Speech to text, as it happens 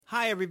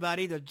Hi,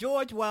 everybody. The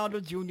George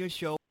Wilder Jr.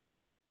 Show.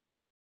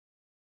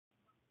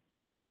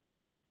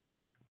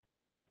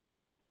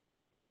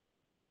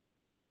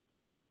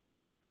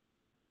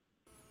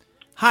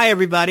 Hi,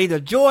 everybody.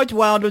 The George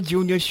Wilder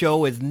Jr.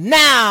 Show is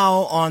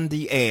now on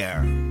the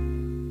air.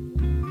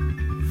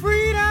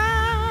 Freedom.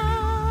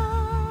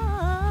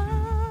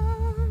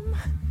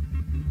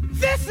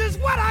 This is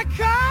what I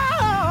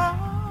call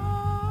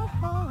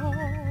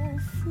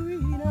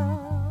freedom.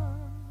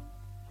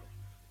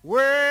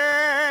 Well,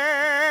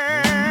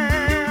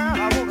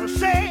 I want to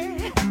say,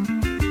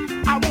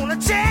 I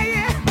want to tell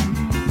you,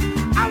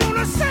 I want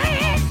to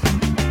say,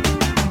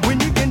 when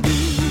you can do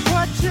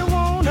what you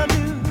want to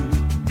do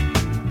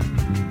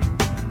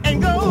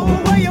and go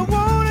where you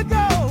want to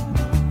go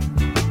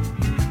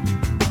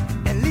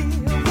and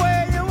live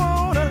where you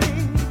want to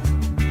live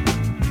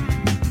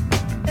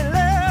and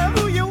love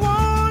who you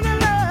want to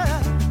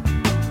love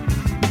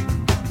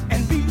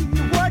and be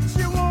what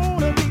you want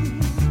to be.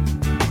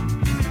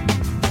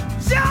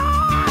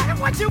 Join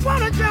what you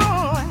want to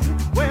join.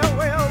 Well,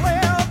 well,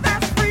 well,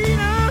 that's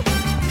freedom.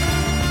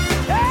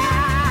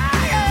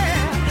 Yeah,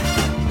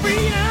 yeah.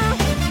 Freedom.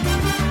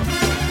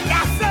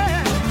 Yes,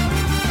 sir.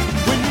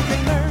 When you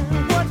can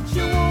learn what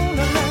you want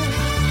to learn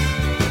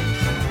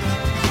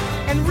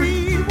and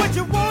read what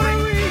you want to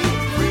read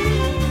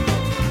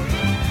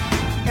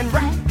and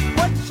write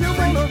what you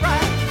want to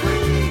write.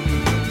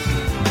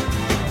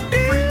 Do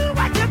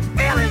what you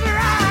feel is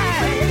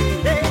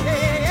right. Yeah,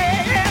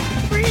 yeah, yeah.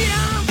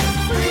 Freedom.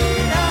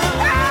 Freedom.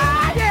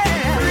 Ah,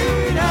 yeah.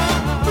 Freedom.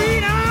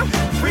 Freedom.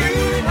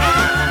 Freedom.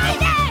 Ah,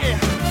 yeah.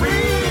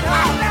 Freedom.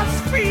 Oh, that's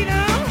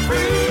freedom.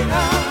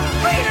 Freedom.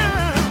 Freedom.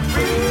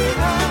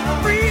 Freedom.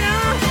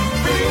 Freedom.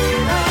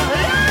 Freedom.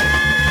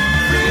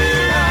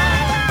 Freedom.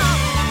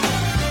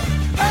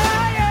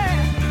 Oh, yeah.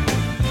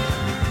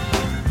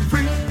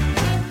 Free.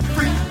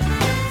 Free.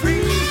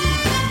 Free.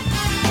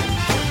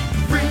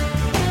 Free.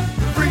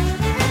 Free. Free.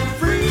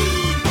 Free.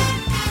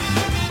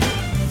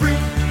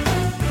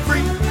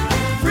 Free. Free.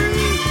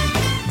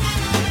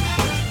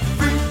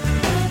 Free.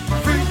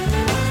 Free.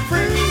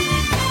 Free.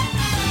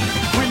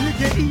 When you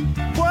can eat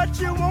what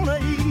you wanna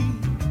eat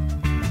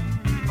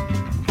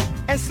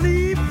and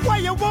sleep where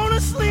you wanna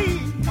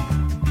sleep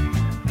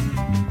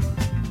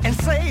and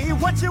say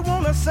what you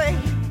wanna say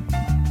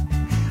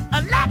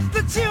and let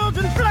the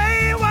children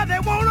play while they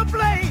wanna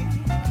play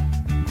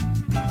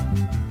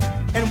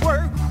and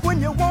work when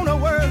you wanna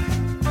work,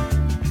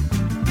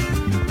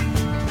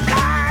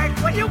 flirt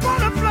when you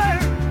wanna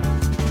flirt.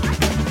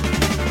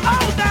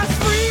 Oh, that's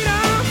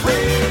freedom.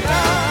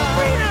 Freedom.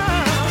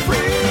 Freedom.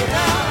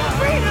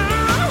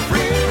 Freedom.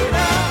 Freedom.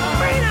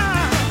 Freedom.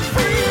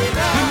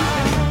 Freedom.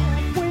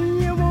 When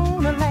you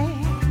wanna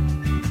laugh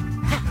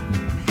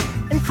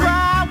and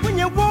cry when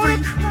you wanna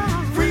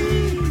cry.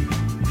 Free.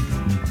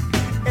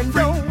 And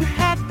don't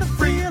have to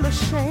feel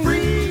ashamed.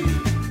 Free.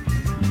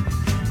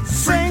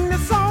 Sing the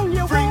song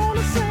you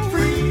wanna sing.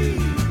 Free.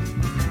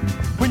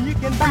 When you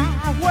can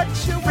buy what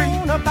you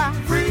wanna buy.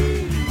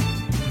 Free.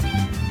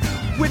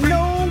 With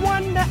no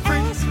one to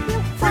ask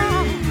you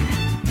why.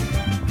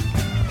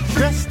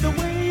 Dress the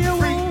way you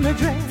wanna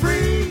dress.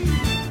 Free.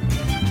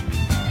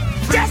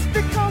 Just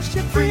because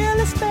you feel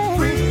it's best.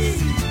 Free.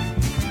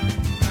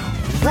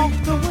 Walk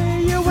the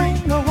way you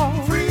wanna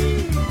walk.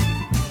 Free.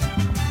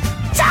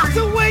 Talk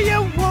the way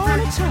you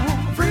wanna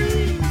talk.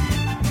 Free.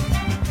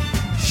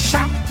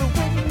 Shout the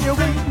way you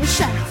wanna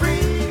shout.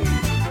 Free.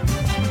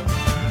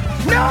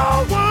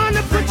 No one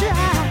to put you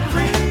out.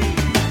 Free.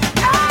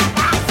 Ah,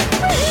 that's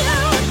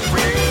freedom.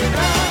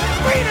 Freedom.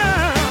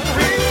 Freedom.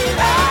 Freedom.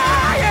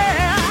 Ah,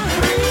 yeah.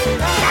 Freedom.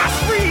 That's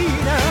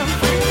freedom.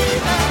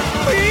 Freedom.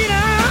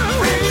 Freedom.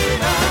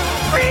 Freedom.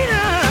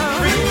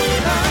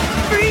 Freedom.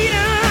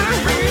 Freedom.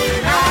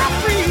 Freedom. Ah,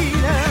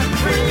 freedom.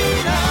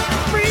 Freedom.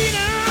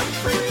 Freedom.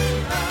 Freedom.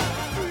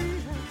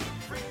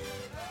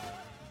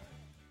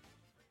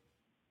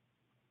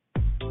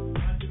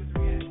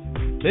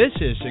 This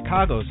is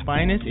Chicago's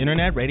finest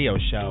internet radio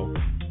show,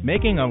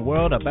 making a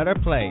world a better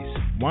place,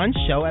 one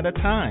show at a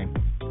time.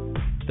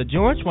 The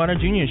George Wilder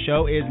Jr.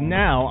 Show is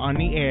now on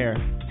the air.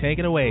 Take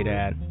it away,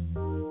 Dad.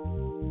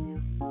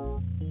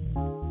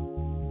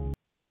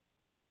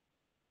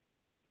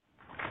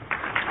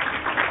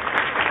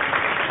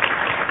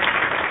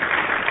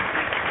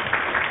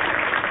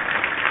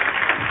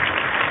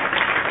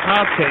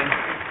 Okay.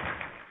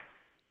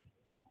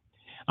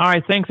 All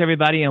right, thanks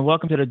everybody, and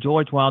welcome to the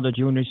George Wilder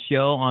Jr.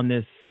 Show on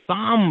this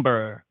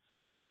somber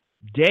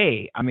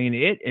day. I mean,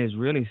 it is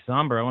really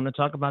somber. I want to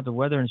talk about the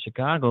weather in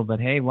Chicago, but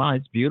hey, wow,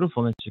 it's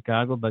beautiful in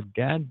Chicago, but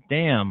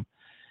goddamn,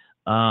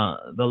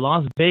 the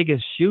Las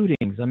Vegas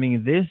shootings. I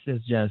mean, this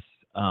is just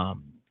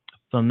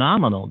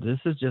phenomenal. This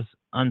is just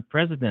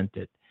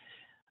unprecedented.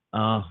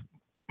 Damn.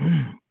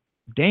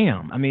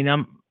 I mean,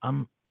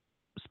 I'm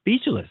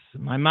speechless.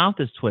 My mouth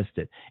is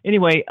twisted.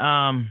 Anyway,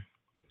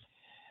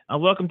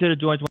 welcome to the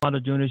George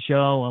Wilder Jr.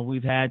 Show.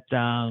 We've had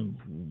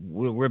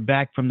we're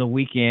back from the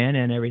weekend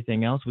and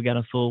everything else. We got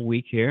a full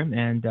week here,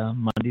 and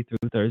Monday through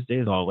Thursday,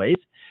 as always,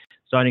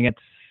 starting at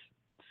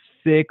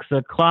 6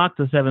 o'clock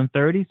to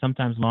 7:30,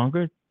 sometimes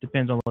longer.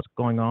 Depends on what's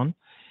going on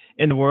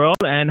in the world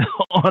and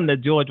on the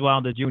George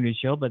Wilder Jr.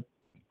 show. But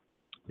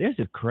this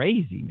is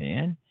crazy,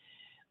 man.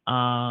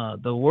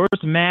 The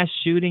worst mass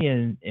shooting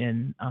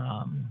in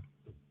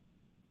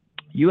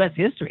U.S.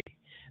 history.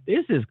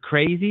 This is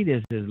crazy.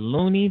 This is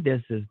loony.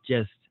 This is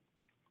just.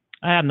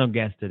 I have no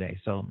guests today,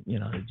 so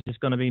it's just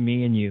going to be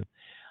me and you.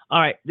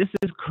 All right, this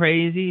is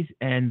crazy,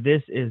 and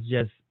this is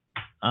just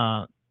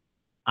out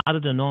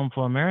of the norm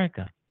for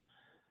America.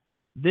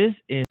 This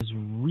is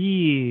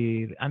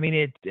real. I mean,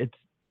 it's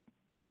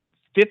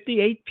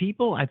 58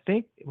 people, I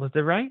think. Was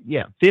that right?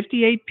 Yeah,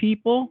 58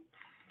 people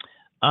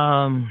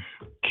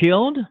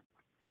killed,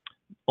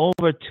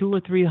 over 200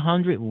 or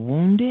 300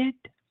 wounded,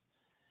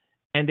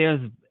 and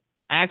there's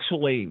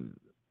actually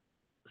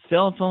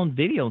cell phone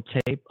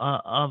videotape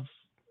of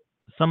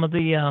some of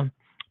the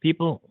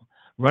people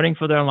running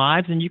for their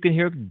lives, and you can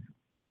hear,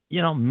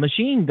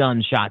 machine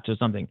gun shots or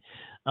something,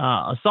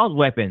 assault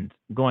weapons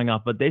going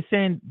off. But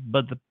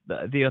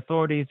the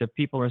authorities, the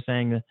people are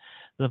saying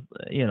the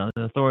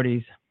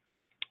authorities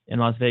in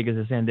Las Vegas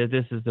are saying that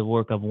this is the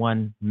work of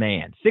one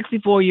man,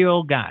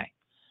 64-year-old guy,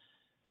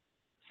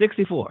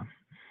 64,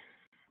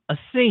 a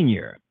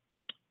senior.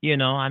 He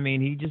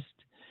just,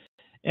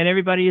 and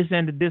everybody is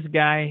saying that this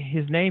guy,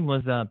 his name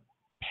was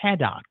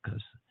Paddock.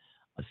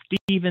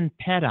 Stephen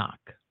Paddock.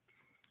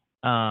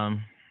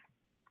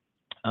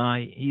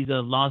 He's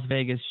a Las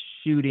Vegas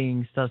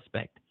shooting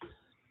suspect.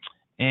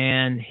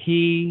 And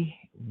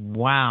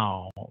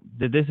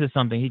this is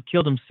something. He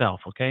killed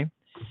himself, okay?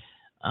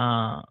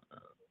 Can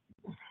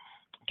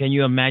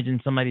you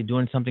imagine somebody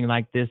doing something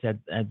like this at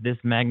this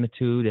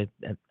magnitude,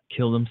 that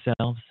kill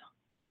themselves?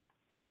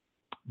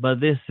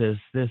 But this is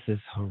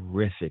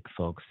horrific,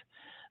 folks.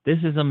 This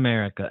is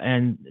America,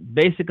 and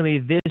basically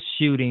this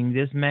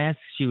mass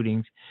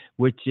shootings,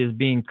 which is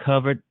being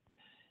covered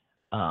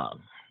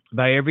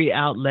by every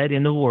outlet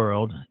in the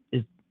world,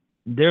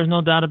 there's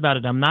no doubt about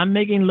it. I'm not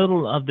making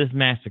little of this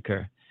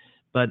massacre,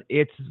 but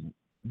it's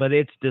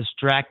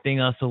distracting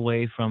us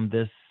away from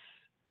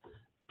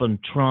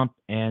Trump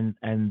and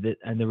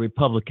the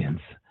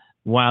Republicans,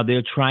 while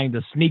they're trying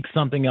to sneak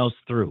something else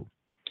through,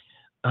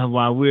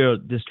 while we're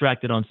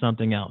distracted on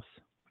something else,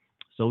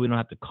 so we don't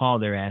have to call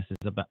their asses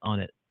on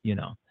it.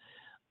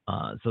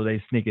 So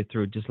they sneak it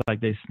through, just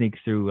like they sneak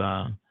through.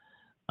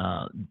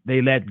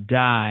 They let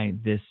die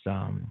this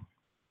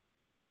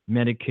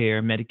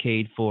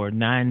Medicaid for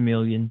 9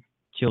 million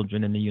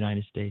children in the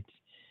United States.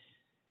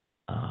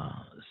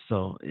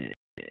 So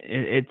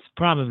it's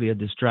probably a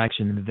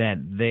distraction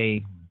that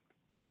they.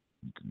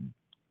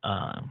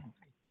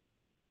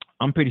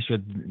 I'm pretty sure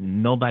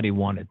nobody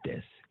wanted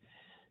this,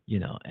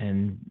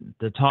 and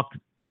the talk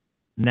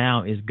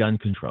now is gun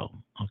control.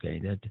 Okay,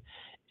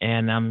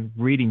 and I'm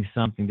reading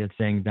something that's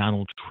saying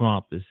Donald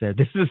Trump has said,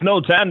 this is no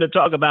time to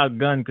talk about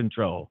gun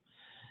control.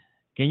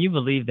 Can you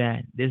believe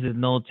that? This is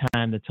no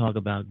time to talk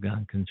about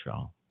gun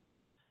control.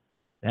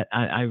 That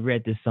I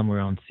read this somewhere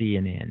on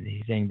CNN.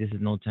 He's saying this is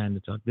no time to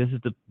talk. This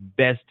is the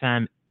best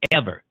time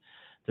ever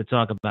to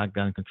talk about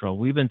gun control.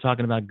 We've been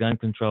talking about gun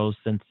control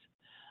since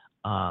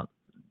the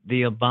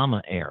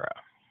Obama era.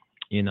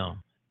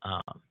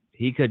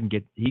 He couldn't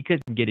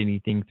get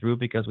anything through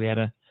because we had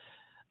a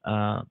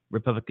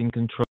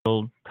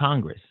Republican-controlled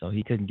Congress, so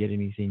he couldn't get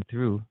anything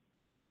through.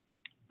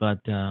 But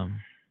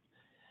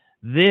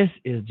this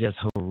is just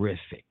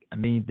horrific. I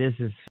mean, this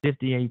is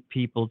 58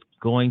 people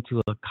going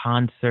to a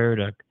concert,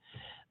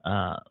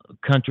 a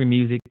country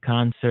music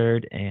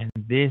concert, and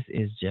this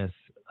is just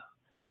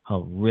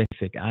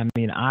horrific. I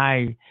mean,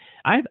 I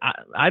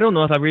don't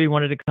know if I really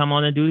wanted to come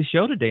on and do the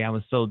show today. I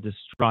was so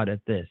distraught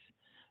at this.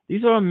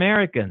 These are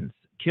Americans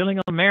killing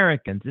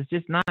Americans. It's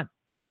just not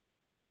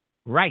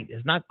right.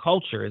 It's not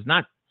culture. It's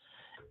not.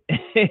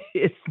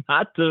 It's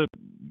not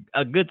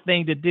a good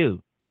thing to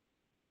do.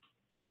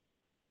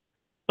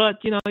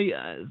 But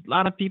a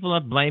lot of people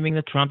are blaming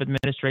the Trump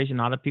administration.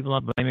 A lot of people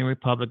are blaming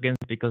Republicans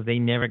because they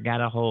never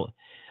got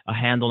a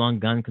handle on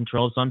gun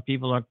control. Some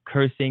people are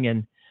cursing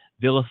and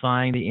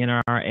vilifying the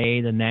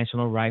NRA, the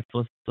National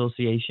Rifle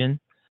Association,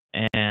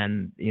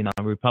 and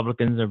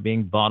Republicans are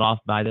being bought off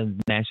by the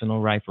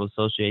National Rifle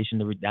Association.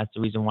 That's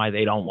the reason why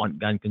they don't want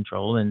gun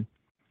control, and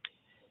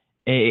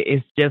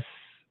it's just,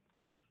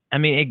 I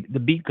mean, the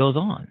beat goes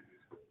on.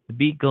 The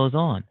beat goes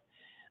on.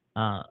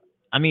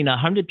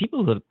 100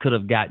 people could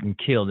have gotten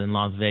killed in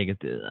Las Vegas.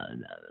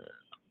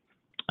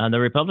 The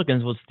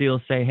Republicans will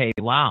still say, "Hey,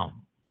 wow,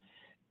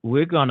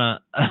 we're gonna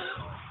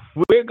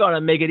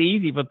make it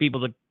easy for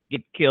people to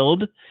get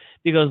killed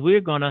because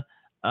we're gonna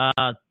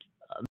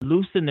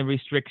loosen the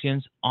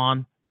restrictions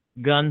on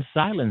gun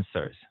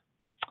silencers."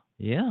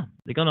 Yeah,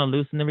 they're gonna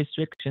loosen the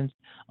restrictions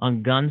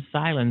on gun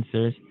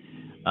silencers.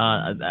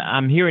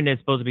 I'm hearing they're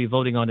supposed to be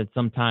voting on it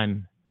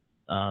sometime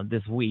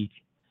this week.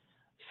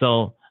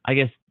 So I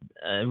guess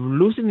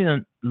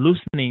loosening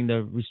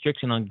the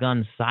restriction on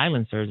gun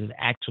silencers is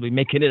actually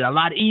making it a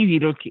lot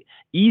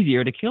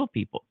easier to kill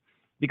people,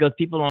 because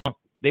people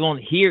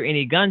won't hear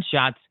any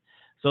gunshots,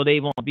 so they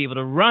won't be able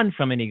to run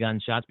from any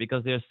gunshots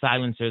because their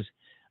silencers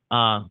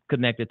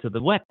connected to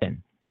the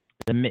weapon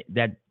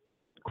that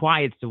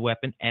quiets the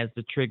weapon as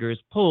the trigger is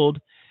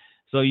pulled,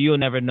 so you'll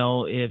never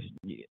know if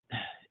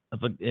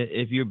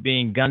you're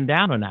being gunned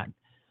down or not,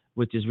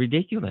 which is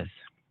ridiculous.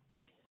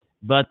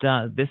 But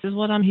this is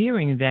what I'm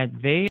hearing, that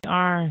they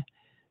are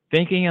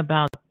thinking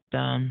about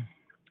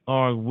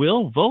or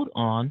will vote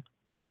on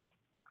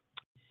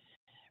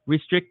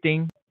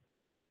restricting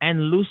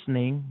and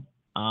loosening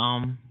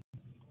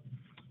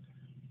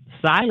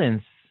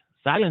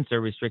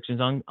silencer restrictions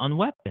on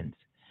weapons.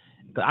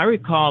 I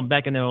recall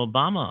back in the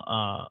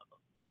Obama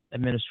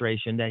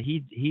administration that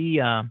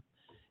he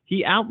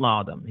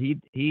outlawed them.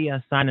 He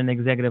signed an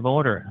executive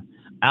order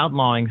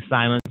outlawing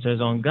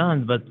silencers on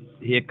guns. But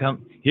here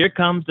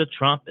comes the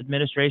Trump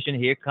administration.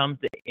 Here comes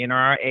the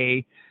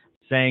NRA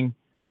saying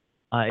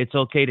it's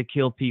okay to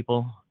kill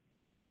people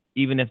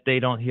even if they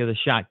don't hear the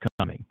shot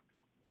coming.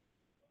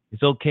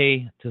 It's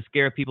okay to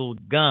scare people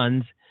with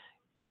guns,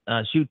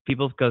 shoot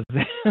people, because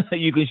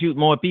you can shoot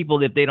more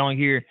people if they don't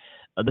hear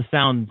the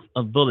sounds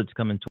of bullets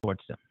coming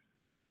towards them.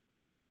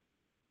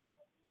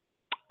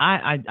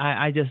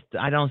 I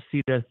don't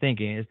see their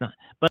thinking. It's not,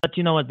 but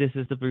you know what? This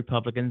is the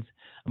Republicans.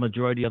 A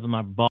majority of them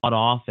are bought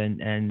off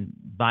and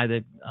by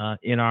the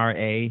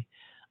NRA.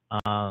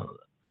 The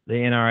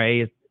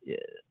NRA is.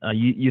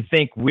 You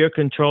think we're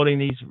controlling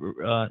these?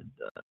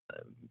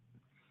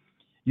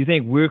 You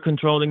think we're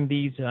controlling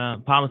these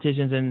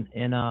politicians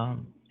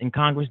in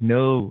Congress?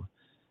 No.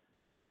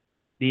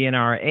 The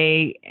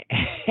NRA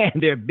and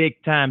their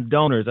big-time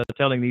donors are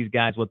telling these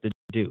guys what to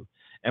do,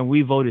 and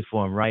we voted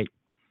for them, right?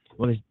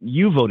 Well,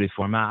 you voted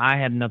for them. I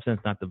had enough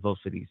sense not to vote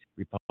for these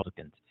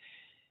Republicans,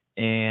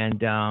 and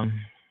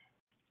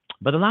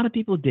but a lot of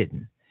people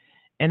didn't.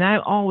 And I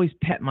always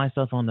pat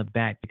myself on the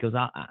back because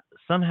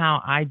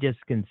somehow I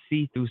just can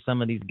see through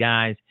some of these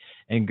guys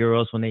and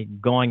girls when they're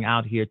going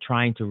out here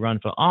trying to run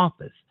for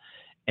office,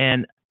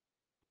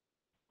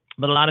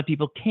 but a lot of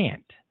people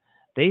can't.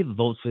 They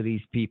vote for these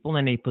people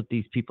and they put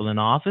these people in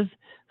office.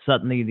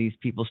 Suddenly, these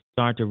people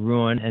start to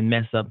ruin and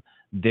mess up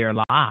their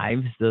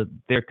lives,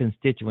 their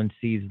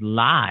constituencies'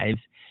 lives.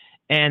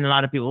 And a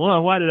lot of people,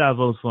 well, why did I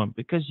vote for him?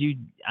 Because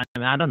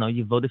I don't know,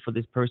 you voted for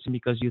this person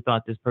because you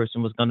thought this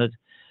person was going to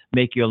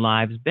make your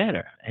lives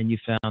better. And you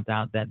found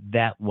out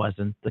that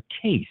wasn't the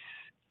case.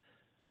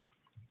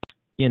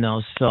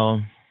 So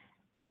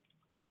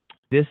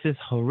this is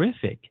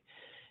horrific.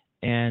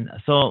 And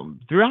so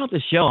throughout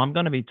the show, I'm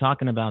going to be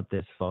talking about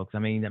this, folks. I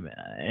mean,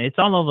 it's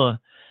all over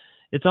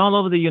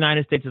the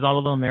United States, it's all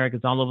over America,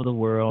 it's all over the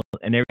world,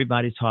 and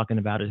everybody's talking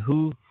about it.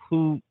 Who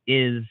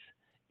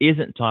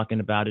isn't talking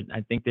about it?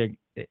 I think their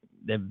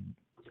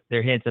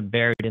heads are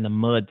buried in the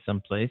mud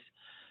someplace.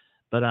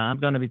 But I'm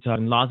going to be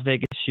talking Las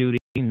Vegas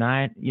shooting,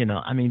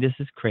 this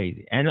is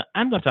crazy. And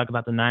I'm going to talk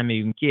about the 9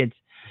 million kids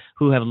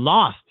who have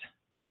lost.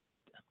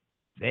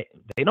 They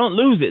don't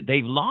lose it,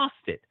 they've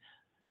lost it.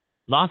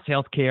 Lost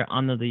health care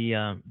under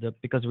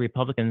because the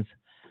Republicans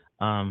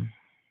let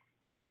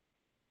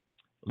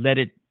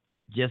it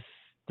just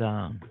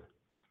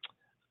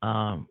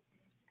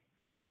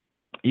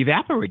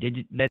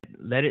evaporate.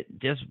 Let it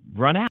just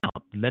run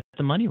out. Let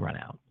the money run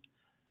out.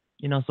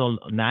 So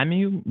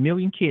 9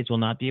 million kids will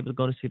not be able to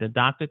go to see the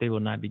doctor. They will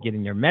not be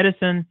getting their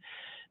medicine.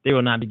 They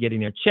will not be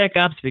getting their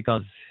checkups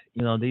because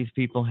these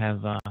people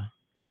have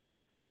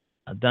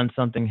done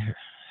something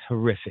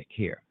horrific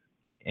here.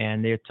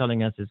 And they're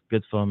telling us it's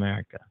good for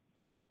America.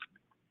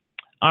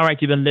 All right,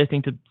 you've been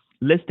listening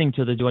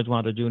to the George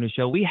Wilder Jr.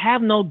 Show. We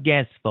have no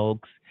guests,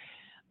 folks.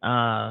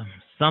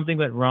 Something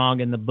went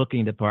wrong in the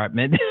booking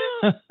department.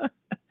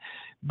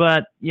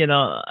 But,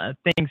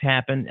 things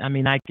happen. I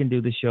mean, I can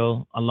do the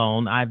show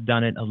alone. I've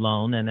done it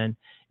alone, and then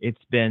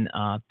it's been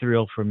a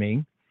thrill for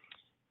me.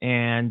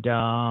 And,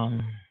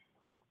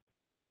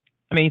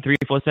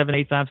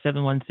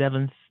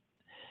 347-857-1762,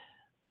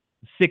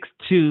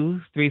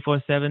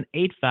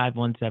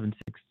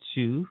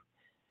 347-851-1762.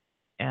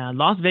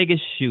 Las Vegas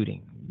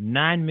shooting.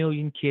 9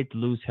 million kids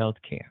lose health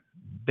care.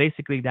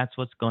 Basically, that's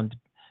what's going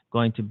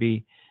to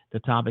be the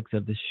topics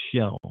of the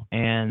show.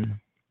 And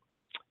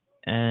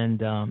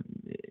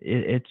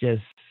it's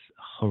just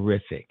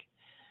horrific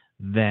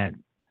that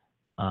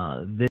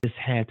this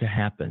had to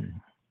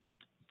happen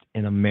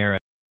in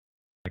America.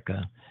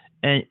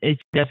 And it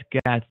just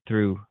got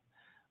through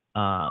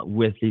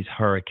with these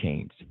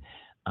hurricanes.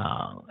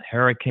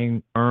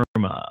 Hurricane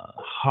Irma,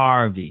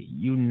 Harvey,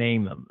 you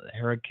name them.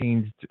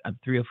 Hurricanes,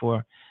 3 or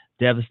 4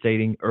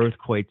 devastating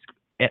earthquakes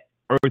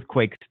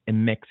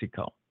in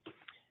Mexico.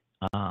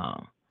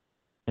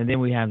 And then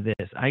we have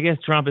this. I guess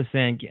Trump is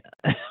saying,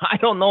 I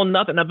don't know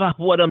nothing about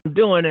what I'm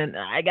doing, and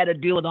I got to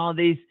deal with all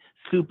these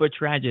super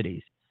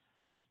tragedies.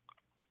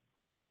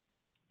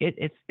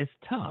 It's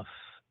tough.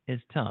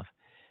 It's tough.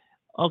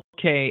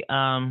 Okay.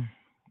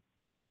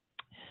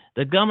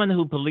 The gunman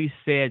who police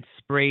said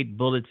sprayed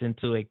bullets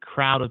into a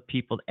crowd of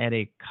people at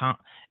a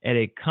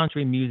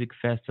country music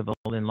festival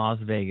in Las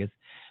Vegas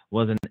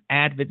was an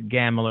avid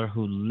gambler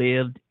who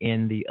lived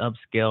in the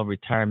upscale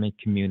retirement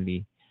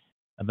community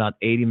about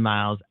 80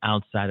 miles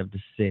outside of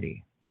the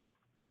city.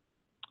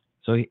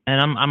 So,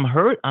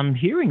 I'm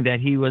hearing that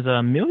he was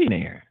a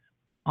millionaire.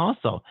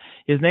 Also,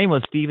 his name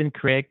was Stephen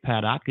Craig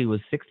Paddock. He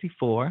was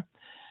 64.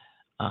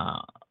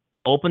 Uh,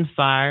 Opened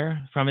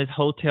fire from his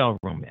hotel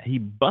room. He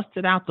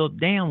busted out the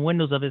damn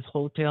windows of his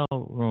hotel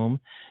room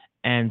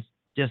and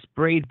just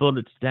sprayed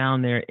bullets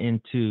down there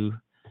into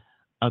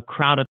a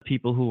crowd of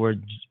people who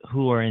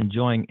were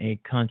enjoying a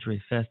country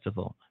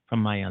festival,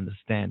 from my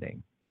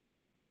understanding.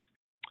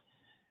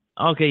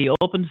 Okay, he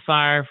opened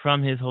fire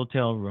from his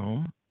hotel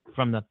room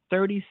from the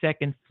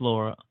 32nd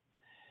floor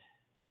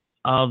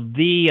of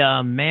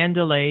the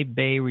Mandalay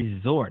Bay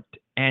Resort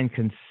and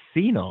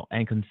casino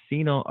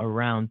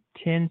around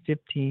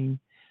 10:15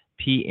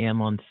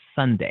 p.m. on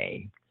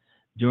Sunday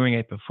during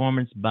a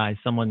performance by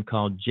someone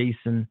called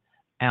Jason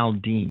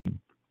Aldean,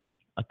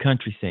 a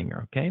country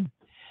singer. Okay,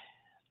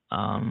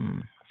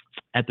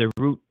 at the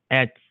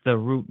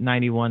Route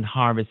 91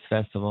 Harvest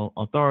Festival,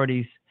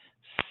 authorities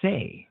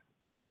say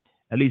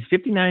at least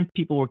 59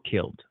 people were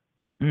killed,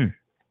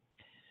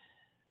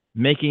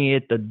 making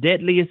it the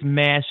deadliest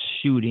mass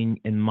shooting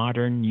in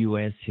modern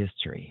U.S.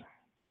 history.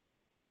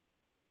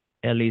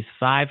 At least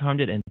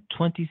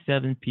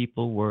 527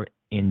 people were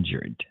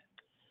injured.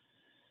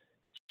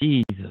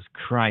 Jesus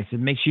Christ! It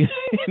makes you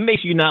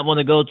not want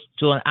to go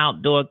to an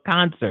outdoor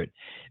concert,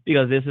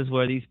 because this is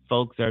where these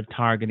folks are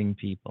targeting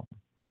people.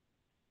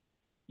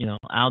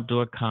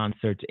 Outdoor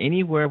concerts,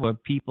 anywhere where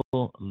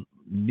people,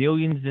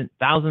 millions and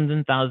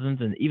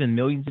thousands, and even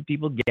millions of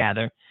people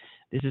gather.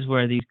 This is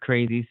where these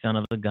crazy son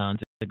of a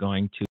guns are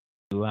going to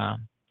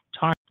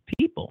target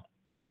people,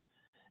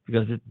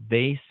 because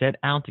they set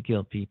out to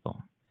kill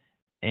people.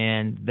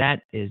 And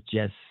that is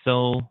just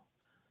so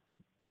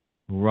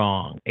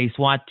wrong. A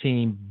SWAT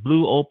team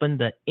blew open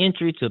the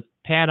entry to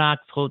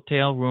Paddock's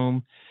hotel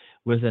room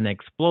with an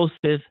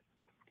explosive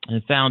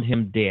and found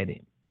him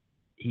dead.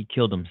 He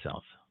killed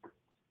himself.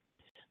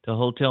 The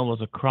hotel was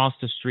across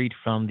the street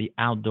from the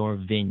outdoor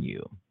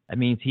venue. That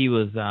means he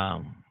was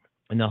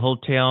in the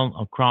hotel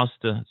across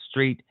the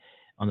street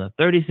on the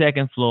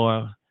 32nd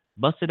floor,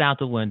 busted out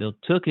the window,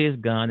 took his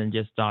gun, and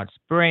just started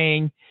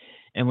spraying.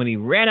 And when he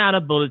ran out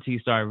of bullets, he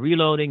started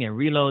reloading and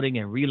reloading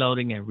and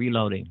reloading and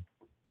reloading.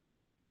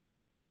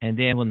 And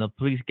then when the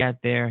police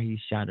got there, he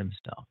shot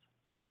himself.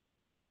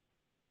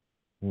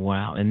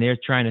 Wow. And they're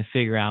trying to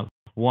figure out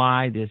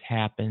why this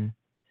happened.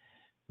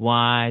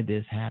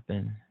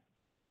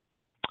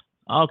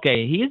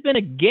 Okay, he has been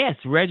a guest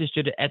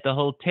registered at the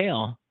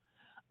hotel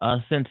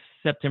since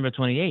September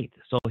 28th.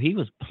 So he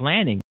was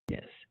planning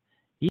this.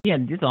 He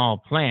had this all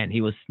planned.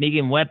 He was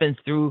sneaking weapons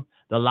through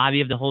the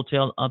lobby of the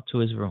hotel up to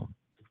his room.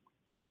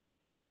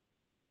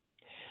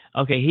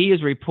 Okay, he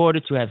is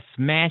reported to have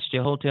smashed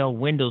the hotel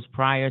windows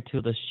prior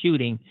to the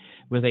shooting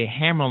with a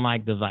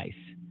hammer-like device.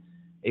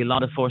 A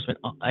law enforcement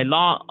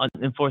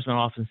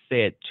officer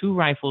said 2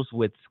 rifles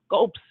with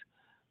scopes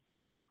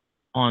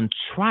on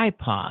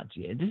tripods.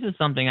 Yeah, this is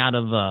something out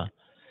of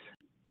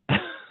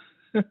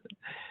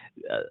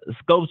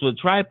scopes with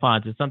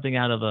tripods is something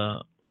out of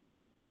a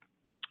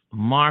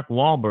Mark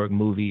Wahlberg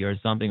movie or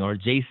something, or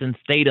Jason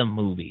Statham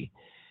movie,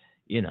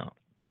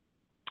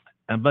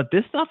 But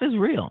this stuff is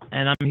real,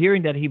 and I'm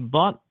hearing that he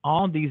bought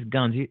all these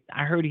guns.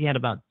 I heard he had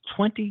about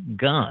 20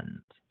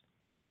 guns.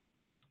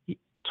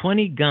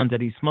 20 guns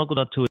that he smuggled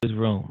up to his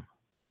room.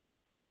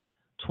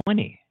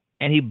 20.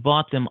 And he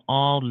bought them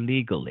all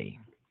legally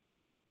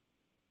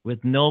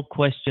with no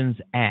questions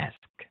asked,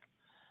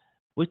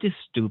 which is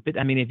stupid.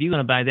 I mean, if you're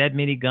going to buy that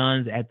many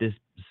guns at this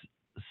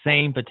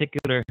same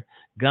particular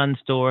gun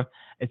store,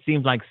 it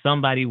seems like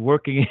somebody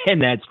working in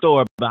that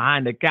store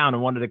behind the counter,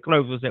 one of the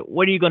clerks, will say,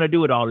 "What are you going to do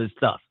with all this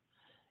stuff?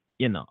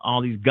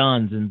 All these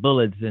guns and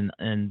bullets and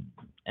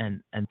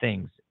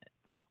things."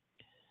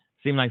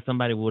 Seemed like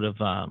somebody would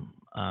have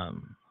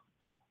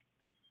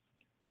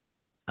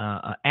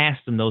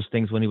asked him those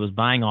things when he was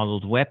buying all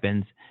those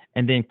weapons,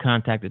 and then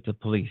contacted the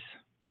police.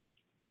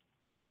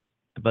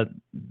 But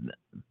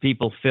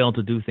people fail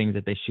to do things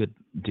that they should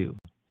do,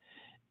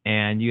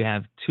 and you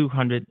have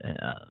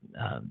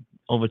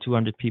over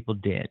 200 people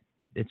dead.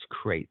 It's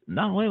crazy.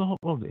 No, wait,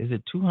 is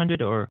it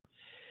 200 or?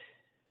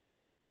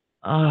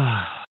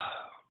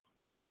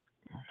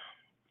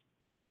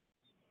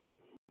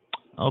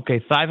 Okay,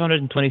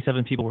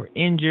 527 people were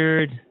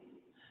injured.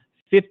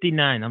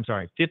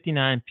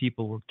 59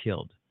 people were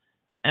killed.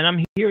 And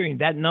I'm hearing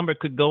that number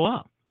could go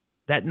up.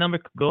 That number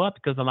could go up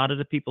because a lot of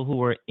the people who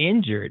were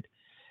injured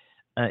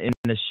in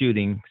the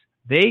shootings,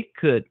 they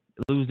could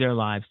lose their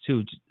lives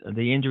too.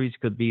 The injuries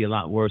could be a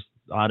lot worse.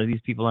 A lot of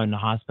these people are in the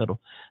hospital.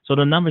 So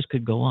the numbers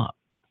could go up.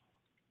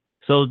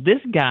 So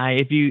this guy,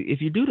 if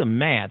you do the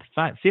math,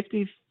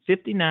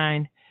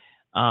 59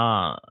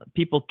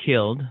 people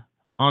killed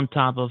on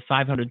top of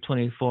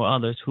 524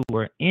 others who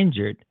were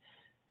injured.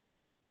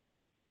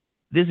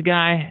 This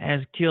guy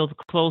has killed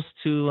close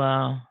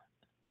to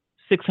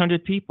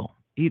 600 people.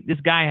 This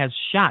guy has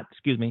shot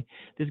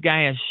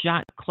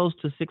close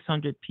to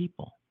 600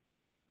 people.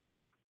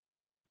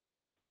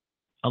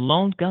 A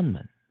lone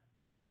gunman.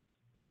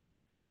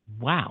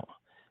 Wow.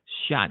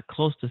 shot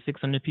close to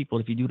 600 people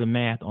if you do the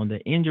math on the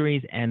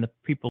injuries and the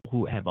people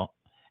who have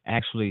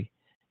actually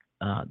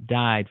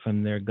died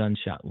from their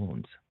gunshot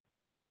wounds.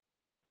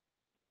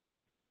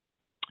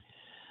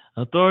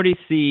 Authorities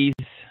seized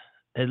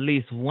at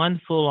least one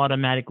full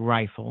automatic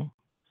rifle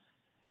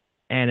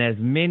and as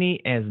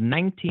many as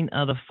 19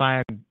 other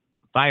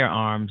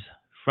firearms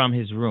from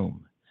his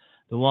room.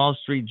 The Wall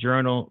Street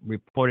Journal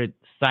reported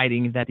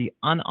citing that the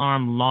an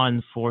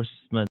unarmed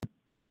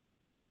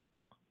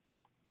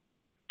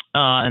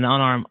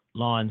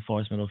law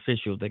enforcement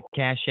official, the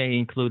cache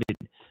included,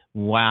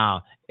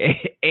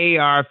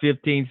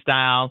 AR-15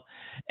 style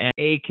and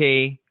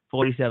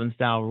AK-47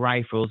 style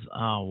rifles.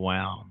 Oh,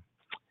 wow.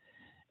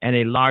 And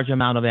a large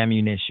amount of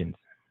ammunition.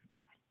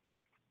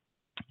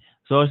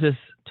 Sources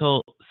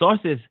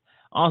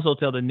also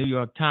tell the New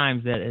York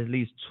Times that at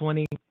least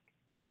 20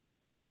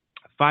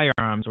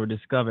 firearms were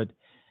discovered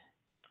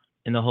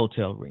in the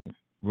hotel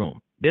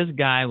room. This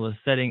guy was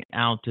setting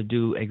out to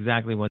do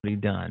exactly what he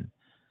done.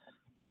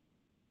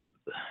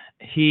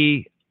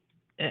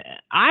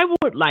 I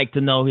would like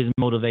to know his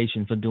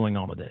motivation for doing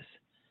all of this.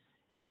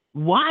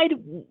 Why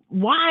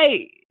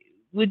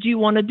would you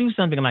want to do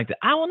something like that?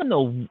 I want to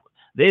know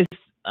this.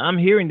 I'm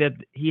hearing that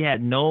he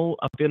had no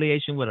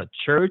affiliation with a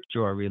church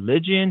or a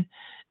religion.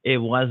 It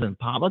wasn't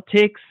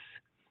politics.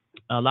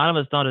 A lot of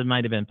us thought it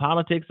might have been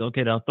politics.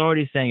 Okay, the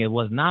authorities saying it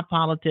was not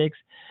politics.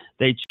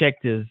 They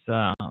checked this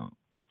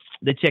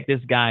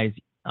guy's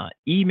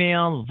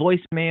email,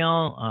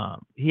 voicemail.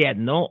 He had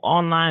no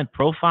online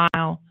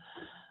profile.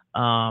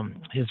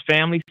 His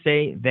family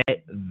say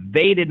that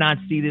they did not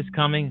see this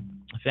coming.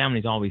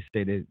 Families always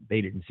say that they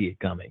didn't see it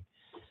coming,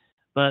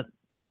 but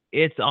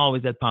it's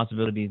always that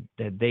possibility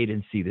that they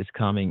didn't see this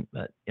coming.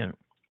 But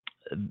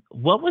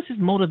what was his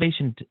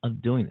motivation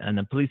of doing that? And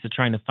the police are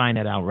trying to find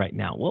that out right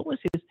now. What was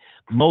his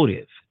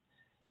motive?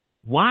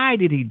 Why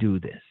did he do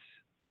this?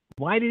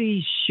 Why did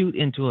he shoot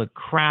into a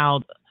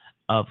crowd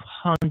of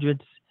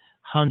hundreds,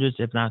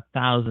 if not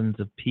thousands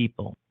of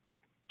people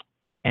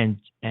and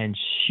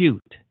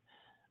shoot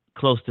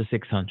close to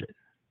 600?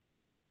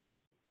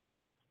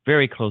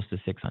 Very close to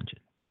 600.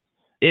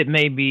 It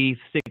may be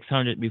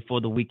 600 before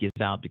the week is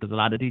out because a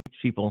lot of these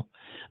people,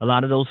 a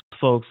lot of those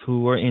folks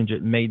who were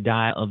injured may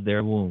die of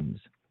their wounds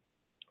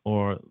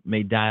or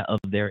may die of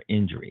their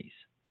injuries.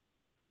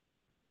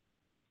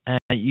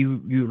 And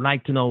you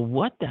like to know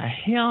what the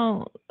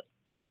hell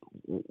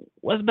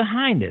was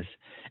behind this.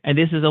 And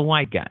this is a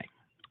white guy.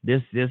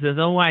 This is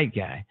a white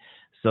guy.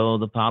 So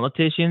the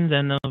politicians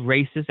and the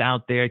racists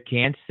out there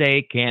can't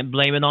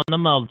blame it on the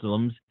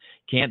Muslims,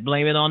 can't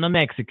blame it on the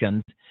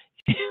Mexicans,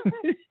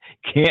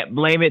 can't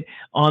blame it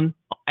on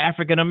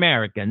African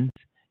Americans.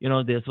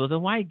 This was a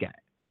white guy.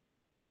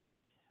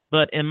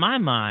 But in my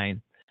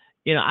mind,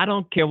 I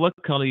don't care what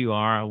color you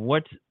are,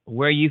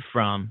 where you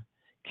from.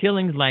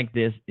 Killings like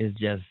this is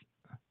just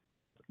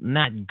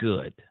not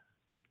good.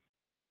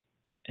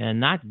 And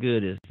not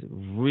good is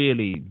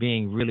really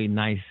being really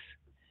nice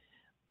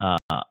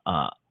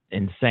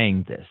in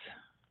saying this.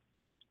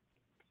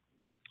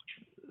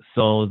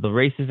 So the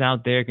racists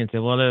out there can say,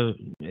 well,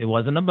 it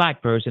wasn't a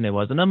black person, it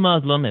wasn't a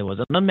Muslim, it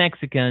wasn't a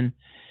Mexican,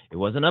 it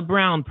wasn't a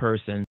brown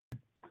person,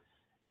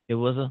 it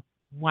was a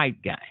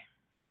white guy.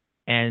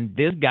 And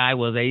this guy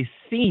was a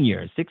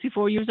senior,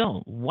 64 years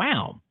old.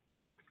 Wow.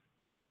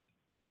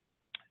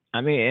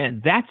 I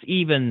mean, that's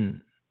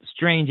even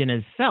strange in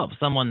itself,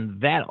 someone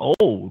that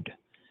old.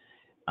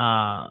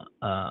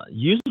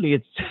 Usually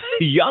it's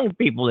young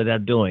people that are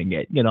doing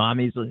it. I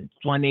mean, so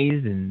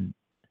 20s and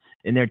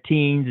in their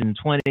teens and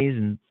 20s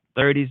and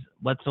 30s,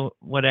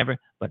 whatever.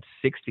 But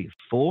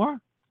 64,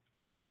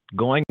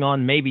 going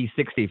on maybe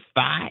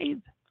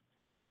 65.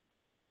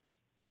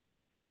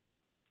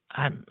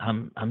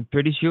 I'm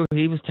pretty sure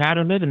he was tired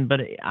of living.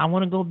 But I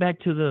want to go back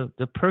to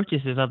the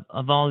purchases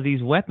of all of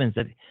these weapons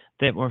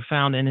that were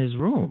found in his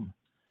room.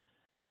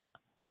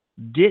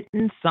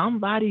 Didn't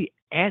somebody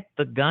at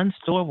the gun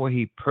store where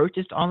he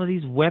purchased all of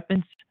these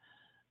weapons,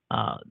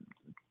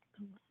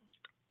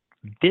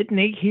 didn't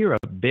they hear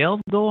a bell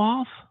go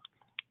off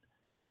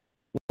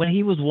when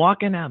he was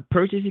walking out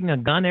purchasing a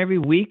gun every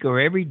week or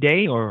every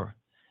day, or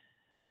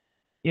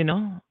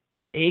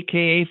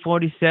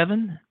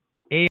AK-47,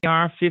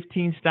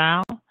 AR-15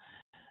 style?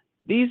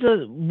 These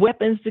are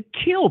weapons to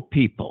kill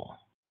people.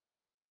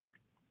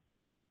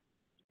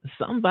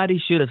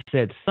 Somebody should have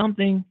said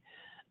something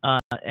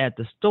at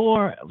the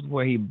store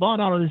where he bought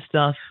all of this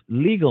stuff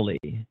legally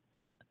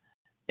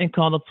and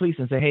call the police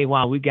and say, hey,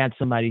 wow, we got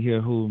somebody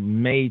here who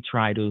may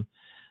try to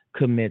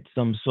commit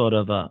some sort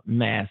of a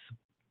mass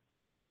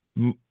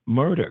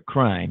murder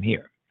crime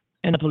here.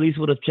 And the police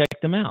would have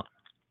checked him out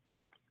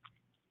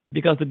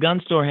because the gun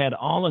store had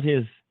all of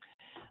his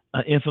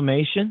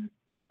information,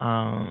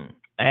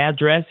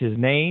 address, his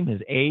name,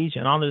 his age,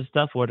 and all of this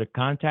stuff where to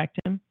contact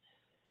him,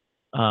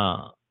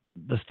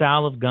 the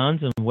style of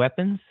guns and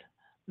weapons.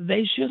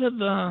 They should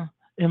have,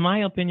 in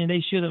my opinion,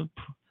 they should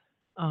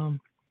have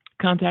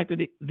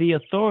contacted the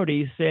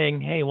authorities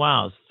saying, hey,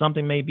 wow,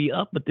 something may be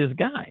up with this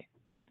guy.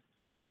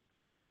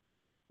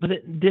 But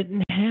it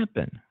didn't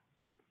happen.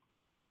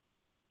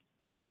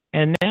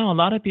 And now a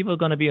lot of people are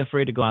going to be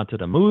afraid to go out to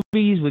the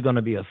movies. We're going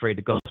to be afraid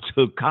to go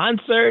to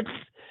concerts.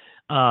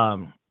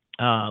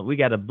 We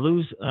got a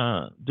blues.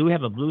 Do we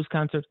have a blues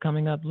concert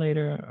coming up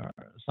later,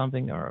 or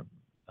something, or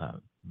a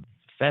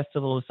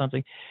festival or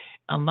something?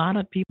 A lot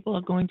of people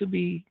are going to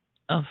be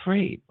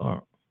afraid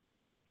or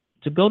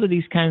to go to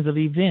these kinds of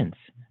events,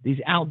 these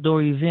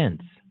outdoor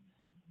events.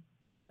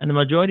 And the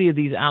majority of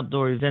these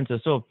outdoor events are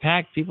so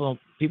packed, people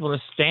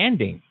are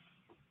standing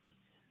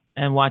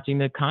and watching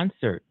the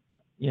concert,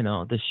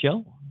 the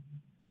show.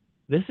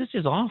 This is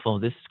just awful.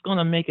 This is going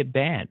to make it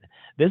bad.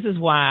 This is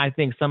why I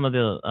think some of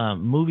the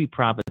movie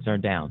profits are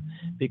down,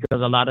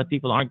 because a lot of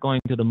people aren't going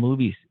to the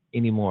movies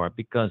anymore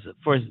because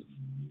for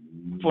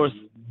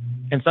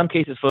in some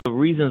cases for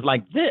reasons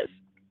like this,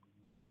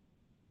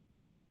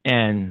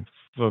 and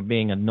for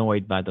being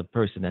annoyed by the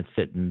person that's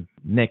sitting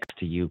next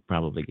to you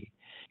probably.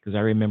 Because I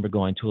remember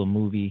going to a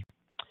movie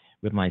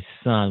with my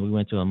son. We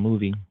went to a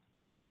movie.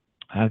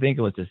 I think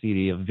it was to see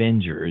the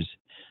Avengers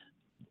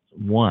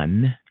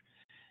 1.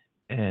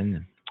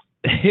 And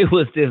it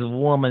was this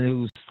woman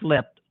who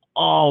slept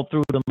all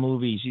through the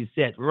movie. She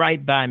sat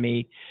right by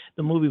me.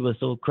 The movie was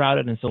so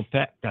crowded and so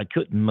packed I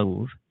couldn't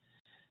move.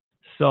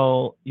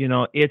 So,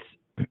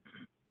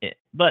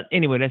 but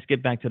anyway, let's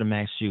get back to the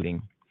mass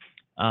shooting.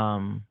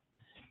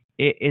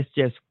 It's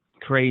just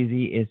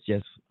crazy. It's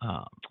just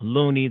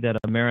loony that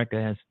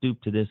America has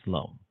stooped this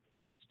low.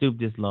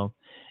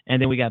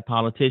 And then we got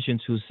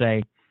politicians who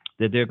say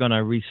that they're going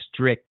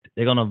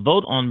to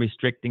vote on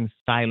restricting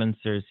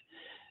silencers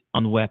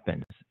on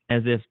weapons,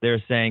 as if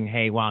they're saying,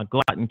 hey, well, go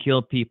out and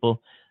kill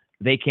people.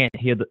 They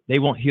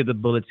won't hear the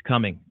bullets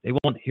coming. They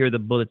won't hear the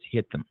bullets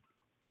hit them.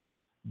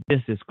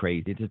 This is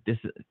crazy.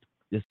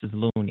 This is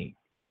loony.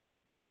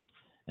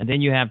 And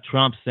then you have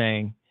Trump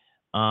saying,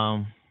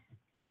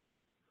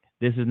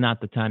 this is not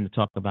the time to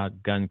talk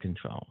about gun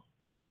control.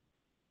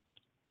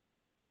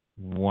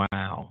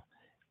 Wow.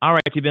 All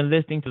right, you've been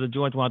listening to the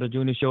George Wilder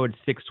Jr. Show at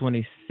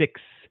 6:26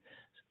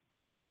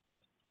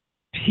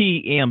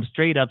 p.m.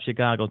 straight up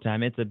Chicago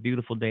time. It's a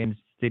beautiful day in the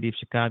city of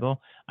Chicago.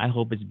 I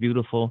hope it's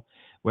beautiful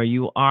where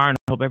you are, and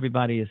I hope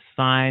everybody is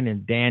fine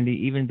and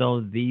dandy, even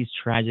though these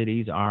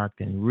tragedies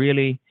can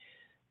really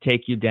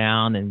take you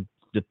down and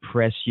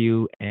depress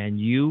you, and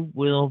you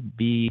will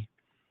be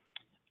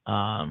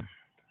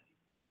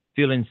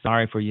feeling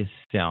sorry for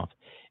yourself.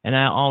 And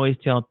I always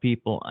tell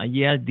people,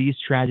 these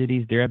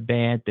tragedies, they're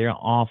bad, they're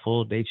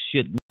awful, they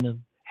shouldn't have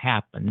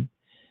happened.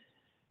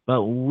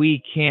 But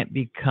we can't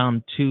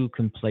become too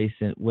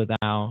complacent with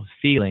our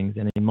feelings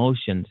and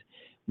emotions.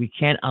 We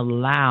can't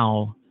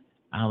allow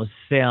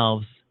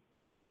ourselves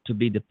to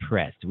be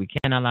depressed. We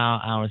can't allow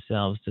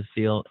ourselves to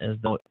feel as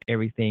though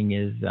everything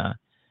is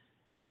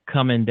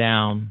coming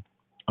down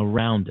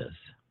around us.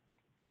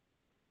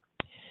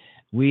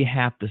 We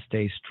have to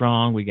stay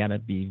strong. We got to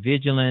be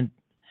vigilant.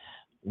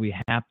 We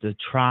have to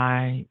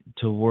try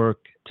to work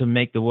to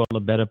make the world a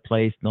better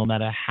place, no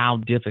matter how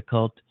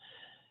difficult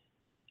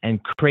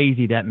and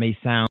crazy that may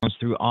sound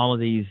through all of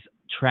these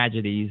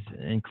tragedies,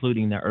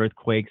 including the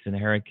earthquakes and the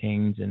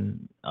hurricanes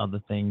and other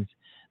things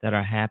that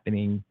are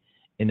happening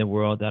in the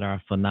world that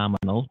are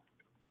phenomenal.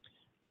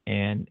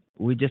 And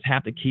we just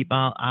have to keep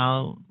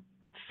our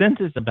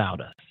senses about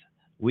us.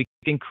 We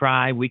can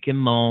cry, we can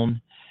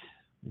moan,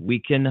 we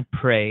can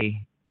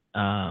pray,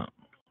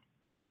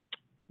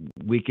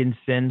 we can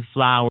send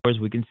flowers,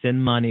 we can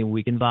send money,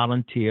 we can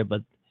volunteer,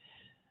 but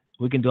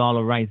we can do all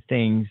the right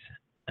things.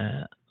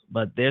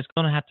 But there's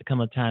going to have to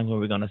come a time where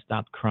we're going to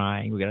stop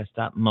crying, we got to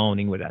stop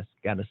moaning, we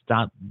got to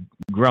stop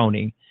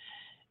groaning,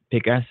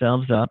 pick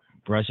ourselves up,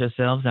 brush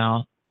ourselves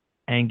out,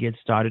 and get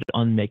started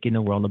on making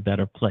the world a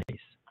better place.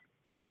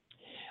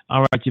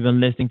 All right, you've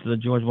been listening to the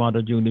George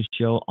Wilder Jr.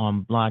 Show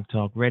on Blog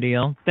Talk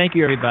Radio. Thank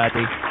you,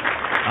 everybody.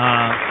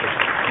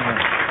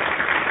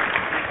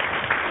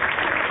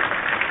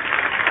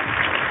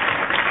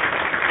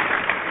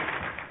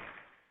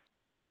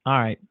 All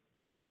right.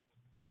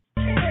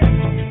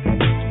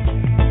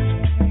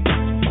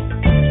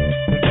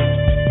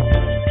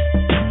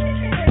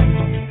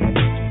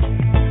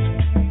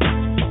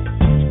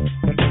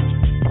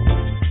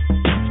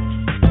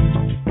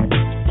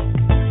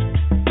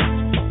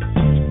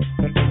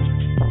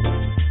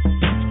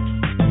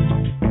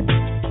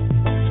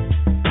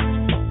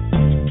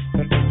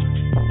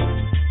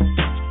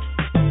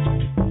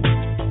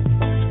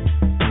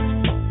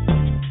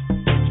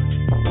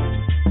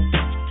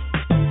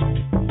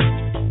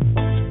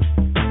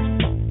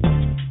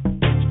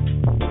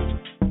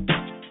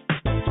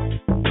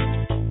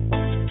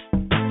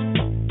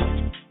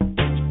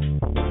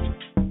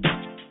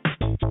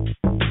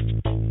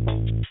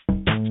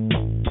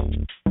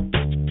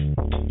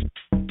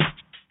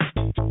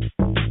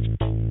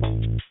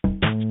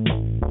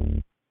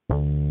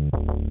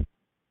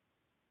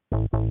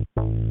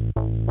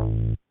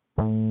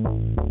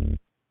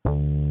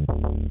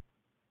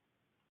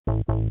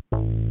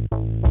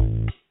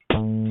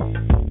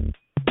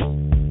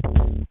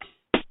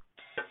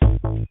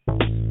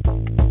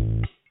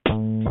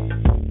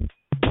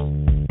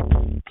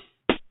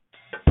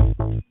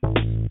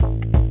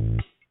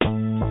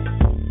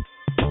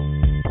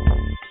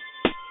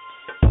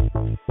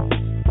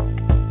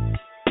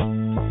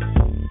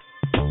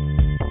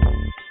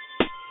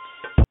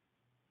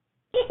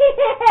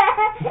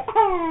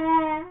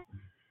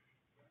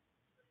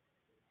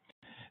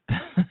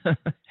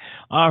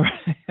 All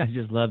right, I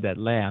just love that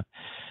laugh.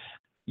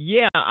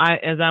 Yeah,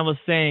 as I was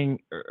saying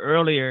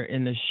earlier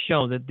in the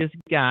show, that this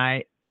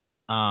guy,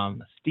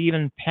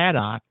 Stephen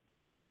Paddock,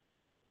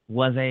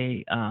 was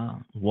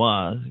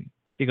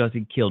because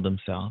he killed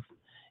himself.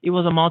 He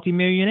was a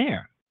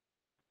multimillionaire.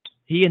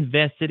 He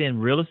invested in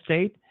real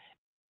estate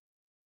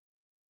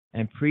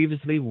and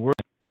previously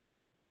worked.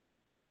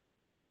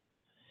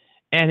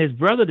 And his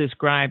brother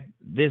described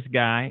this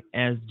guy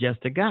as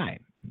just a guy.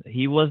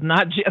 He was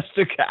not just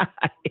a guy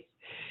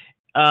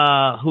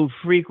who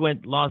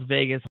frequented Las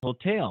Vegas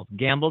hotels,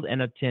 gambled,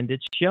 and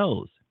attended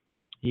shows.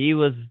 He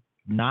was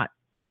not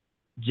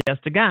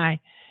just a guy.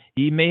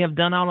 He may have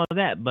done all of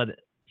that, but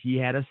he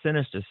had a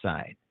sinister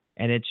side,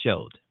 and it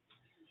showed.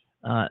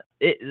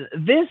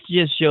 This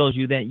just shows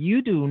you that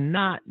you do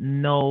not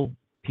know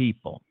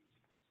people.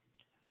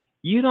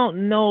 You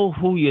don't know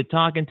who you're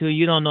talking to.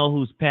 You don't know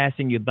who's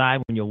passing you by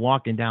when you're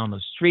walking down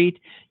the street.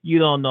 You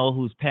don't know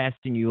who's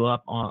passing you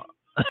up on.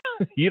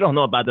 You don't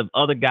know about the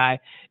other guy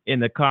in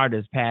the car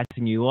that's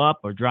passing you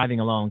up or driving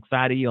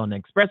alongside of you on the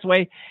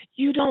expressway.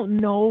 You don't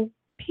know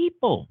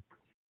people.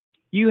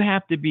 You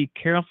have to be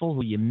careful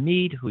who you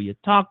meet, who you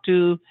talk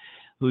to,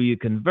 who you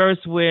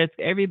converse with.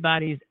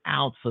 Everybody's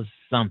out for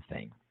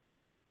something.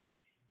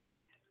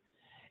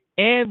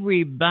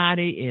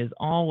 Everybody is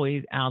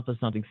always out for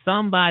something.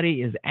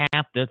 Somebody is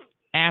after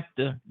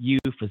you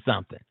for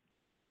something.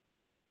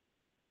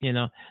 You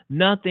know,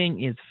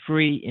 nothing is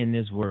free in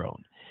this world.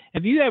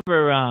 Have you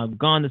ever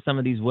gone to some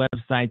of these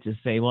websites and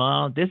say,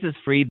 well, this is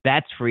free,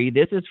 that's free,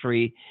 this is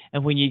free,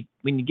 and when you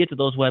get to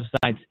those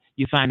websites,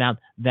 you find out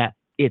that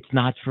it's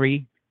not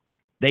free?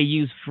 They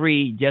use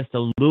free just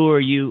to lure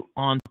you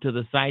onto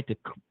the site, to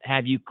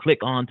have you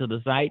click onto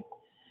the site.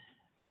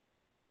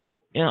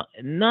 You know,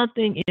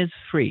 nothing is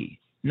free.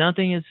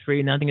 Nothing is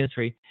free. Nothing is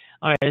free.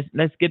 All right,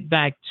 let's get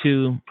back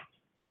to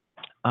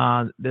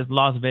this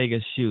Las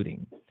Vegas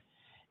shooting.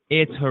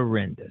 It's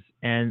horrendous.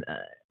 And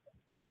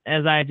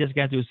as I just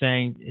got through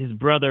saying, his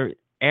brother,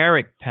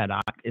 Eric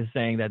Paddock, is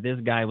saying that this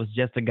guy was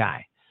just a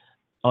guy,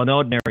 an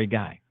ordinary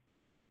guy.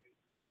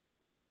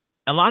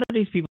 A lot of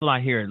these people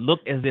out here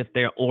look as if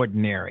they're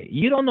ordinary.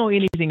 You don't know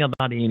anything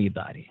about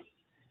anybody.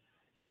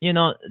 You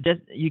know,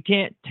 you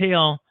can't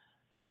tell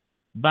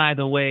by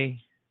the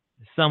way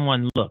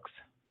someone looks.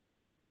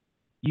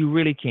 You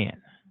really can't.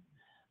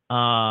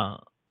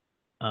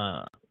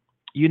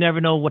 You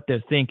never know what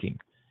they're thinking,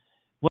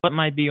 what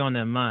might be on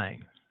their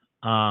mind.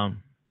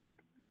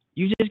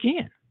 You just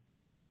can't.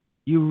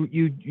 You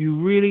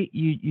really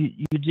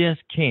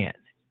just can't.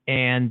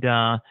 And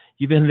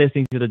you've been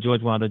listening to the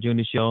George Wilder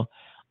Jr. Show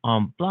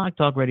on Blog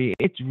Talk Radio.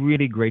 It's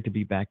really great to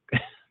be back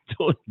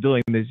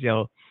doing this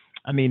show.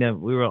 I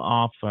mean, we were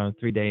off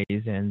 3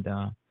 days, and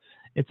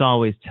it's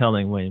always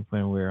telling when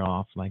we're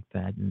off like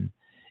that, and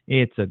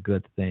it's a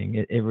good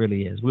thing. It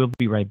really is. We'll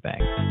be right back.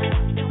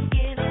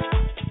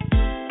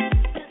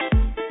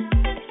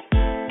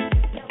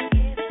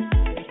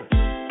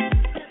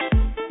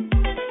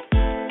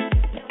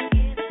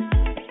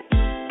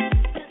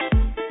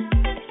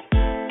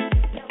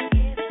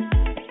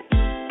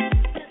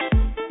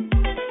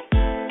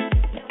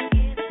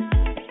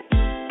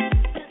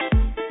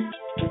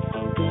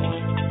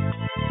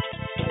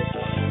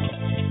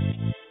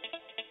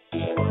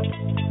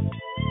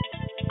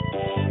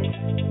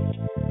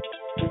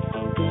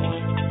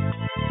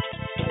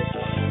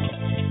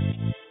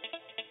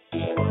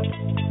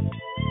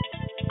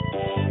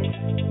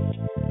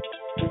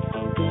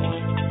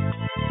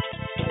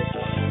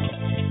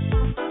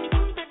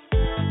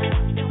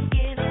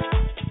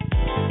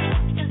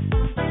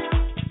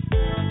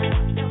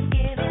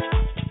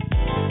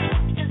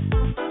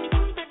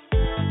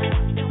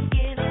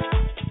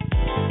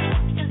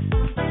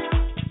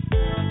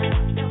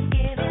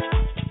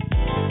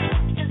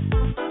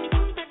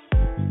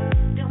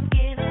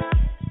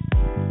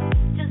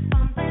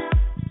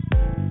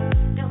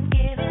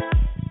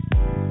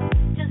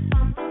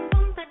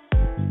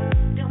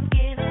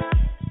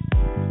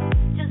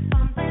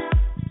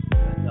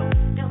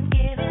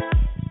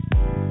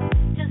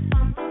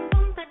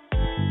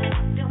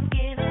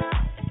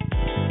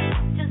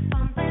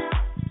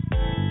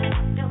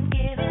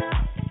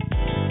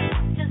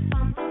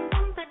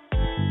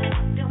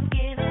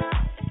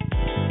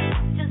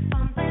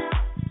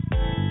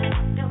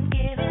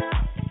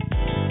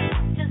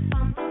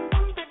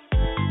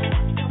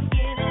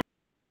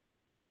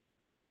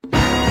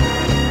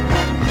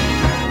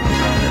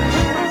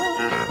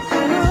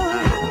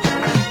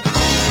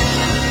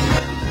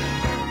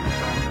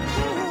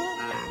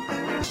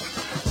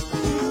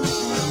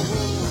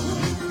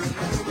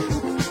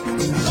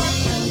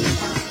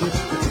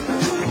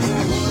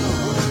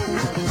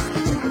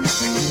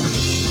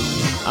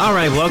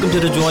 right, welcome to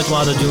the George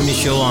Wilder Jr.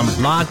 Show on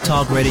Blog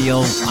Talk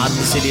Radio out of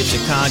the city of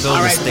Chicago,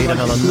 the state of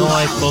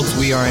Illinois. Folks,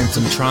 we are in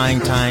some trying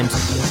times.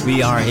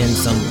 We are in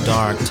some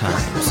dark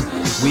times.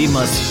 We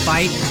must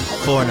fight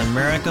for an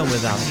America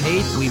without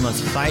hate. We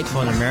must fight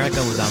for an America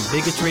without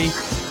bigotry.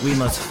 We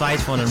must fight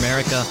for an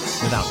America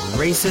without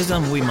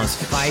racism. We must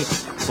fight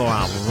for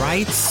our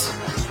rights.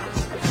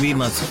 We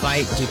must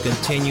fight to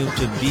continue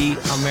to be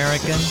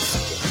Americans.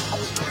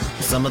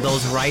 Some of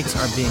those rights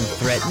are being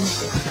threatened,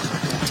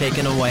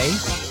 taken away,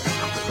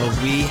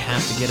 but we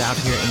have to get out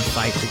here and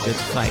fight the good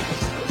fight.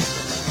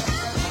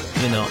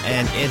 You know,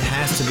 and it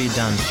has to be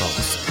done,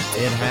 folks.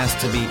 It has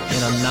to be in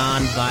a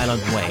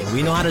non-violent way.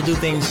 We know how to do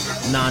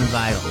things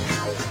non-violently.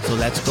 So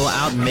let's go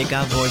out and make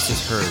our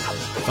voices heard,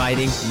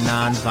 fighting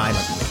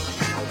non-violently.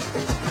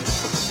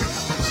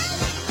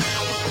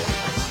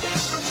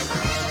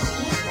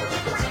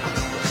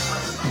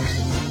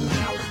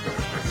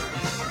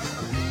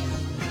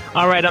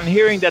 All right, I'm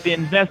hearing that the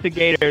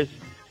investigators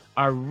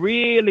are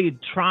really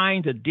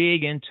trying to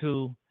dig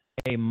into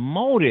a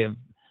motive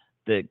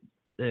that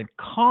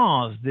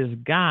caused this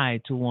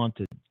guy to want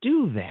to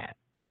do that.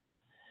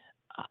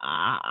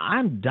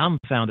 I'm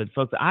dumbfounded,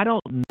 folks. I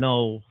don't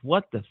know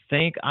what to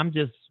think. I'm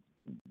just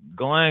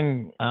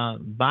going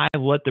by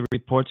what the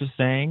reports are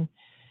saying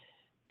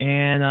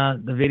and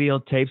the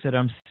videotapes that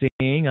I'm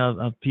seeing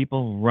of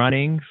people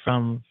running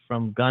from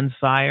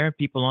gunfire,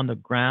 people on the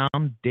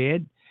ground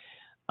dead.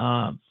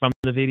 From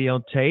the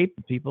videotape,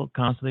 people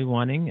constantly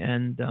running,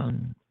 and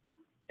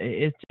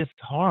it's just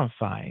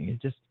horrifying.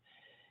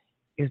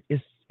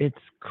 It's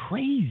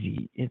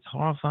crazy. It's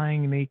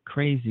horrifyingly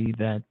crazy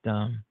that,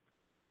 and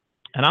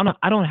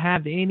I don't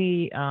have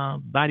any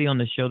body on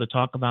the show to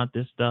talk about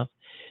this stuff,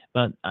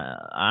 but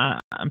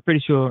I'm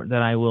pretty sure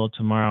that I will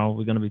tomorrow.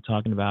 We're going to be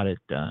talking about it,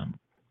 but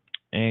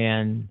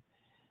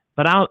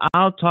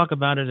I'll talk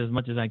about it as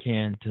much as I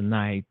can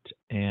tonight,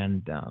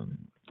 and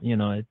you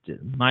know,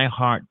 my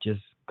heart just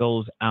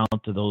goes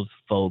out to those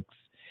folks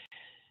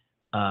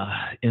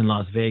in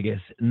Las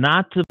Vegas,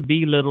 not to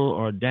belittle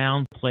or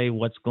downplay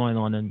what's going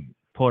on in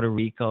Puerto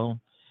Rico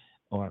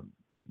or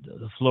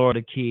the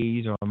Florida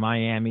Keys or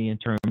Miami in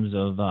terms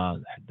of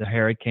the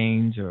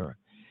hurricanes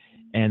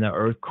and the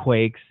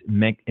earthquakes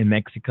in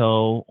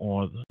Mexico,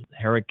 or the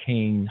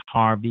Hurricane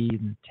Harvey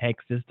in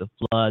Texas, the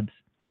floods,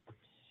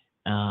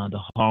 the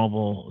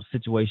horrible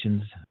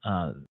situations,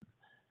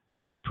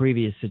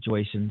 previous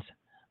situations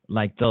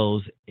like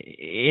those.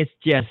 It's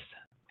just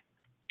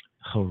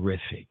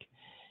horrific.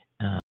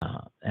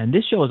 And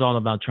this show is all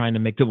about trying to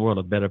make the world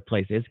a better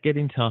place. It's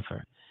getting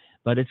tougher,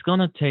 but it's going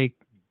to take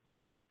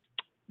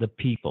the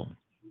people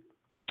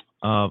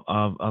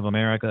of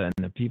America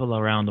and the people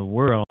around the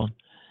world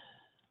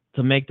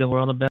to make the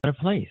world a better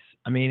place.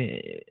 I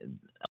mean,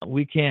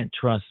 we can't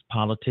trust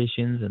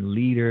politicians and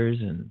leaders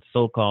and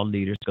so-called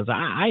leaders, because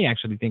I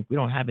actually think we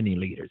don't have any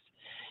leaders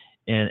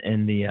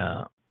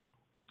in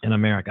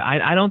America.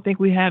 I don't think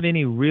we have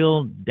any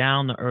real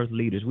down-to-earth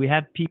leaders. We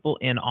have people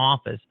in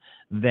office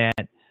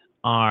that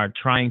are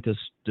trying to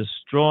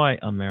destroy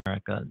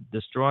America,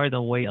 destroy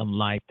the way of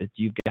life that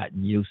you've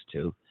gotten used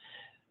to.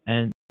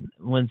 And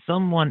when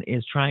someone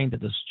is trying to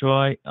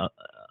destroy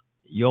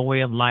your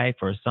way of life,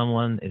 or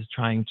someone is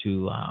trying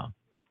to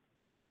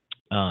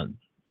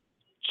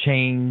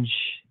change,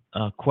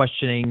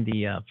 questioning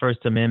the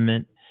First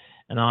Amendment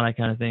and all that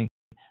kind of thing,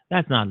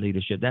 that's not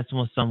leadership. That's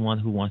someone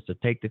who wants to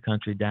take the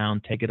country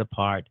down, take it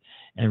apart,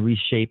 and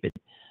reshape it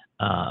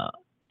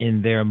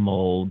in their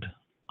mold,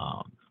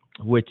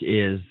 which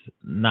is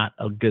not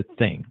a good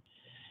thing.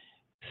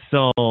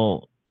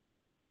 So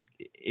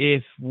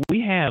if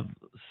we have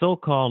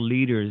so-called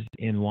leaders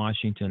in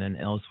Washington and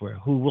elsewhere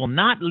who will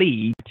not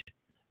lead,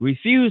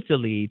 refuse to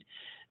lead,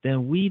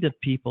 then we, the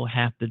people,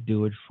 have to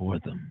do it for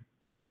them.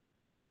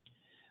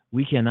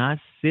 We cannot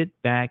sit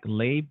back,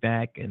 lay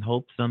back, and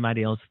hope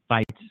somebody else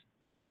fights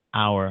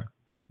our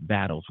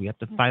battles. We have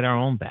to fight our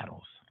own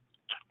battles.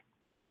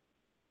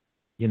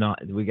 You know,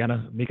 we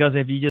gotta, because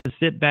if you just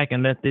sit back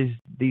and let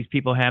these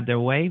people have their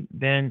way,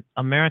 then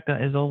America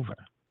is over.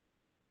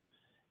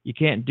 You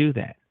can't do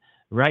that.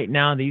 Right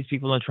now, these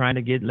people are trying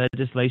to get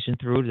legislation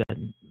through that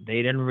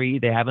they didn't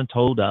read. They haven't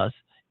told us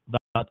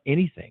about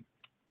anything.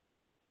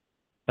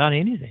 About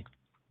anything.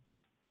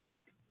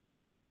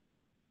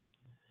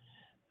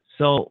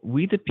 So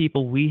we, the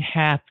people, we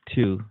have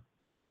to,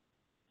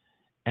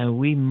 and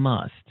we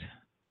must.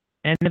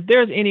 And if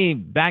there's any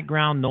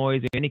background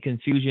noise or any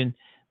confusion,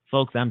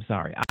 folks, I'm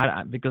sorry,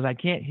 because I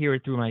can't hear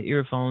it through my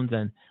earphones,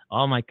 and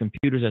all my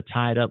computers are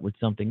tied up with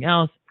something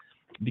else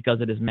because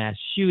of this mass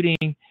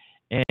shooting.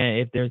 And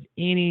if there's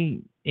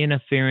any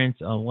interference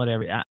or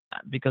whatever,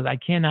 because I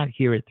cannot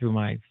hear it through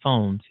my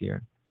phones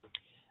here,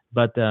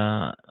 but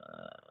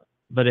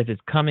if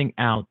it's coming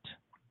out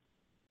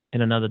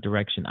in another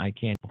direction, I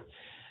can't.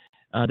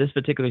 This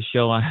particular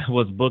show, I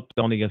was booked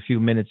only a few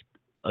minutes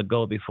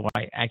ago before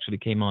I actually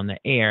came on the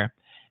air,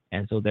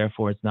 and so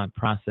therefore it's not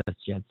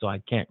processed yet, so I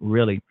can't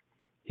really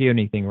hear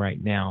anything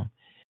right now.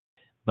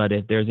 But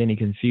if there's any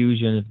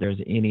confusion, if there's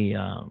any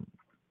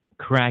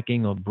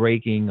cracking or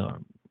breaking or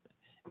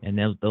And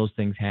those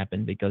things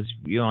happen because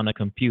you're on a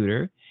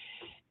computer,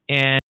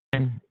 and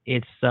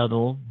it's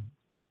subtle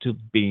to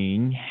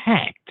being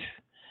hacked.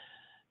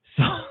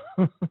 So,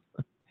 all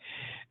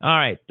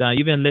right,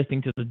 you've been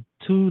listening to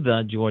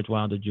the George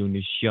Wilder Jr.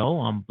 Show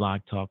on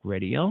Blog Talk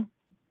Radio.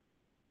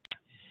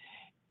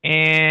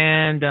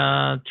 And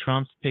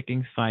Trump's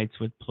picking fights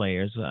with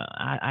players.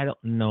 I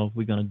don't know if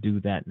we're going to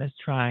do that. Let's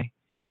try.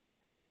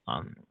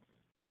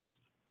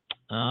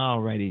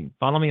 Alrighty.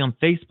 Follow me on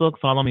Facebook.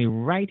 Follow me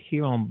right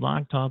here on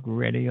Blog Talk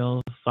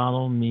Radio.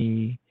 Follow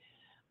me.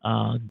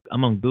 I'm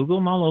on Google.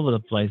 I'm all over the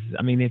place.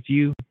 I mean, if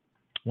you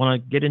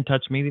want to get in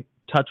touch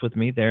with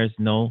me, there's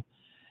no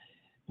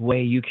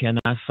way you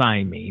cannot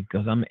find me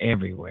because I'm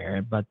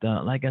everywhere. But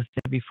like I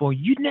said before,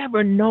 you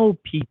never know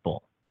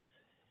people.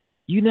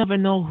 You never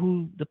know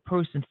who the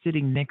person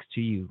sitting next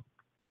to you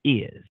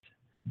is.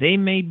 They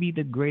may be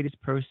the greatest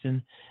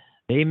person.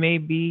 They may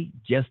be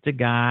just a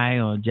guy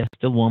or just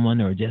a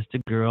woman or just a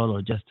girl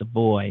or just a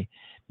boy.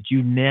 But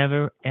you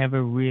never,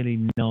 ever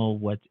really know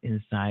what's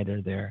inside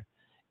of their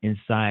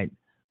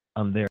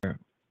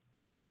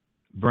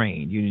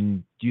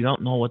brain. You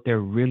don't know what they're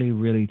really,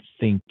 really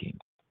thinking.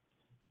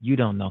 You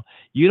don't know.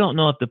 You don't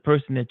know if the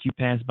person that you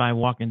pass by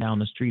walking down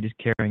the street is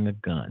carrying a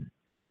gun.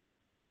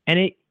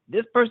 And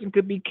this person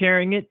could be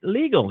carrying it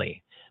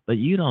legally, but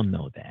you don't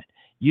know that.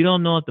 You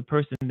don't know if the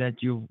person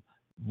that you're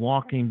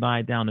walking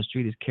by down the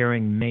street is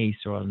carrying mace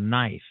or a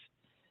knife.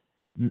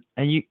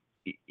 And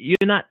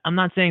I'm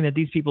not saying that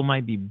these people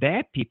might be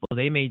bad people.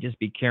 They may just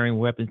be carrying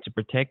weapons to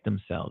protect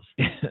themselves.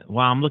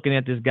 While I'm looking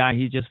at this guy,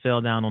 he just fell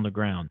down on the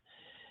ground.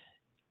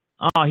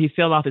 Oh, he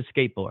fell off his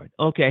skateboard.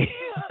 Okay.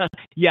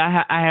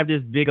 Yeah, I have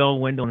this big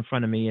old window in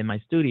front of me in my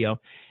studio,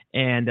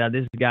 and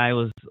this guy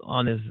was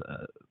on his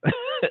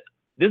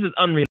this is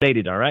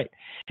unrelated, all right?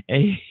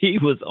 And he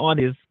was on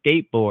his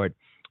skateboard.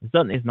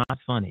 It's not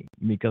funny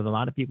because a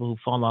lot of people who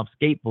fall off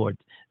skateboards,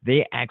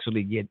 they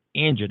actually get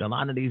injured. A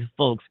lot of these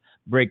folks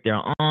break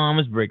their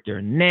arms, break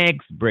their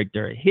necks, break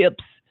their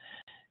hips,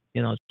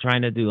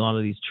 trying to do all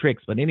of these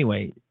tricks. But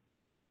anyway,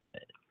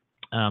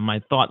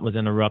 my thought was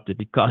interrupted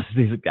because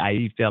this guy,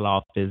 he fell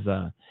off his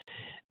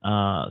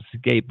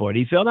skateboard.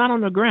 He fell down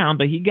on the ground,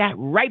 but he got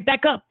right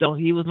back up, though.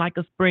 He was like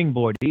a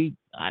springboard. Bing,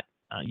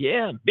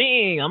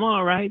 I'm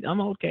all right.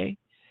 I'm okay.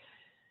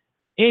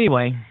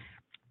 Anyway,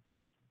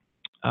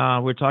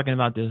 we're talking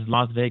about this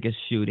Las Vegas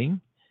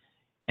shooting.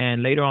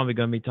 And later on, we're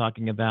going to be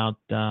talking about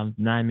 9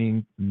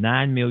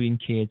 million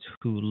kids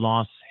who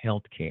lost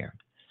health care,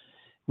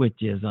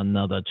 which is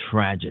another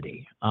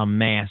tragedy, a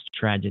mass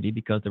tragedy,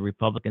 because the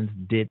Republicans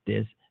did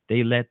this.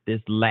 They let this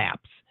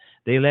lapse.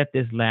 They let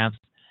this lapse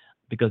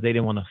because they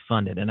didn't want to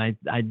fund it. And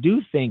I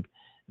do think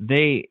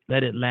they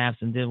let it lapse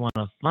and didn't want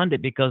to fund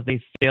it because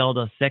they failed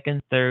a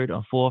second, third,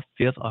 or fourth,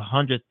 fifth, or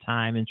 100th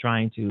time in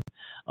trying to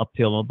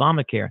appeal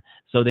Obamacare.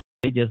 So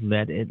they just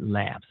let it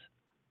lapse.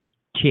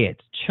 Kids,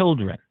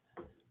 children,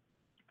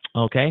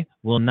 okay,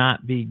 will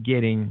not be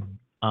getting,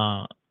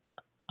 in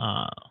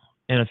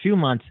a few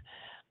months,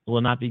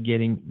 will not be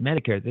getting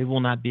Medicare. They will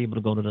not be able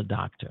to go to the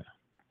doctor.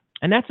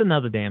 And that's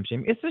another damn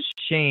shame. It's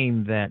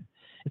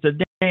a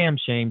damn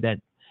shame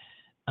that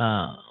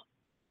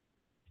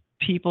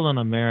people in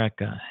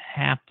America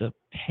have to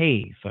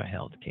pay for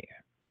health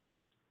care.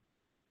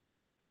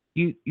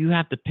 You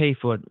have to pay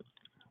for it.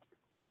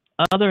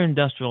 Other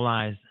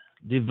industrialized,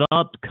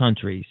 developed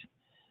countries,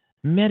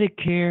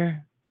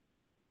 Medicare,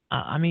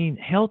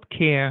 health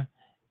care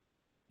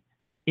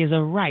is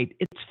a right.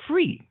 It's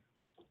free.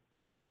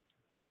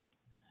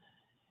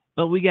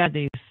 But we got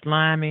these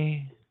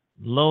slimy,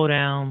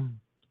 low-down,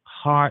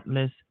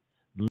 heartless,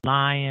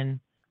 lying,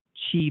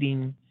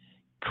 cheating,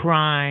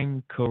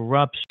 crime,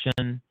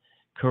 corruption,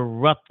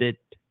 corrupted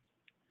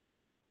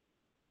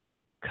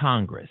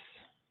Congress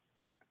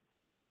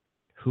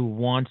who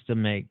wants to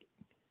make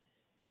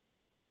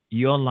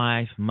your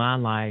life, my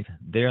life,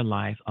 their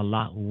life a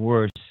lot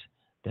worse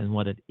than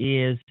what it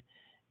is,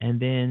 and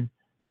then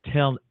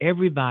tell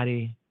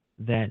everybody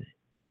that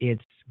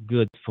it's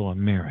good for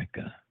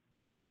America.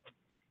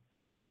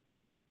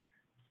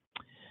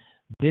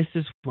 This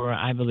is where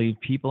I believe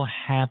people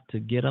have to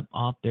get up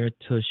off their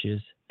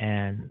tushes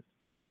and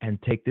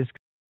take this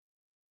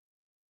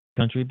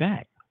country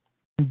back.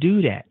 We can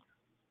do that.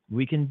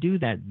 We can do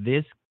that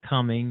this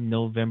coming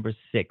November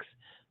 6th,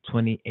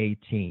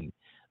 2018.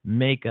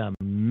 Make a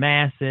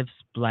massive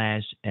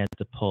splash at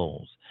the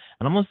polls.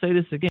 And I'm going to say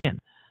this again.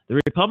 The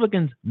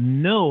Republicans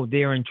know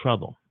they're in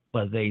trouble,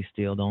 but they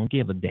still don't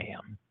give a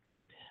damn.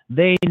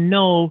 They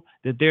know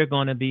that they're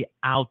going to be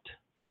out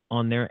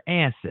on their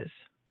asses,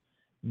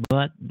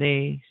 but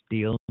they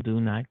still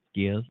do not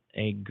give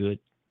a good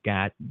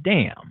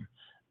goddamn.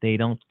 They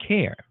don't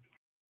care.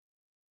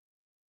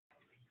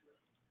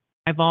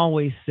 I've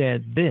always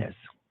said this.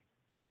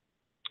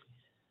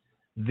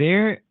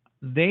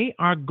 They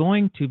are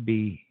going to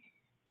be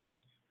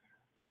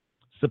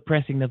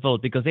suppressing the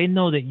vote because they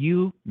know that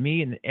you,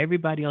 me, and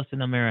everybody else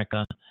in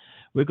America,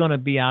 we're going to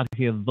be out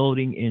here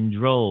voting in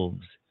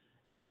droves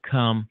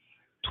come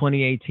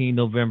 2018,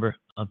 November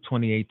of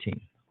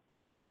 2018.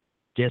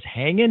 Just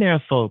hang in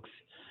there, folks.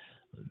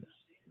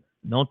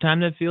 No time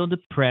to feel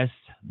depressed.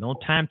 No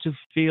time to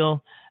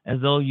feel as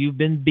though you've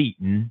been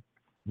beaten.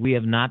 We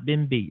have not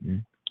been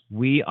beaten.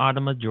 We are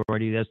the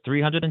majority. There's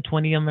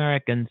 320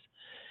 Americans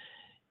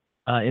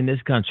in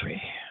this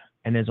country,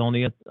 and there's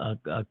only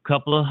a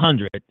couple of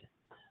hundred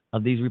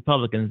of these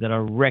Republicans that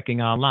are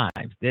wrecking our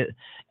lives.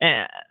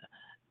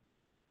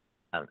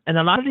 And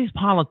a lot of these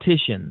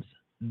politicians,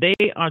 they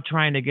are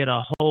trying to get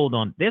a hold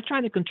on. They're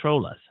trying to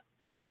control us.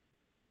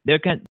 They're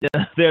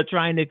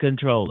trying to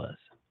control us.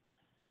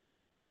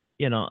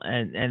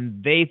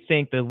 And they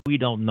think that we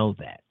don't know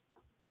that.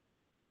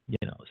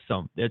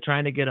 So they're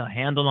trying to get a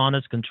handle on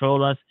us,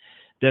 control us.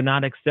 They're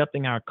not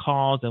accepting our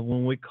calls. And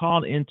when we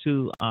call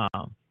into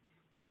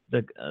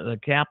the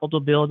Capitol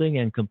building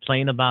and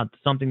complain about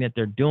something that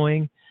they're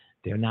doing,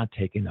 they're not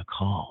taking the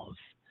calls.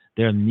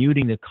 They're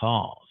muting the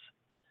calls.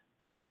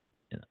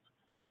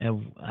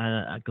 And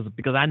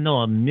because I know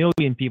 1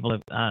 million people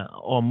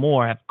or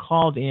more have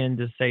called in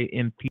to say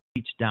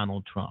impeach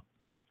Donald Trump.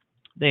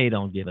 They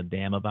don't give a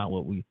damn about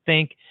what we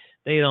think.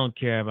 They don't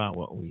care about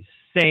what we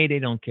say. They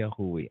don't care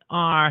who we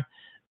are.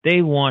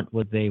 They want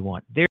what they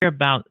want. The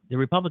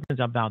Republicans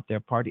are about their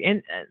party,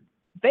 and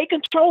they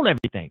control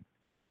everything.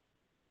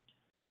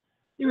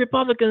 The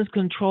Republicans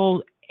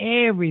control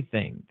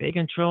everything. They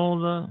control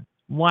the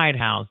White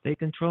House. They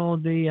control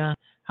the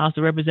House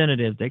of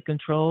Representatives. They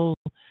control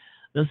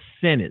the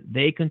Senate.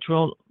 They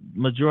control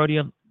majority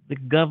of the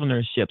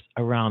governorships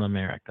around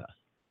America.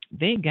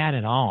 They got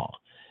it all.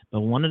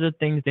 But one of the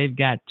things they've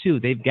got too,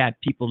 they've got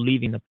people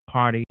leaving the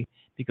party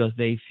because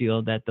they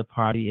feel that the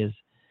party is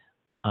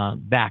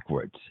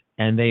backwards,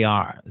 and they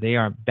are. They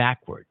are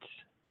backwards.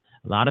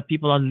 A lot of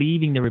people are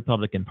leaving the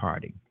Republican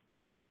Party.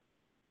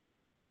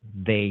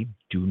 They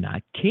do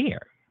not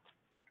care.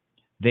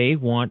 They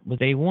want what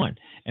they want,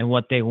 and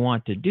what they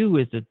want to do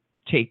is to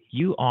take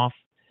you off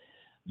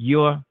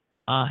your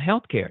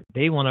health care.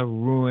 They want to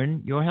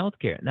ruin your health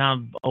care.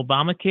 Now,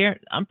 Obamacare,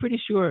 I'm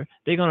pretty sure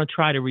they're going to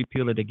try to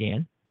repeal it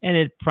again, and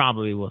it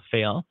probably will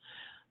fail.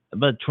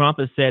 But Trump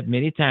has said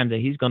many times that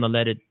he's going to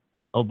let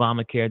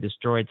Obamacare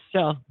destroy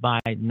itself by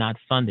not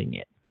funding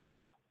it.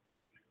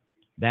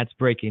 That's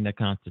breaking the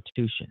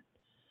Constitution.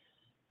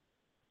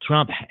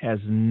 Trump has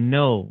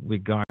no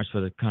regards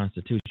for the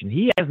Constitution.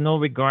 He has no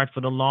regard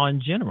for the law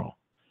in general.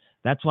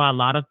 That's why a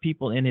lot of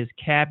people in his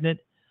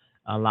cabinet,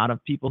 a lot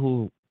of people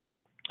who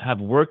have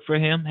worked for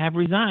him have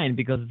resigned,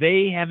 because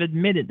they have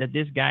admitted that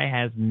this guy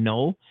has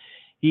no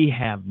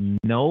idea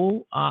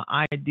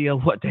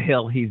what the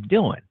hell he's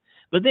doing.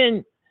 But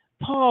then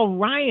Paul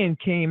Ryan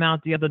came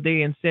out the other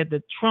day and said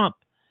that Trump,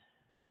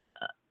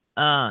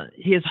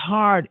 his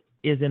heart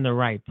is in the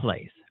right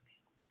place.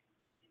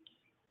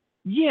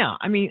 Yeah,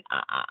 I mean,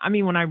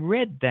 when I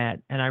read that,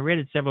 and I read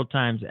it several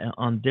times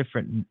on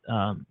different,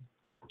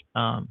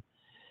 from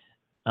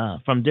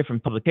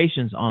different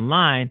publications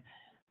online,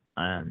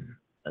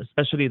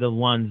 especially the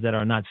ones that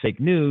are not fake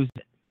news,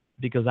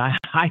 because I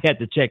had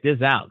to check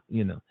this out,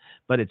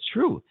 but it's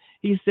true.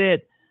 He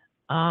said,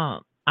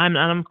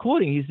 I'm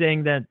quoting, he's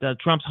saying that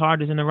Trump's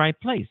heart is in the right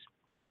place.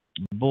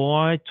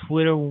 Boy,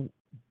 Twitter,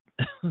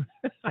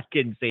 I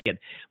couldn't say it.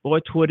 Boy,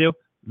 Twitter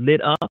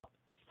lit up,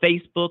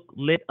 Facebook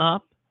lit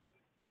up,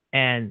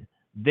 and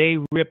they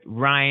ripped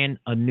Ryan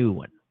a new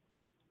one.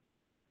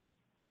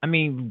 I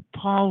mean,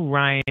 Paul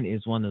Ryan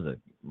is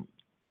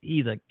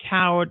he's a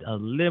coward, a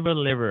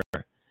liver,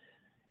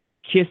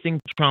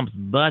 kissing Trump's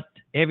butt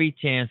every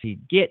chance he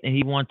get, and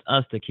he wants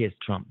us to kiss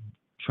Trump's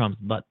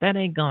butt. That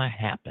ain't gonna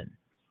happen.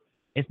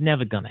 It's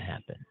never gonna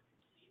happen.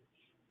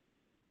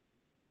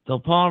 So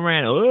Paul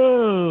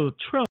Ryan,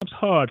 Trump's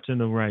heart's in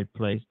the right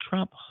place.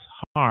 Trump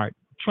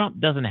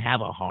doesn't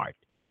have a heart.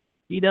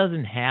 He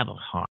doesn't have a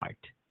heart.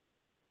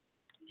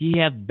 He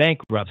has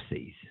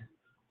bankruptcies.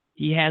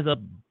 He has a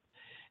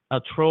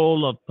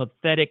troll of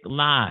pathetic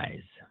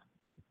lies.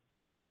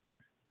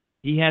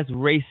 He has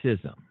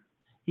racism.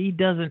 He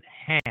doesn't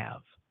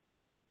have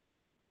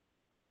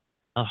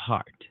a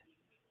heart.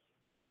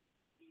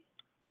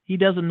 He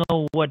doesn't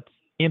know what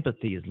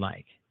empathy is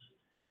like.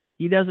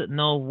 He doesn't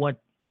know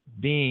what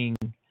he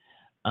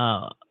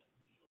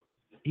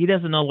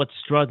doesn't know what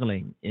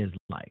struggling is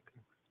like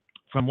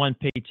from one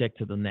paycheck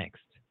to the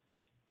next.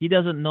 He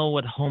doesn't know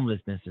what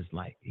homelessness is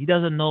like. He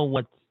doesn't know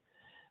what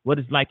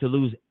it's like to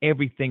lose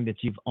everything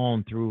that you've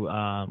owned through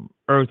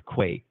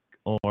earthquake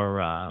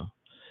or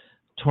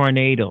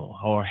tornado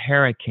or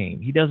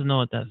hurricane. He doesn't know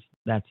what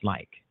that's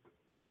like.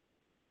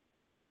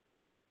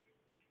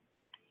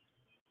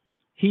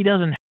 He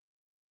doesn't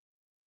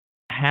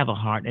have a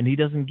heart, and he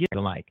doesn't give a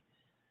like.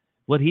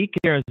 What he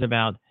cares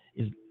about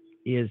is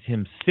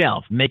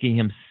himself, making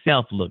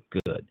himself look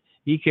good.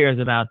 He cares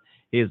about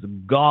his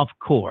golf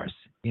course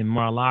in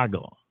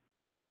Mar-a-Lago.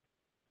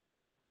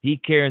 He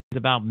cares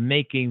about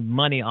making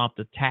money off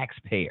the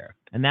taxpayer,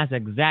 and that's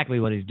exactly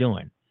what he's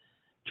doing.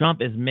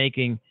 Trump is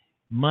making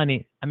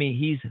money. I mean,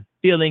 he's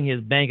filling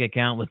his bank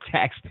account with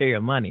taxpayer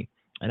money,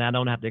 and I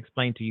don't have to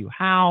explain to you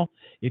how,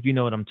 if you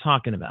know what I'm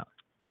talking about.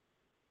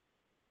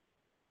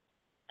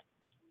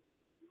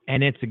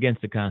 And it's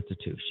against the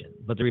Constitution.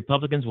 But the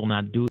Republicans will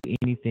not do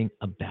anything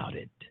about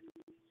it.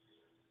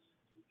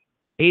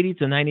 80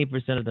 to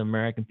 90% of the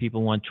American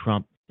people want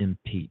Trump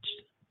impeached.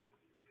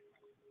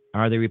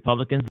 Are the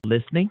Republicans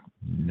listening?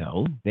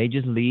 No, they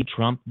just leave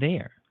Trump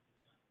there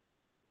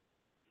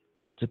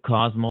to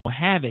cause more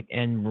havoc.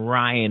 And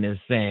Ryan is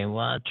saying,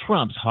 well,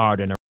 Trump's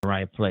heart in the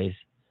right place.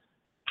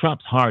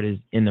 Trump's heart is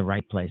in the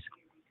right place.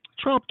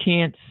 Trump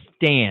can't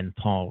stand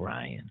Paul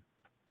Ryan.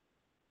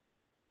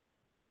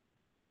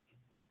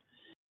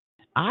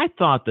 I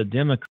thought the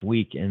Democrats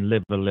weak and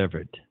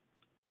liver-livered.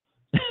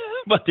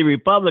 But the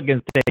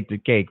Republicans take the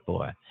cake,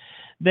 boy.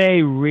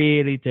 They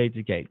really take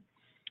the cake.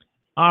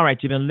 All right,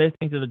 you've been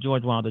listening to the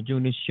George Wilder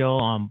Jr. Show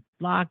on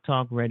Blog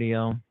Talk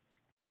Radio.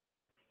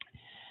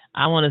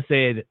 I want to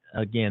say it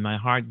again. My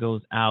heart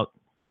goes out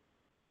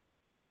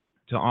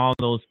to all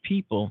those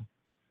people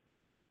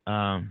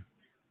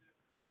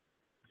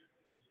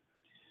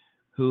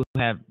who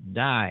have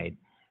died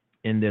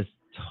in this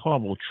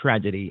horrible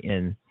tragedy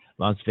in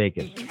Las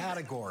Vegas.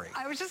 Category.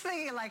 I was just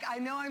thinking, like, I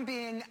know I'm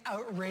being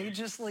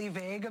outrageously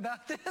vague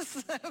about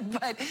this,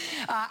 but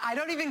I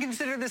don't even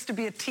consider this to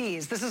be a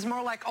tease. This is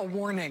more like a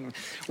warning.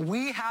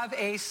 We have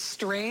a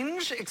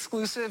strange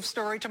exclusive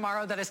story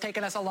tomorrow that has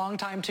taken us a long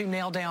time to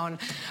nail down.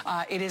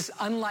 It is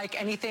unlike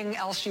anything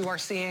else you are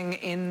seeing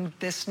in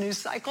this news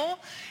cycle,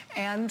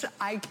 and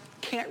I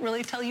can't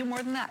really tell you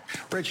more than that.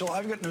 Rachel,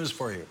 I've got news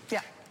for you. Yeah.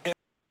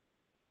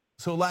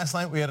 So last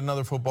night we had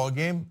another football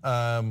game.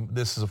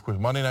 This is, of course,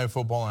 Monday Night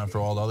Football after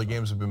all the other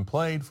games have been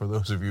played, for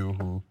those of you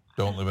who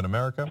don't live in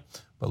America,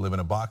 but live in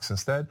a box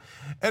instead.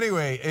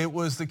 Anyway, it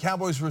was the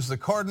Cowboys versus the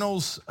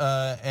Cardinals,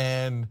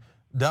 and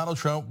Donald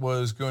Trump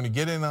was going to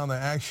get in on the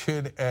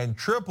action and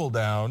triple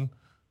down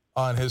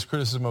on his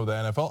criticism of the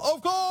NFL.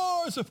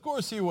 Of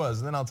course he was.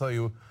 And then I'll tell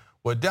you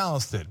what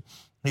Dallas did.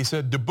 He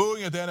said, the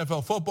booing at the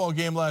NFL football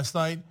game last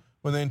night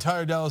when the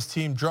entire Dallas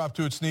team dropped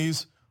to its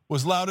knees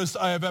was loudest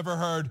I have ever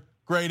heard.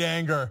 Great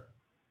anger.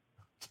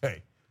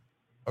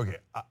 Okay,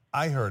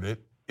 I heard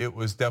it. It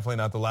was definitely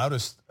not the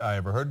loudest I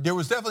ever heard. There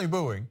was definitely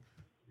booing.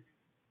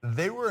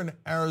 They were in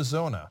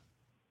Arizona.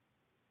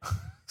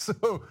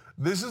 So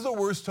this is the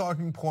worst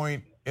talking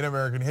point in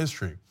American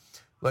history.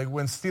 Like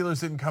when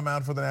Steelers didn't come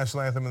out for the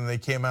national anthem and they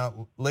came out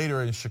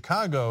later in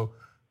Chicago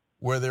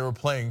where they were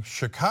playing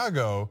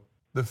Chicago,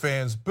 the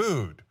fans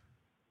booed.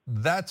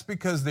 That's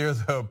because they're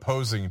the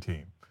opposing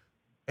team.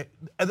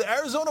 And the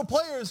Arizona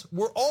players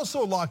were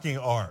also locking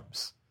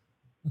arms.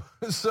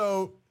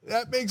 So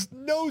that makes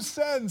no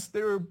sense.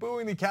 They were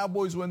booing the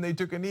Cowboys when they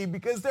took a knee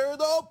because they're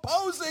the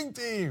opposing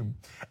team.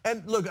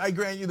 And look, I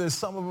grant you that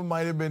some of them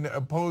might have been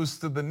opposed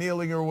to the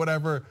kneeling or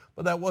whatever,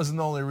 but that wasn't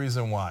the only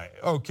reason why.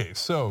 Okay,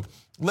 so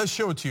let's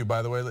show it to you,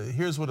 by the way.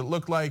 Here's what it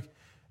looked like.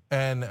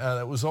 And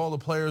that was all the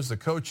players, the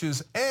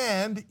coaches,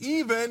 and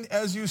even,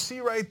 as you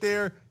see right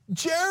there,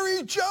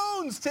 Jerry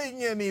Jones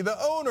taking a knee,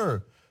 the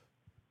owner.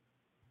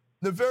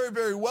 The very,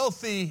 very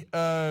wealthy,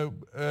 as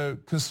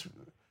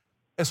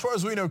far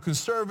as we know,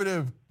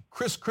 conservative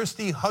Chris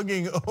Christie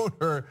hugging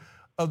owner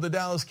of the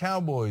Dallas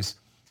Cowboys.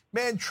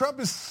 Man, Trump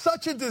is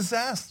such a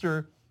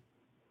disaster.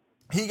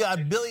 He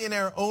got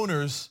billionaire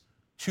owners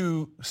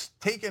to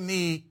take a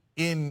knee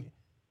in,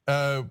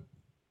 not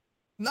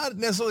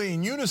necessarily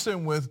in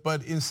unison with,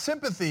 but in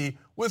sympathy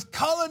with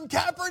Colin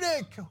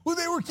Kaepernick, who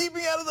they were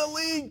keeping out of the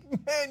league.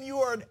 Man, you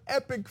are an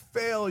epic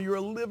fail. You're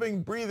a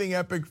living, breathing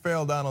epic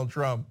fail, Donald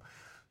Trump.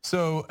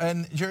 So,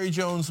 and Jerry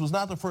Jones was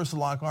not the first to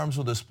lock arms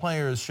with his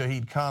players.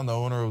 Shahid Khan, the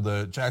owner of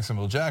the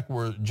Jacksonville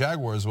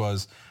Jaguars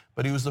was,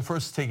 but he was the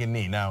first to take a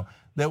knee. Now,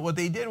 that what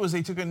they did was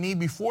they took a knee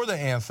before the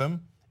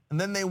anthem, and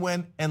then they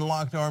went and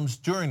locked arms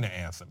during the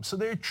anthem. So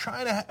they're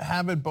trying to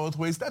have it both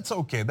ways. That's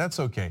okay.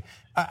 That's okay.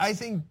 I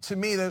think, to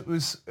me,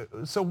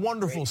 it's a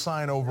wonderful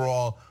sign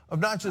overall of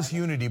not just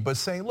unity, but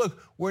saying, look,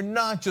 we're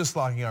not just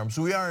locking arms.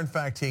 We are, in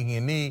fact, taking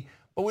a knee,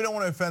 but we don't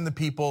want to offend the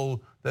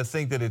people that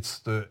think that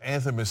the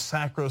anthem is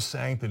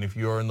sacrosanct, and if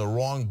you're in the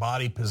wrong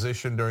body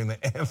position during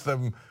the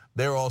anthem,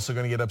 they're also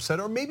going to get upset.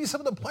 Or maybe some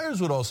of the players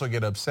would also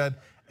get upset,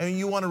 and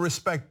you want to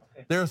respect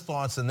their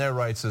thoughts and their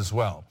rights as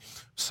well.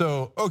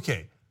 So,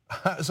 okay,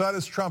 so how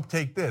does Trump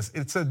take this?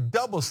 It's a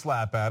double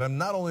slap at him.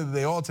 Not only do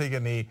they all take a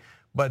knee,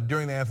 but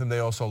during the anthem, they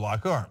also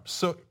lock arms.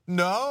 So,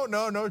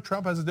 no,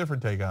 Trump has a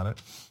different take on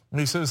it. And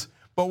he says,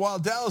 but while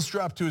Dallas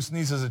dropped to its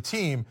knees as a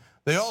team,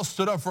 they all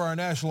stood up for our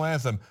national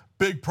anthem.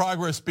 Big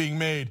progress being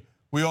made.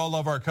 We all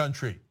love our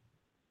country.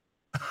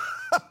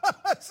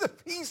 As if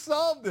he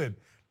solved it.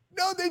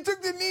 No, they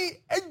took the knee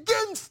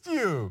against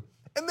you.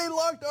 And they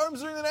locked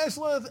arms during the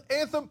national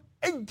anthem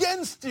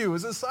against you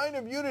as a sign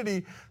of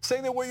unity,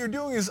 saying that what you're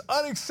doing is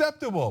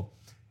unacceptable.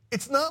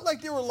 It's not like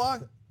they were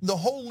the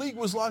whole league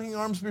was locking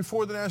arms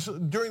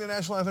during the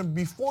national anthem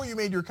before you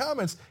made your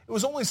comments. It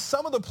was only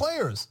some of the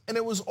players. And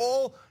it was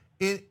all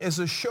as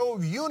a show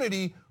of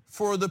unity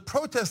for the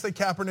protest that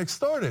Kaepernick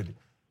started.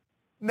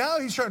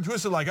 Now he's trying to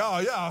twist it like, oh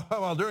yeah,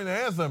 well during the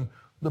anthem,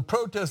 the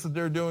protest that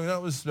they're doing,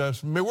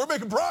 we're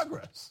making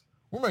progress.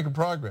 We're making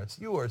progress.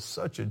 You are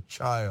such a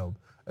child,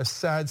 a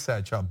sad,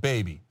 sad child,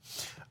 baby.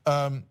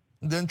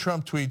 Then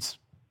Trump tweets,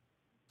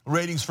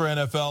 ratings for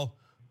NFL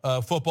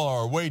football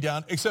are way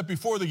down, except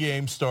before the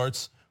game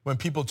starts when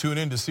people tune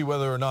in to see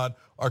whether or not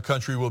our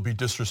country will be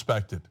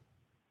disrespected.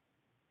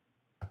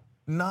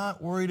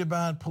 Not worried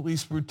about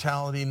police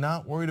brutality,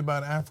 not worried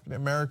about African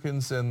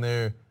Americans and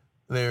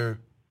their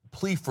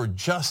plea for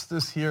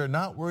justice here,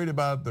 not worried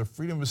about the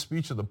freedom of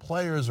speech of the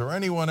players or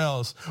anyone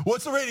else.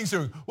 What's the ratings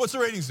doing? What's the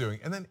ratings doing?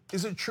 And then,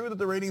 is it true that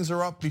the ratings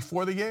are up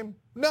before the game?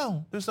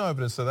 No, there's no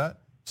evidence of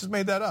that. Just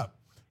made that up.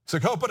 It's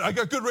like, oh, but I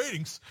got good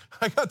ratings.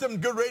 I got them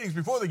good ratings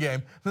before the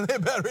game, and they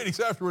had bad ratings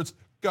afterwards.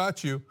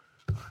 Got you.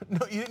 No,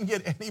 you didn't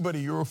get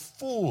anybody. You're a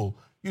fool.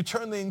 You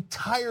turned the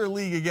entire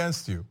league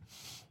against you.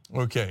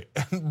 Okay,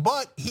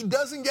 but he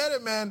doesn't get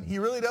it, man. He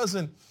really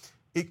doesn't.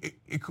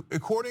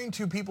 According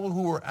to people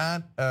who were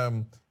at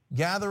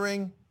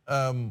gathering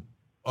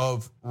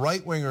of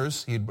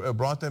right-wingers, he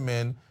brought them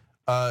in,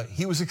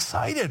 he was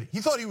excited. He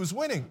thought he was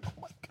winning. Oh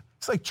my God.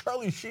 It's like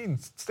Charlie Sheen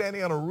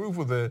standing on a roof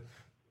with a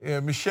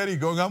machete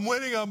going, I'm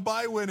winning, I'm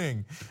by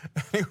winning.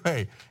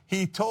 Anyway,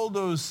 he told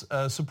those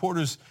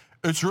supporters,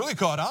 it's really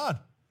caught on.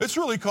 It's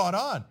really caught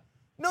on.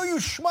 No, you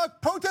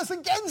schmuck, protests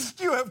against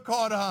you have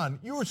caught on.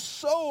 You are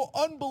so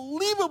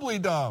unbelievably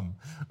dumb.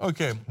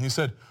 Okay, he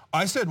said,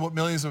 I said what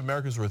millions of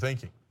Americans were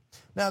thinking.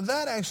 Now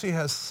that actually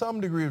has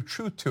some degree of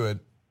truth to it,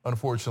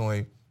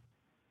 unfortunately,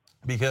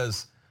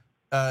 because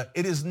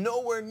it is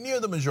nowhere near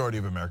the majority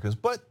of Americans,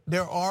 but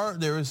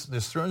there's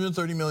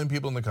 330 million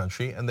people in the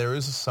country, and there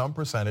is some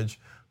percentage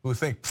who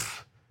think,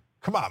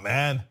 come on,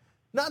 man.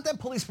 Not that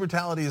police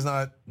brutality is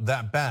not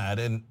that bad,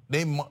 and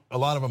a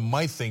lot of them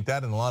might think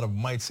that, and a lot of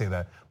them might say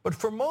that. But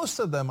for most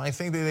of them, I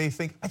think they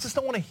think, I just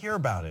don't want to hear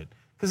about it,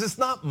 because it's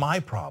not my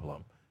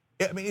problem.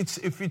 I mean,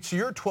 if it's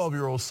your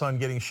 12-year-old son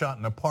getting shot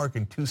in a park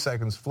in 2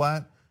 seconds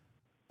flat,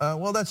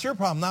 well, that's your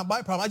problem, not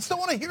my problem. I just don't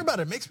want to hear about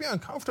it. It makes me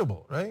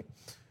uncomfortable, right?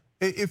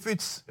 If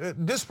it's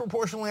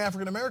disproportionately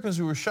African Americans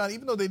who were shot,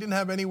 even though they didn't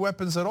have any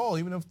weapons at all,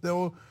 even if they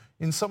were,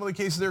 in some of the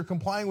cases they're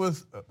complying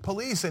with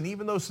police, and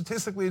even though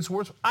statistically it's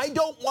worse, I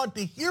don't want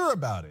to hear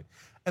about it.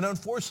 And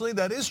unfortunately,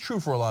 that is true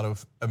for a lot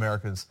of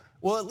Americans.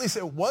 Well, at least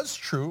it was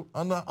true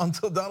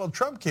until Donald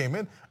Trump came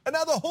in, and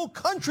now the whole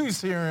country's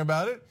hearing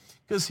about it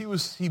because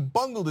he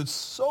bungled it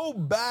so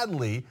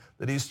badly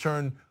that he's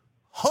turned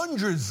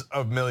hundreds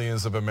of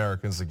millions of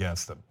Americans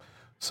against him.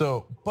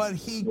 So, but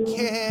he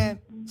can't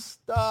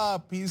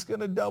stop. He's going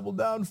to double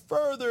down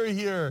further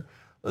here.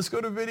 Let's go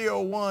to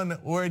video 1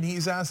 where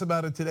he's asked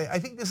about it today. I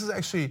think this is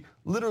actually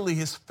literally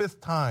his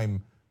 5th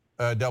time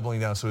doubling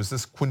down. So is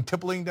this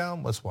quintupling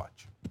down? Let's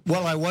watch.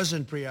 Well, I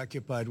wasn't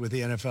preoccupied with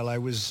the NFL. I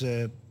was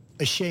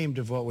ashamed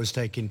of what was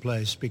taking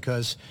place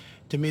because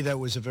to me that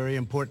was a very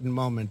important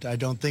moment. I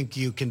don't think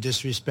you can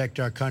disrespect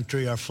our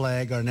country, our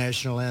flag, our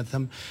national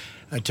anthem.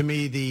 To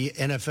me, the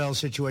NFL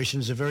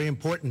situation is a very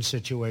important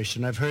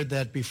situation. I've heard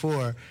that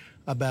before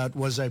about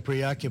was I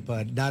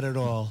preoccupied. Not at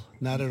all.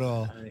 Not at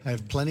all. I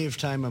have plenty of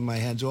time on my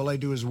hands. All I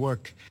do is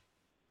work.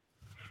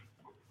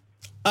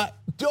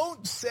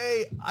 Don't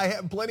say I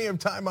have plenty of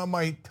time on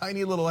my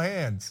tiny little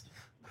hands.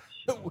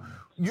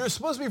 You're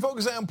supposed to be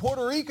focusing on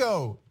Puerto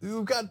Rico.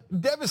 You've got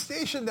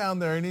devastation down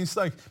there. And he's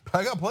like,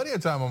 I got plenty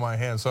of time on my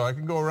hands so I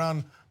can go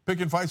around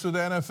picking fights with the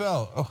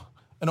NFL. Oh,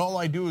 and all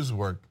I do is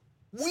work.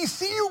 We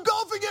see you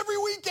golfing every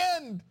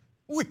weekend.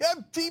 We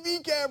have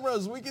TV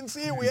cameras. We can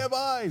see it. We have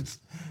eyes.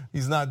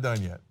 He's not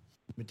done yet.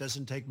 It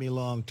doesn't take me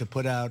long to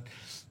put out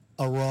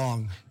a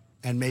wrong,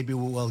 and maybe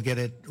we'll get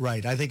it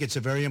right. I think it's a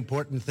very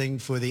important thing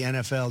for the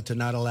NFL to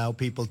not allow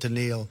people to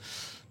kneel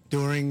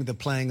during the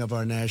playing of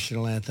our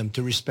national anthem,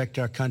 to respect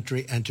our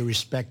country and to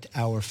respect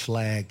our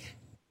flag.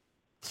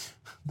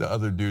 The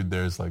other dude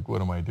there is like,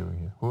 what am I doing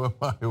here? Who am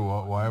I?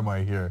 Why am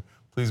I here?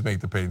 Please make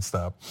the pain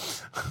stop.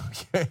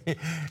 Okay.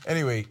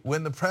 Anyway,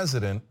 when the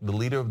president, the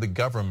leader of the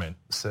government,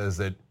 says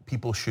that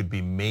people should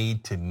be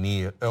made to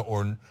kneel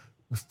or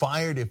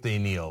fired if they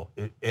kneel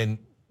and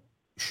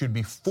should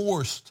be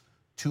forced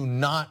to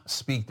not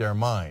speak their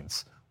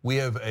minds, we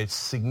have a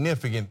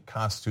significant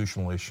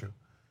constitutional issue.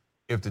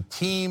 If the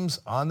teams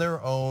on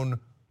their own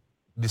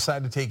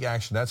decide to take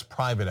action, that's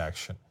private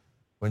action.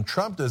 When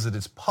Trump does it,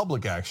 it's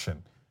public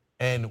action.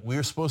 And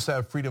we're supposed to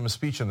have freedom of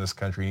speech in this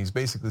country. And he's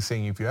basically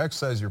saying if you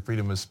exercise your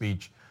freedom of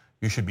speech,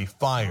 you should be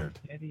fired.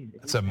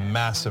 It's a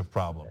massive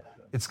problem.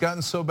 It's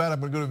gotten so bad, I'm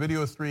going to go to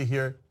video 3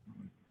 here.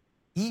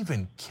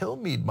 Even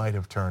Kilmeade might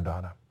have turned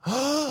on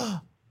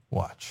him.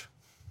 Watch.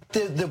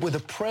 With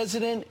the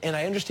president, and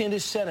I understand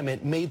his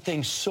sentiment, made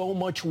things so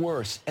much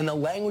worse. And the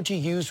language he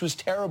used was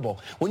terrible.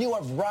 When you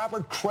have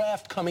Robert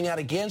Kraft coming out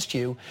against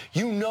you,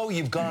 you know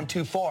you've gone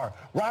too far.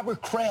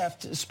 Robert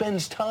Kraft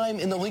spends time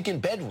in the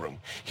Lincoln bedroom.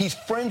 He's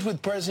friends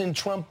with President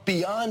Trump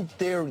beyond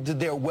their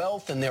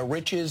wealth and their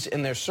riches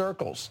and their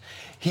circles.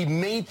 He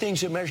made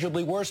things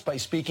immeasurably worse by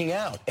speaking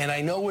out. And I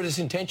know what his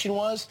intention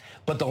was,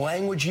 but the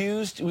language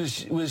used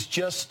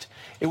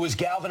was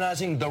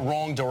galvanizing the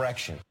wrong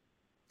direction.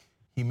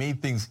 He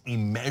made things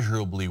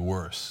immeasurably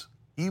worse.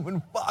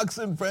 Even Fox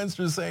and Friends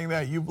are saying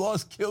that. You've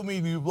lost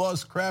Kilmeade, you've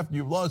lost Kraft,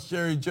 you've lost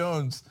Jerry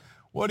Jones.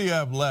 What do you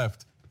have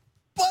left?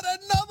 But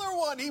another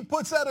one, he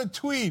puts out a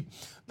tweet.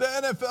 The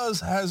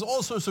NFL has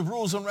all sorts of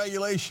rules and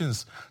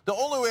regulations. The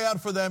only way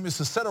out for them is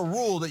to set a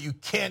rule that you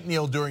can't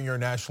kneel during your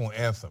national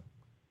anthem.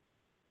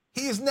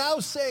 He is now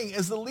saying,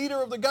 as the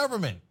leader of the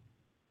government,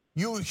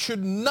 you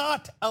should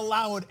not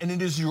allow it, and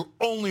it is your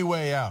only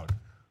way out.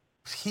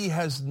 He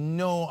has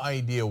no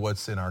idea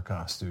what's in our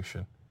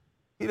Constitution.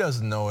 He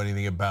doesn't know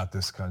anything about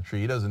this country.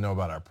 He doesn't know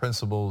about our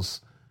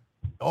principles.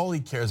 All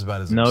he cares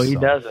about is himself. No, he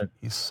doesn't.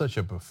 He's such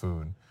a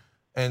buffoon.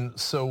 And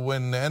so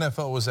when the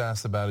NFL was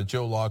asked about it,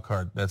 Joe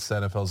Lockhart, that's the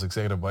NFL's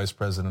executive vice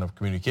president of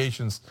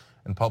communications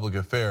and public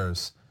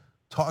affairs,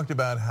 talked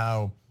about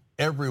how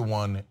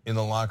everyone in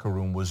the locker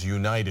room was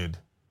united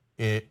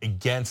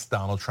against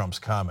Donald Trump's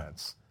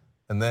comments.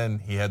 And then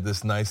he had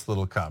this nice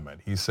little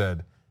comment. He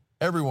said,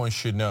 everyone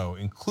should know,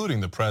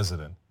 including the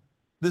president,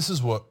 this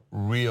is what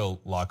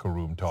real locker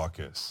room talk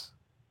is.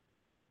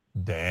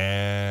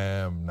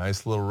 Damn,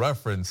 nice little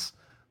reference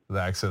to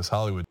the Access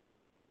Hollywood.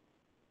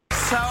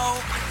 So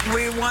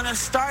we want to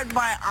start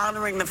by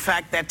honoring the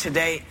fact that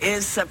today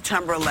is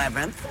September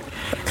 11th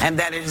and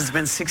that it has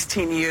been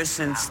 16 years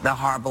since the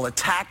horrible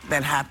attack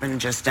that happened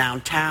just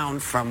downtown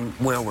from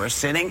where we're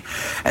sitting,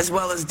 as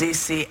well as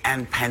D.C.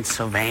 and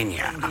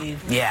Pennsylvania. Indeed.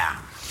 Yeah.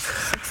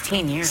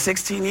 16 years.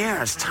 16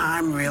 years.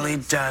 Time really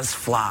does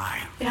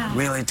fly. Yeah.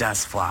 Really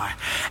does fly.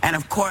 And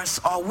of course,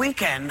 all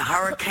weekend,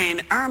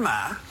 Hurricane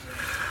Irma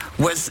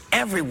was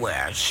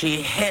everywhere.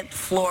 She hit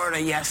Florida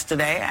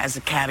yesterday as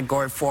a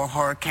Category 4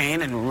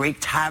 hurricane and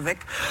wreaked havoc,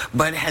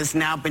 but has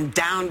now been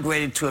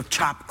downgraded to a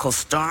tropical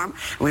storm.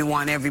 We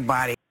want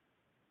everybody.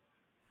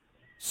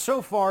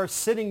 So far,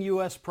 sitting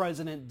U.S.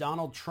 President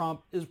Donald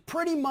Trump is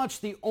pretty much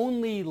the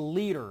only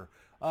leader,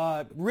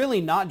 really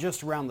not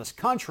just around this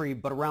country,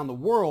 but around the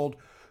world,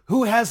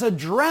 who has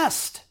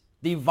addressed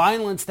the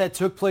violence that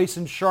took place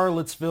in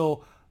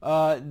Charlottesville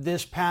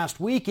this past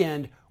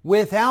weekend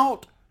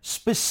without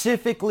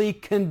specifically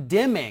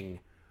condemning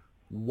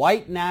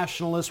white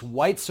nationalist,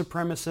 white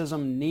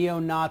supremacism,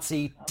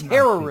 neo-Nazi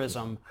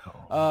terrorism,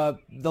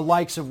 the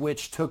likes of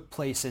which took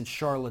place in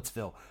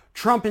Charlottesville.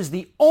 Trump is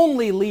the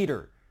only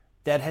leader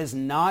that has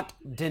not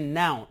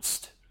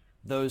denounced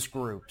those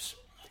groups.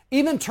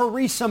 Even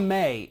Theresa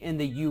May in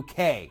the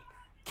UK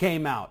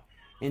came out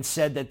and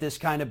said that this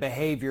kind of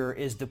behavior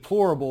is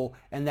deplorable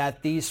and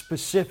that these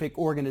specific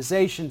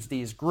organizations,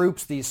 these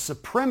groups, these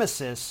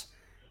supremacists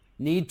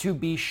need to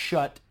be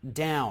shut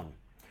down.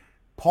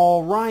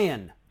 Paul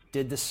Ryan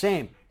did the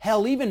same.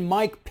 Hell, even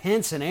Mike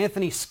Pence and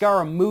Anthony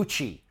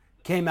Scaramucci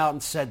came out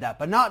and said that,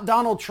 but not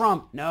Donald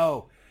Trump.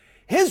 No.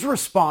 His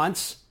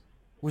response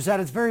was that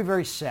it's very,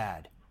 very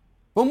sad.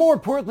 But more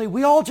importantly,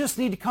 we all just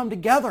need to come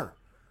together.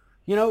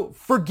 You know,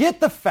 forget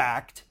the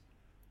fact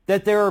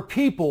that there are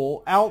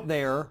people out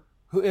there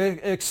who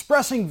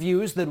expressing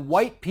views that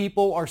white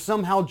people are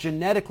somehow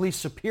genetically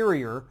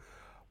superior,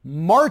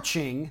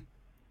 marching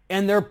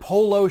in their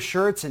polo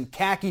shirts and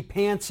khaki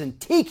pants and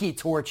tiki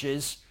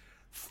torches,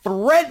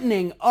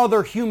 threatening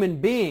other human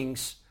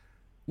beings.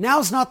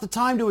 Now's not the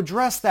time to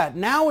address that.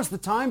 Now is the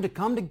time to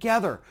come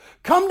together.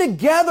 Come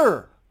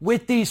together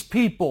with these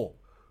people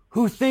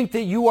who think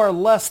that you are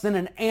less than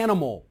an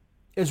animal,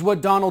 is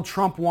what Donald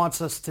Trump wants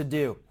us to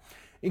do.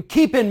 And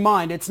keep in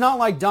mind, it's not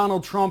like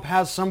Donald Trump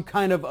has some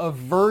kind of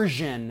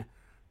aversion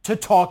to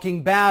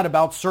talking bad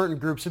about certain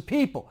groups of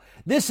people.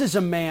 This is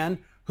a man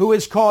who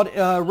has called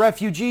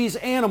refugees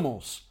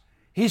animals.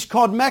 He's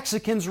called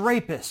Mexicans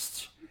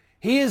rapists.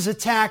 He has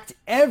attacked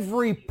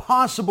every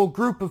possible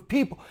group of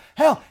people.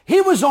 Hell,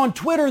 he was on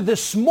Twitter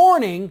this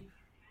morning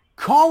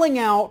calling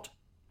out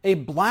a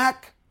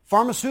black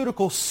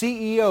pharmaceutical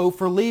CEO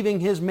for leaving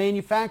his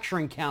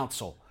manufacturing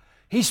council.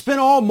 He spent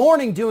all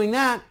morning doing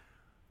that,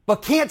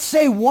 but can't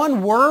say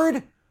one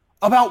word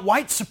about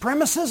white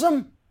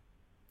supremacism?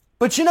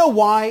 But you know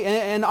why?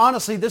 And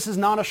honestly, this is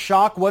not a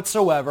shock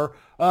whatsoever.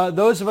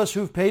 Those of us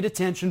who've paid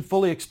attention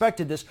fully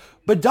expected this.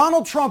 But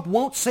Donald Trump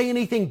won't say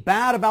anything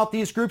bad about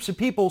these groups of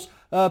people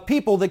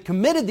that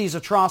committed these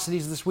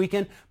atrocities this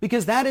weekend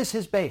because that is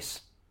his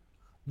base.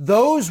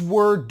 Those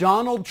were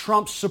Donald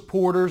Trump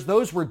supporters.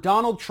 Those were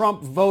Donald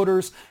Trump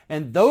voters.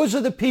 And those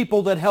are the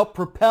people that helped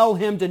propel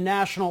him to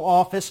national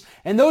office.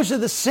 And those are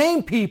the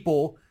same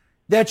people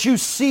that you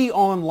see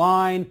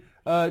online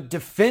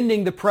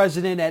defending the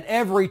president at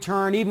every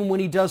turn, even when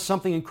he does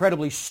something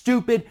incredibly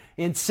stupid,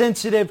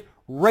 insensitive,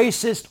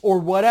 racist, or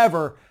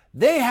whatever.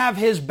 They have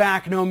his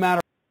back no matter.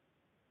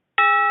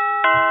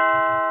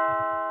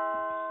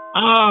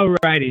 All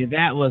righty,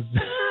 that was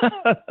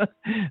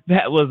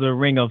that was a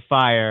Ring of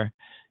Fire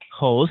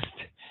host.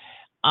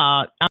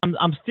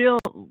 I'm still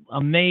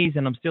amazed,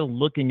 and I'm still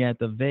looking at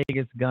the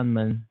Vegas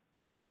gunman,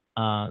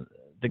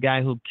 the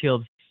guy who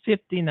killed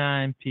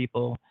 59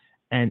 people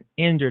and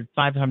injured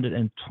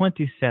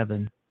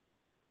 527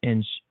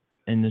 in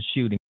the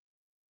shooting.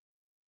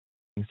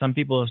 Some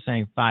people are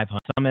saying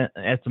 500. Some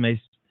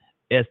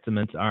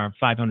estimates are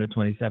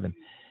 527.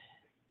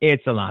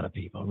 It's a lot of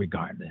people,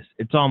 regardless.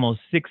 It's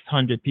almost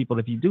 600 people.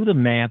 If you do the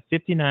math,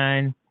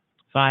 59,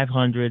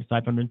 500,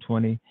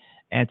 520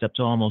 adds up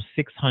to almost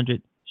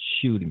 600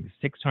 shootings,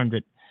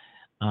 600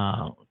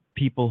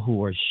 people who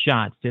were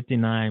shot.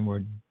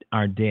 59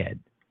 are dead,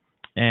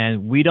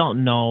 and we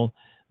don't know.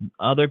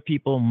 Other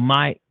people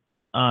might.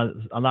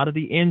 A lot of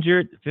the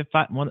injured,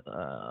 some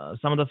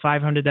of the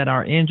 500 that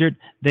are injured,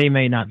 they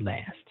may not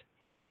last.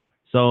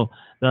 So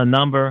the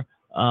number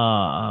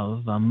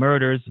of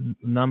murders,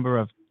 number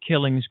of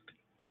killings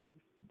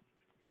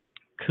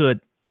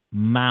could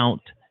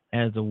mount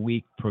as the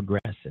week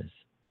progresses.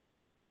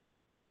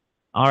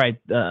 All right,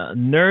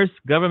 nurse,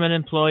 government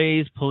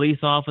employees, police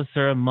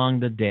officer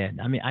among the dead.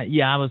 I mean,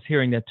 I was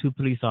hearing that 2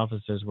 police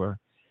officers were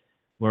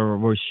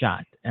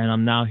shot, and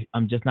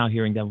I'm just now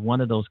hearing that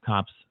one of those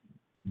cops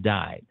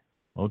died.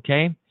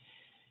 Okay.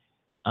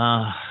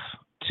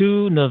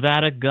 2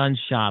 Nevada gun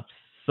shops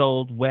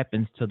sold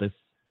weapons to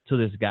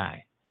this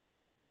guy.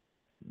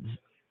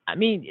 I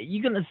mean,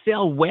 you're gonna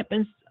sell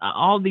weapons,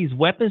 all these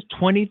weapons,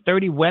 20,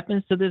 30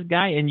 weapons to this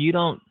guy, and you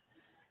don't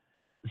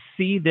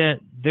see that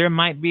there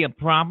might be a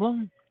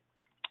problem?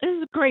 This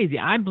is crazy.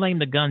 I blame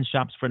the gun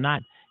shops for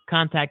not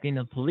contacting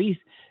the police,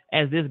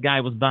 as this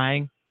guy was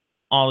buying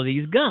all of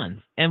these guns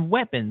and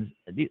weapons,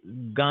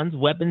 guns,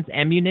 weapons,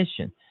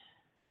 ammunition.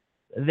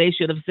 They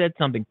should have said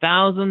something.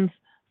 Thousands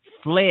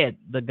fled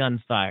the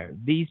gunfire.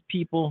 These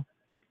people,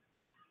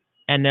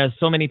 and there's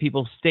so many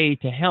people, stayed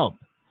to help.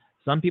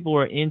 Some people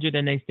were injured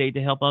and they stayed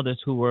to help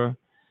others who were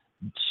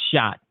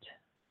shot,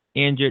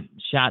 injured,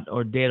 shot,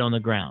 or dead on the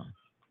ground.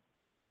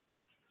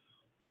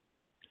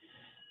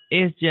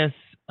 It's just,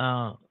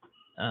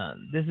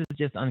 this is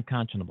just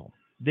unconscionable.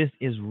 This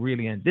is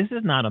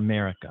not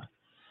America.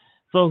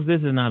 Folks,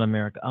 this is not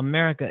America.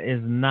 America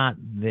is not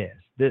this.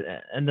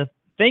 And the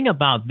thing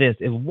about this,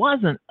 it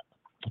wasn't,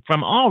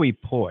 from all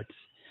reports,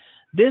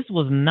 this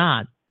was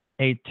not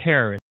a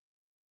terrorist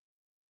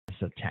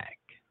attack.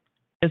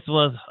 This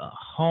was a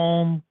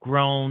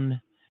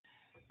homegrown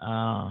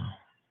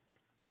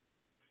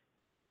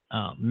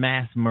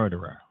mass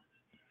murderer.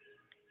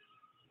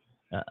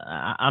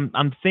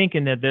 I'm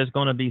thinking that there's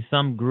going to be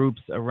some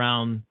groups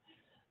around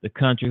the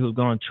country who's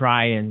going to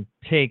try and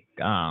take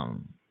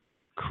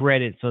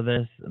credit for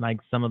this, like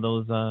some of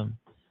those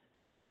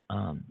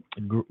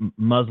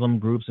Muslim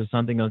groups or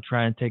something will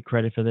try and take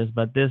credit for this.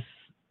 But this,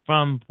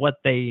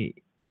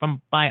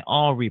 by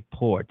all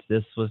reports,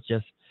 this was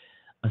just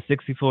a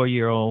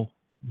 64-year-old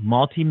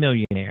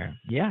multimillionaire.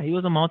 Yeah, he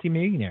was a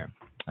multimillionaire.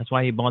 That's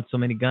why he bought so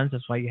many guns.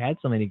 That's why he had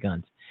so many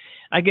guns.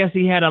 I guess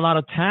he had a lot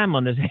of time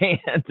on his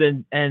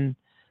hands and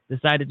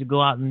decided to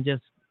go out and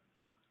just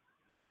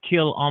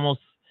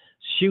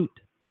shoot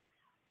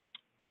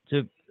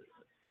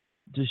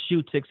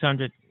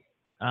 600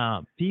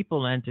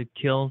 people and to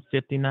kill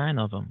 59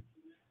 of them.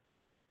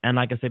 And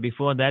like I said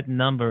before, that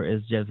number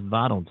is just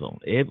volatile.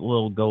 It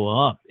will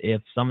go up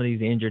if some of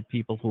these injured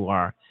people who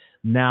are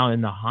now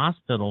in the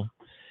hospital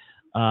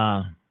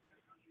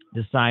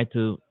decide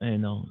to,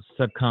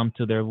 succumb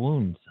to their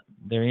wounds,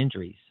 their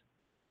injuries.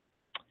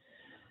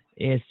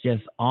 It's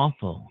just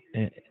awful.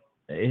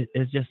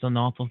 It's just an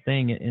awful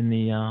thing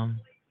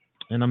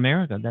in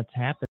America that's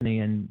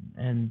happening,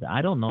 and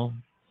I don't know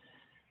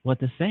what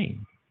to say.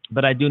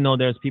 But I do know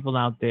there's people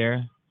out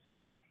there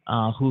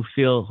who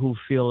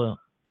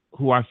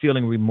are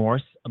feeling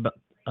remorse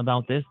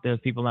about this. There's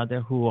people out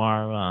there who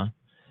are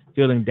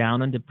feeling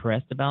down and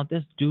depressed about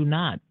this. Do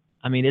not.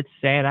 I mean, it's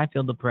sad. I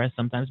feel depressed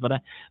sometimes, but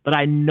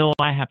I know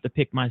I have to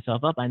pick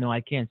myself up. I know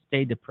I can't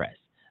stay depressed.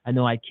 I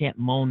know I can't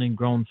moan and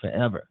groan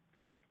forever.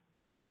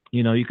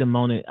 You can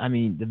moan it. I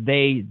mean,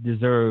 they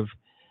deserve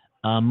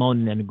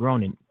moaning and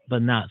groaning,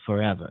 but not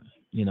forever.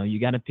 You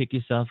got to pick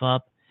yourself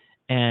up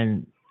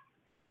and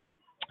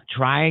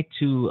try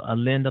to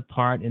lend a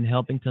part in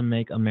helping to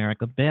make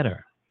America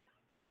better.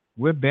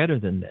 We're better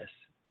than this.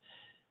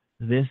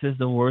 This is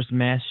the worst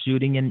mass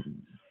shooting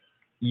in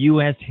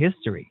U.S.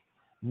 history.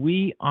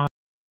 We are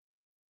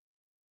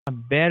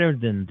better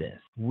than this.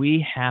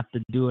 We have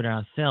to do it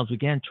ourselves. We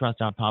can't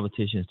trust our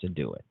politicians to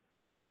do it.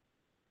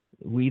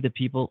 We, the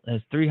people,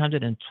 as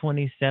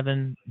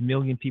 327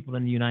 million people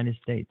in the United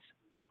States.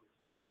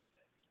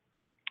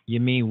 You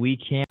mean we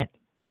can't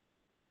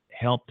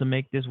help to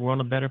make this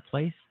world a better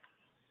place?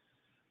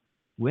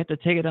 We have to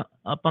take it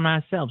up on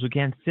ourselves. We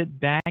can't sit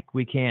back.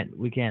 We can't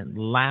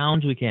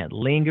lounge. We can't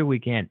linger. We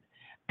can't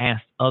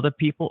ask other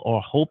people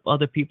or hope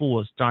other people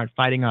will start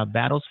fighting our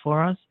battles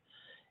for us.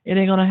 It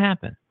ain't going to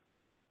happen.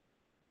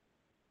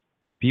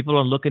 People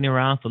are looking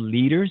around for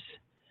leaders,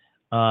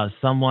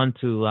 someone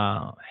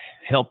to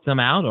help them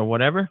out or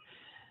whatever.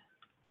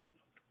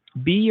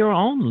 Be your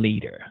own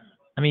leader.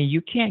 I mean,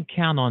 you can't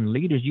count on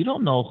leaders. You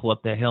don't know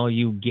what the hell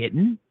you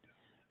getting.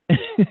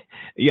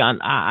 Yeah,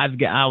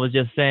 I was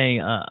just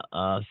saying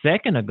a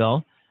second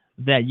ago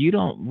that you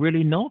don't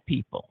really know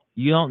people.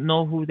 You don't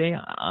know who they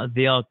are.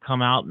 They'll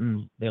come out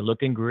and they're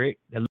looking great.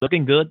 They're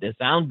looking good. They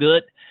sound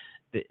good.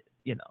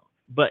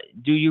 But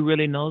do you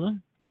really know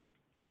them?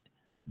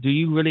 Do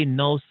you really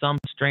know some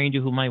stranger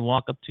who might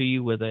walk up to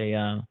you with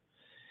a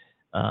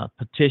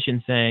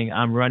petition saying,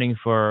 "I'm running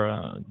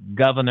for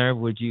governor.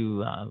 Would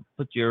you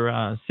put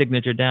your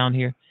signature down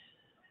here?"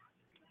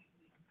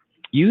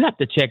 You have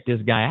to check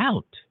this guy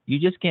out. You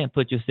just can't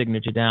put your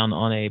signature down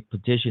on a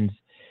petition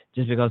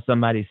just because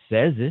somebody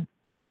says it.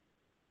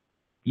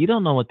 You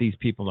don't know what these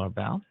people are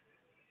about.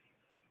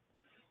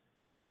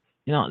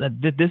 You know,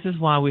 this is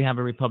why we have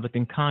a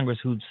Republican Congress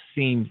who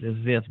seems as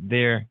if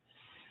they're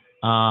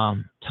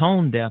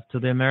tone deaf to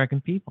the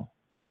American people.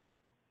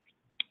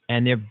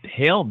 And they're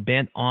hell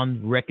bent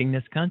on wrecking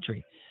this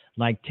country,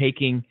 like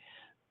taking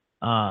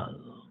 9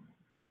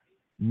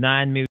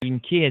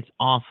 million kids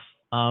off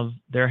of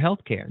their health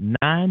care.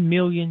 9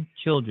 million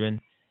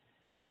children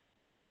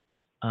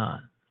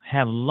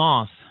have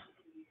lost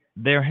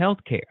their health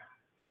care.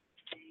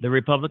 The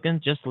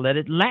Republicans just let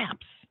it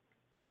lapse.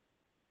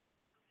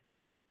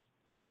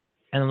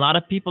 And a lot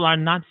of people are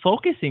not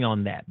focusing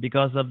on that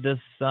because of this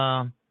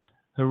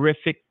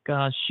horrific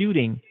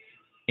shooting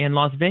in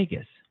Las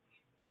Vegas.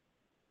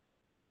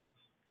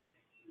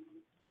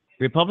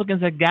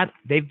 Republicans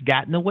they've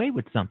gotten away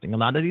with something. A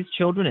lot of these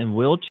children in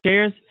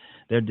wheelchairs,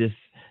 they're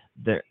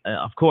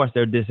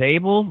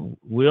disabled,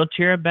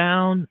 wheelchair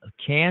bound,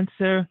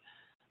 cancer.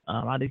 A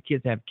lot of these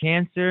kids have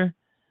cancer,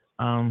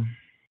 autism,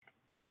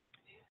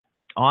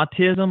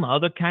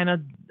 other kind of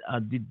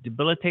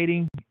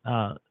debilitating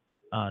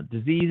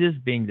diseases,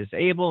 being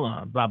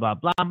disabled, blah, blah,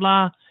 blah,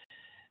 blah.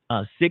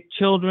 Sick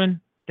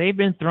children, they've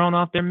been thrown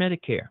off their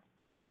Medicaid,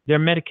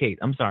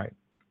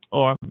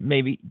 or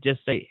maybe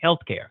just say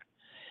health care.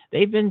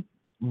 They've been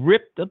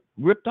ripped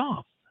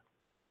off.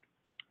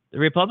 The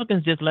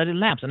Republicans just let it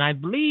lapse. And I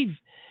believe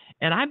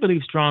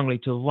strongly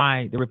to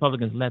why the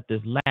Republicans let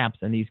this lapse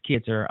and these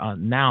kids are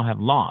now have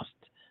lost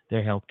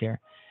their health care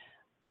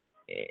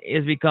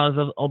is because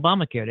of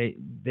Obamacare.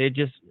 They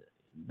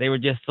were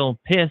just so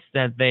pissed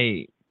that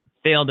they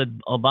failed at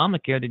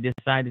Obamacare. They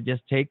decided to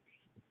just take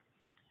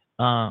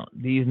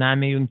these 9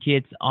 million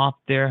kids off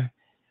their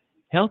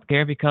health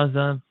care because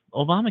of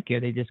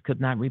Obamacare. They just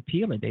could not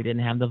repeal it. They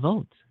didn't have the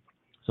votes.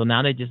 So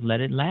now they just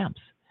let it lapse.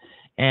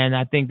 And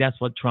I think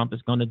that's what Trump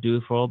is going to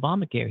do for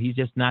Obamacare. He's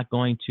just not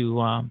going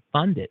to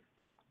fund it.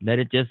 Let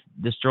it just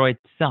destroy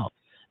itself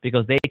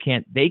because they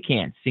can't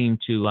seem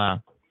to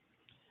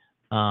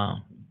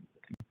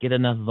get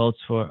enough votes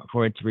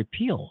for it to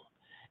repeal.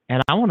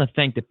 And I want to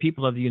thank the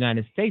people of the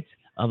United States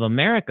of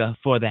America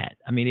for that.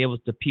 I mean, it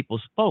was the people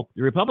spoke.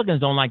 The Republicans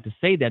don't like to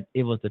say that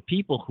it was the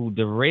people who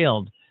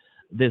derailed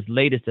this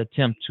latest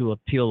attempt to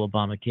appeal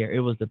Obamacare. It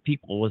was the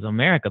people, it was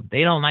America.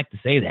 They don't like to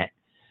say that.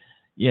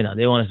 You know,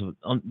 they want to.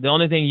 The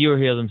only thing you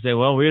hear them say,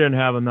 well, we didn't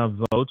have enough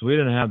votes. We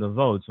didn't have the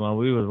votes. Well,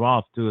 we was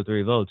off 2 or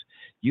 3 votes.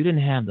 You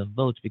didn't have the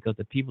votes because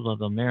the people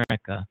of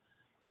America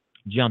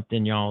jumped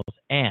in y'all's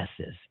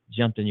asses,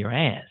 jumped in your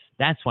ass.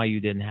 That's why you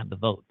didn't have the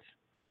votes.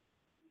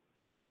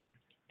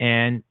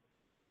 And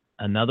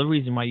another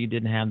reason why you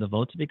didn't have the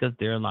votes is because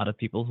there are a lot of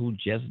people who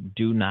just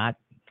do not,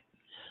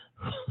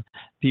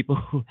 people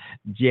who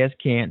just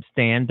can't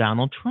stand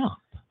Donald Trump.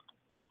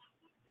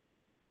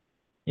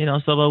 You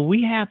know, so but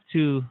we have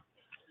to.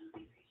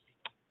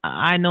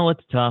 I know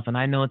it's tough and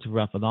I know it's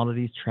rough with all of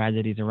these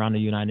tragedies around the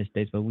United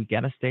States, but we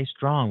got to stay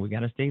strong. We got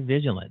to stay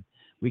vigilant.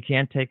 We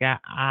can't take our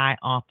eye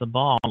off the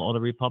ball or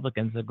the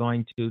Republicans are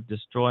going to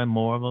destroy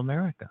more of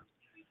America.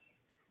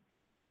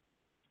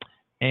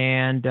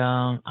 And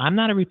I'm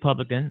not a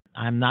Republican.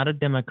 I'm not a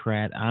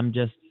Democrat. I'm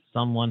just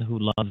someone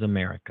who loves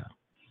America.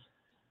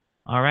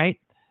 All right.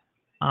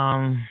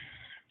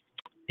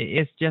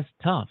 It's just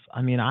tough.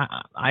 I mean,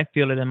 I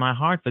feel it in my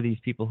heart for these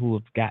people who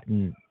have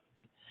gotten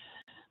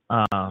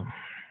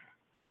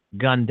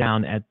gunned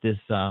down at this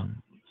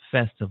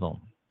festival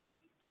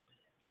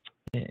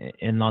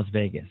in Las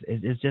Vegas.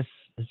 It's just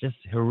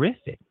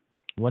horrific.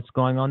 What's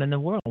going on in the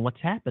world?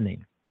 What's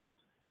happening?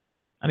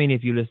 I mean,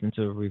 if you listen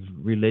to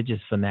religious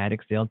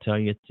fanatics, they'll tell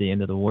you it's the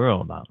end of the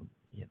world.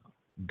 You know,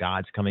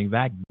 God's coming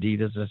back.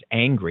 Jesus is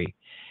angry.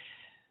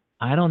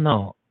 I don't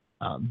know,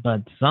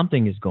 but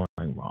something is going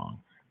wrong.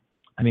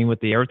 I mean,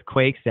 with the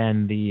earthquakes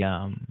and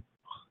the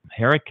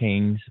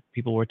hurricanes,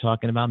 people were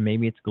talking about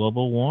maybe it's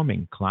global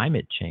warming,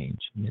 climate change.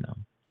 You know,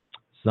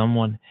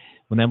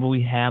 whenever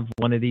we have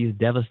one of these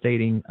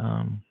devastating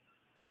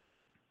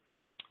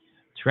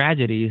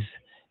tragedies,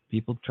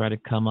 people try to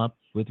come up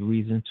with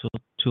reasons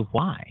to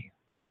why.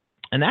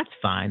 And that's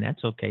fine.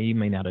 That's okay. You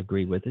may not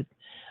agree with it.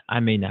 I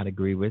may not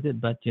agree with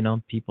it, but you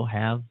know, people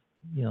have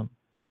their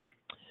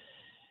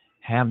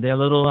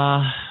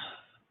little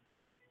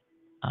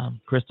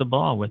crystal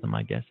ball with them,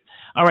 I guess.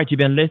 All right, you've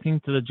been listening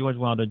to the George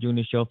Wilder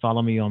Jr. Show.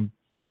 Follow me on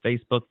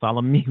Facebook.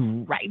 Follow me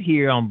right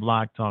here on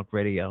Blog Talk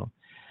Radio.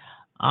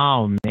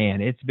 Oh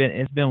man, it's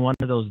been one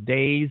of those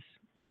days,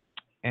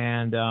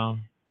 and I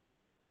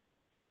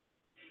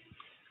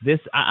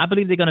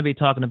believe they're going to be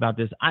talking about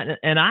this,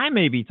 and I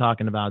may be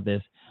talking about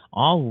this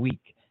all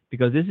week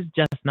because this is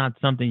just not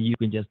something you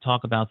can just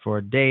talk about for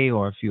a day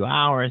or a few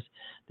hours.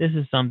 This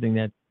is something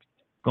that's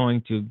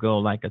going to go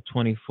like a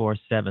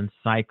 24/7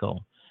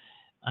 cycle.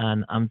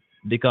 And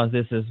because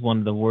this is one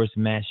of the worst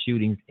mass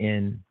shootings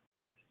in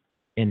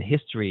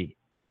history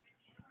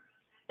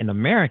in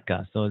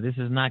America. So this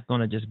is not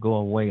going to just go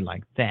away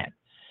like that.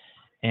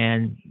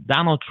 And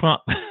Donald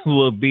Trump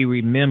will be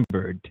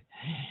remembered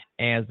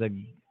as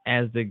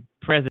as the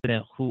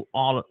president who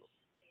all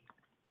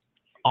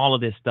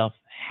of this stuff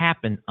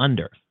happened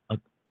under.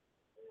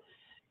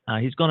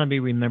 He's going to be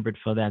remembered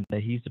for that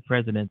he's the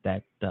president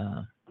that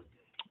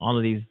all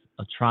of these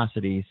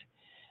atrocities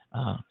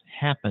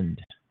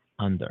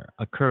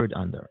occurred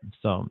under.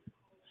 So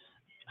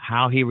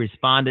how he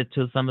responded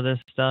to some of this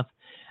stuff,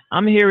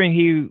 I'm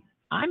hearing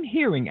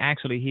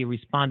actually he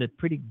responded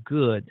pretty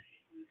good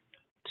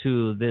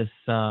to this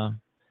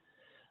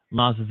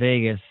Las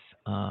Vegas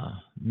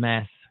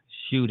mass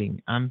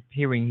shooting. I'm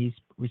hearing he's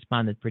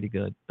responded pretty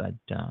good, but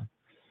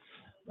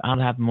I'll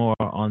have more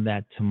on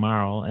that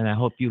tomorrow, and I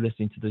hope you're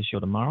listening to the show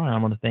tomorrow. And I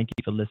want to thank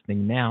you for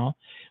listening now.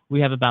 We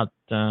have about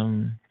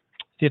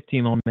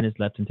 15 more minutes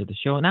left into the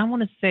show, and I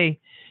want to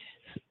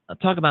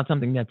talk about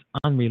something that's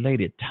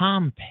unrelated.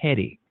 Tom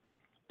Petty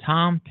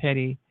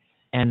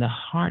and the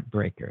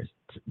Heartbreakers.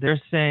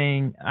 They're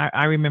saying,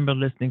 I remember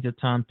listening to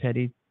Tom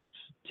Petty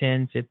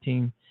 10,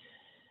 15,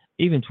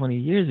 even 20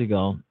 years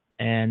ago,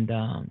 and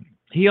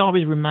he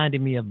always reminded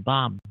me of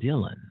Bob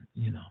Dylan,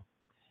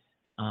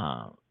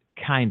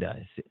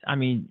 kinda. I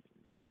mean,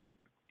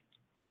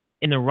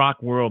 in the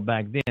rock world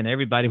back then,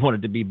 everybody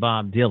wanted to be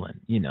Bob Dylan.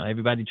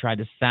 Everybody tried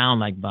to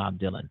sound like Bob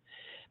Dylan.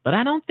 But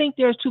I don't think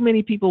there's too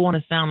many people want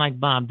to sound like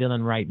Bob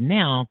Dylan right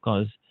now,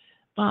 because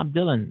Bob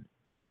Dylan,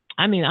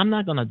 I mean, I'm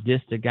not going to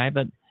diss the guy,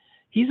 but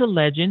he's a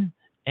legend,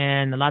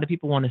 and a lot of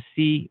people want to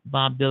see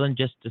Bob Dylan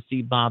just to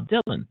see Bob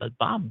Dylan. But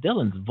Bob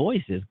Dylan's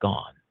voice is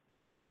gone.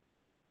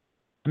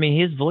 I mean,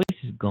 his voice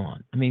is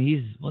gone. I mean,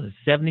 he's,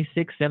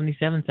 76,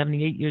 77,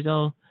 78 years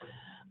old.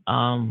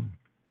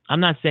 I'm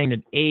not saying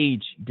that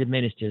age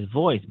diminished his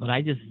voice, but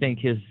I just think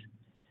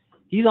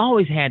he's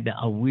always had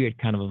a weird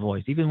kind of a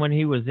voice. Even when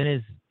he was in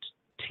his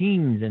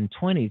teens and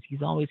 20s, he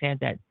always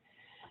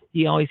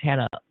had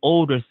an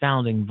older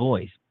sounding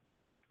voice.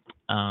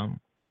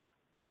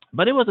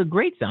 But it was a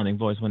great sounding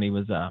voice when he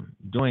was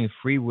doing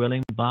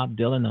Freewheeling, Bob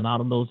Dylan, and all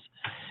of those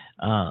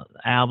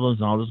albums,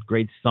 and all those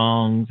great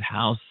songs,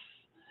 House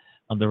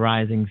of the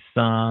Rising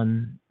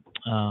Sun,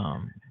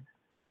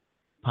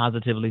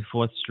 Positively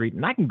 4th Street,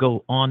 and I can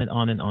go on and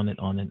on and on and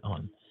on and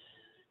on.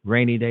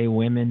 Rainy Day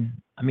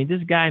Women. I mean,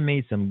 this guy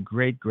made some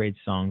great, great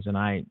songs, and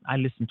I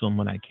listen to him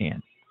when I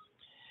can.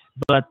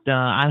 But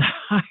I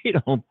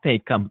don't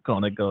think I'm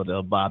going to go to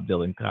a Bob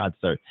Dylan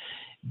concert,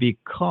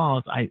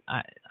 because I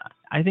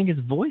think his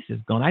voice is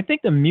gone. I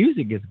think the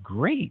music is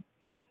great.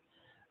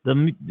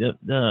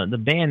 The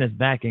band is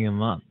backing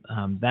him up.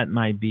 That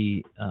might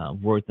be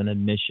worth an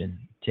admission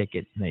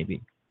ticket,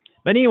 maybe.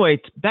 But anyway,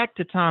 back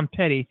to Tom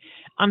Petty.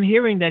 I'm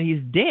hearing that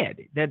he's dead,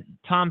 that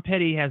Tom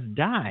Petty has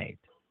died.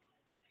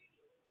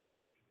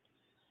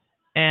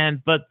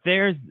 But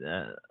there's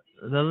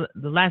the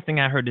last thing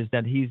I heard is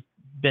that he's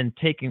been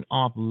taking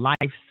off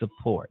life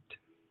support.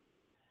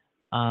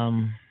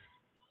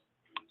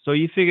 So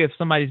you figure if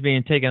somebody's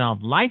being taken off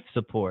life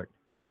support,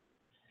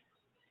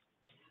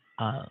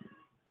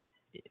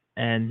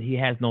 and he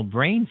has no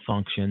brain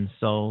function,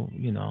 so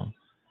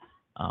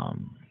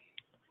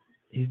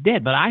he's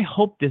dead. But I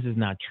hope this is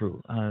not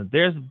true.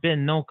 There's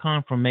been no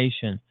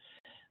confirmation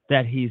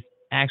that he's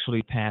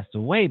actually passed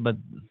away, but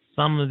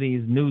some of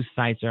these news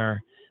sites are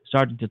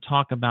starting to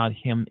talk about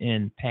him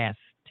in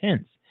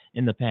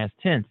the past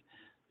tense.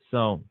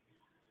 So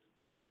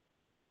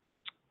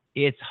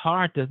it's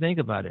hard to think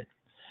about it.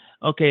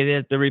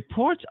 Okay, the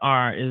reports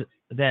are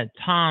that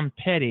Tom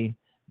Petty,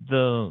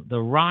 the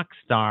rock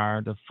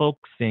star, the folk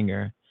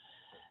singer,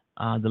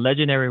 the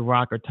legendary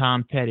rocker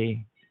Tom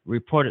Petty,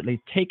 reportedly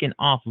taken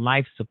off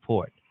life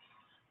support.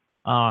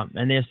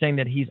 And they're saying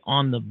that he's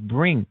on the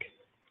brink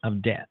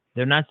of death.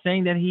 They're not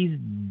saying that he's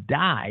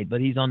died,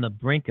 but he's on the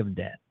brink of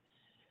death.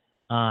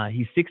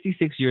 He's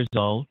 66 years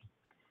old,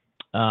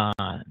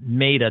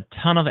 made a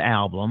ton of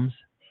albums,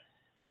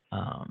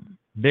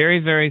 very,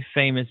 very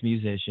famous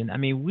musician. I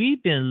mean,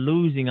 we've been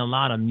losing a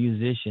lot of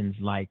musicians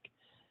like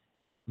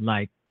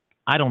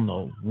I don't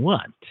know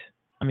what.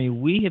 I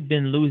mean, we have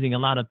been losing a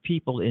lot of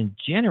people in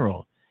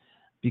general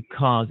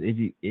because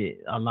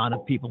a lot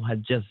of people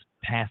had just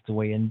passed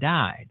away and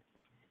died.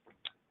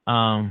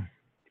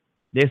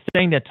 They're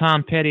saying that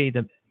Tom Petty,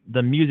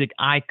 the music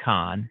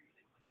icon,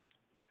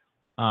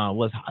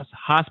 was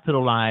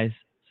hospitalized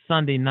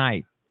Sunday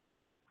night.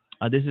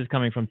 This is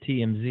coming from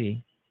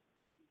TMZ.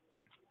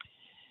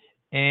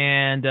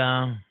 And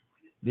the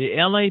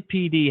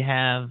LAPD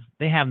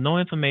have no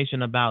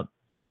information about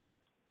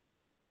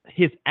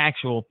his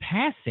actual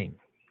passing,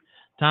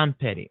 Tom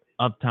Petty.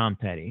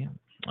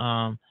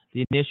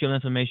 The initial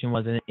information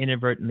was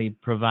inadvertently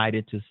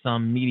provided to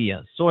some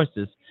media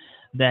sources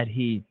that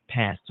he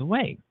passed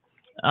away.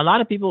 A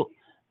lot of people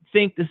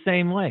think the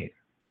same way.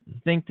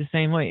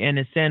 And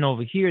it's saying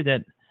over here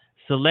that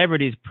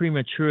celebrities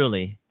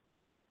prematurely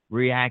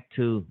react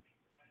to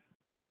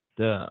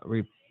the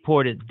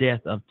reported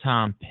death of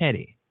Tom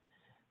Petty.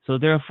 So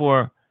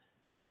therefore,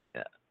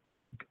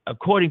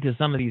 according to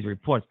some of these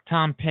reports,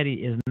 Tom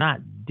Petty is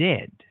not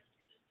dead.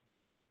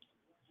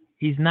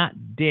 He's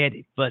not dead,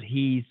 but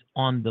he's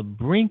on the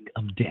brink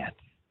of death.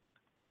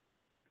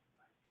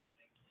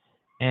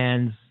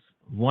 And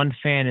one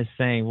fan is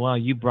saying, well,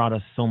 you brought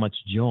us so much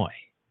joy.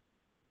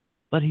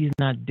 But he's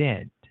not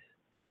dead.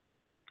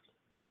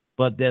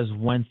 But there's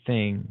one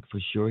thing for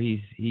sure.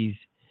 He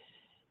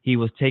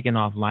was taken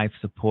off life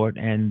support,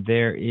 and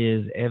there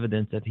is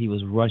evidence that he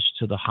was rushed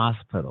to the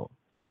hospital.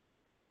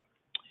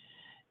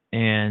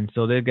 And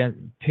so they've got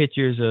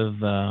pictures of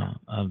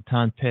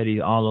Tom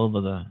Petty all over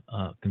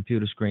the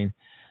computer screen.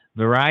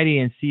 Variety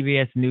and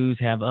CBS News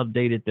have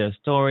updated their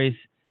stories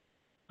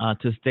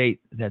to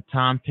state that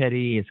Tom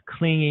Petty is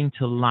clinging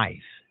to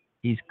life.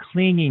 He's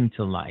clinging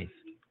to life.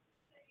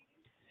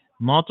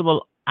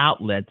 Multiple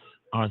outlets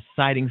are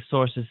citing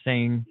sources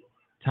saying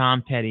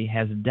Tom Petty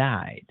has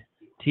died.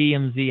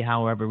 TMZ,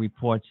 however,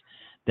 reports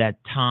that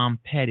Tom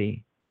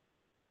Petty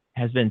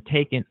has been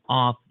taken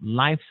off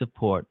life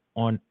support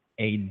on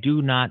a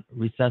do not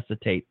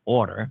resuscitate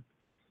order,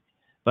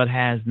 but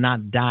has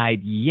not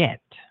died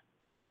yet.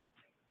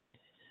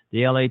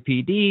 The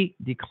LAPD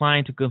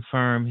declined to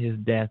confirm his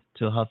death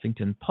to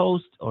Huffington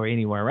Post or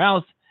anywhere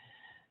else,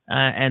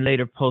 and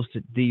later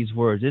posted these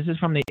words. This is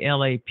from the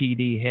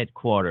LAPD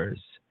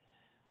headquarters.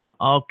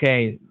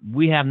 Okay,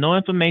 we have no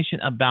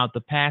information about the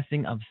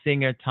passing of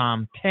singer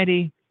Tom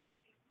Petty.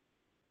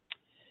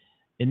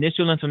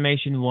 Initial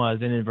information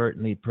was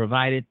inadvertently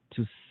provided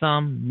to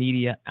some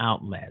media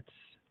outlets.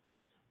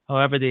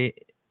 However, the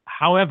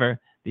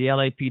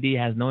LAPD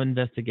has no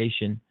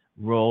investigation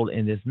role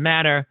in this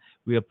matter.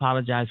 We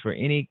apologize for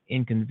any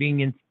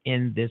inconvenience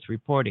in this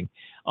reporting.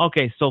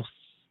 Okay, so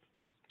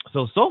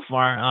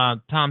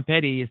far, Tom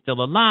Petty is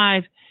still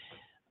alive,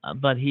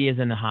 but he is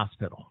in the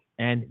hospital,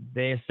 and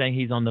they're saying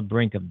he's on the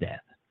brink of death.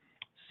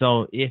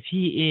 So if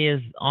he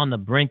is on the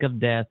brink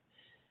of death,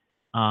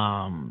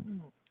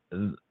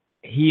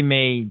 he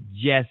may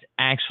just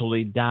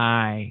actually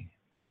die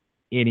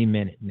any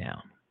minute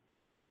now.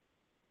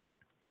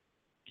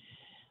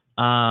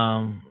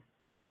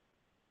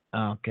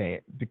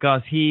 Okay,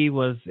 because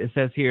it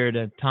says here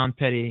that Tom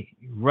Petty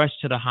rushed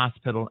to the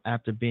hospital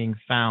after being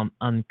found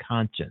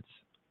unconscious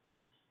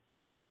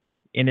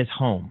in his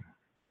home.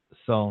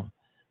 So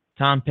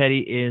Tom Petty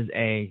is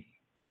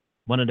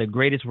one of the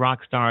greatest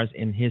rock stars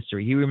in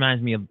history. He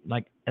reminds me of,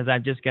 like, as I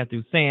just got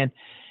through saying,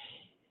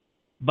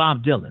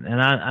 Bob Dylan.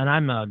 And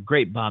I'm a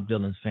great Bob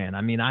Dylan fan.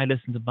 I mean, I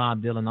listen to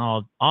Bob Dylan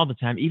all the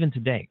time, even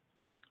today.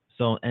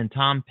 So, and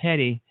Tom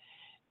Petty,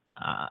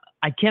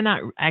 I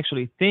cannot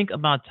actually think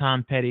about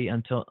Tom Petty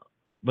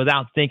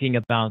without thinking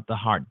about the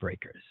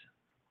Heartbreakers,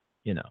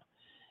 you know.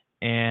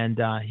 And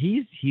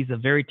he's a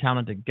very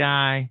talented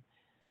guy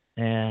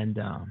and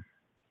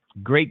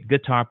great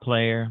guitar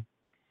player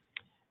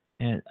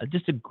and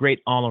just a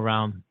great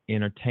all-around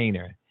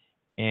entertainer.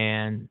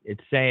 And it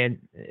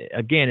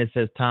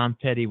says Tom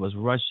Petty was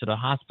rushed to the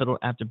hospital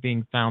after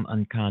being found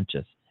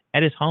unconscious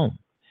at his home.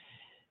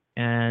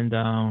 And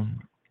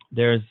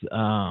there's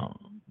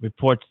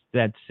reports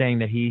that saying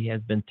that he has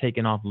been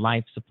taken off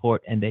life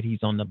support and that he's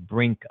on the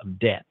brink of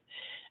death.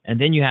 And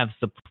then you have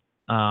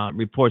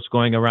reports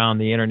going around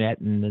the internet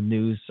and the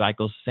news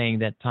cycles saying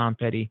that Tom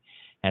Petty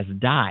has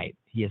died.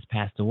 He has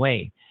passed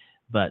away.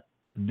 But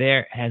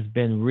there has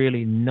been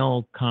really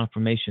no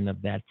confirmation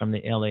of that from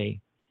the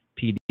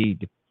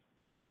LAPD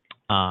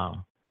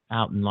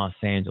out in Los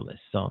Angeles.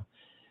 So,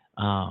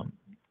 I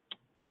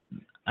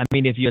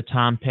mean, if you're a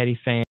Tom Petty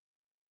fan,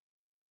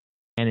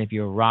 and if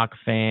you're a rock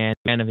fan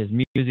of his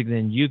music,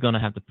 then you're going to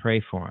have to pray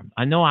for him.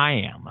 I know I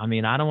am. I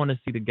mean, I don't want to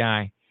see the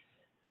guy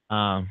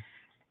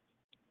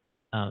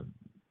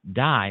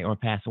die or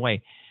pass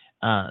away.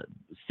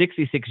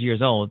 66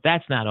 years old,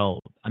 that's not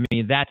old. I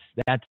mean,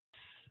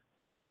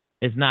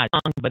 it's not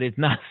young, but it's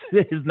not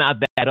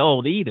that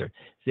old either.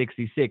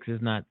 66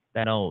 is not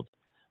that old.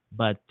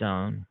 But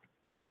I'm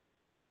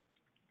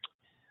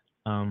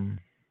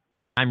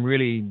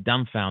really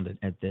dumbfounded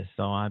at this,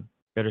 so I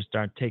better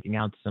start taking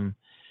out some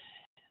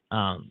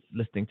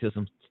listening to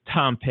some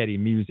Tom Petty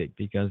music,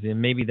 because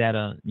maybe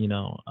that'll,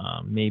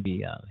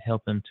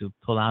 help him to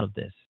pull out of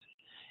this.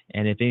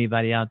 And if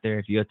anybody out there,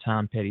 if you're a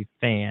Tom Petty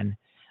fan,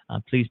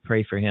 please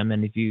pray for him.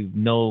 And if you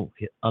know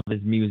of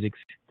his music,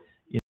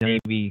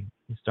 maybe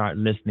start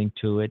listening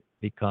to it,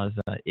 because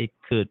it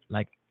could,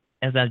 like,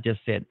 as I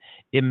just said,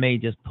 it may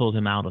just pull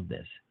him out of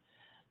this.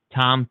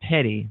 Tom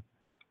Petty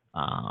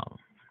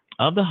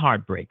of the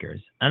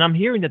Heartbreakers, and I'm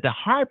hearing that the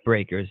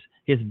Heartbreakers,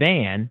 his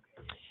band,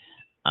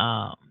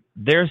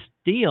 they're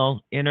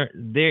still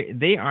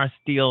they are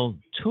still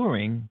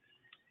touring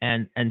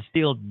and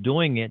still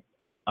doing it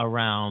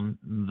around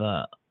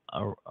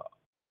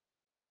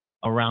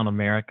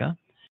America,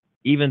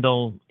 even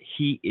though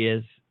he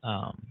is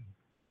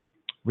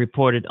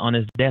reported on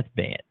his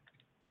deathbed.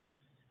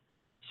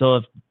 So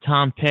if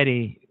Tom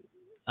Petty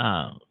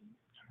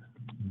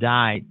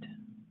died,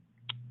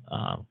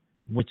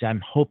 which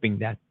I'm hoping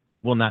that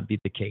will not be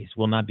the case,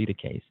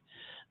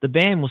 the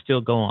band will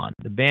still go on.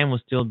 The band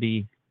will still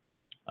be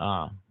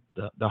the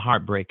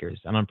Heartbreakers,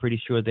 and I'm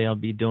pretty sure they'll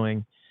be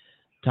doing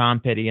Tom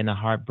Petty and the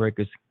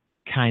Heartbreakers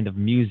kind of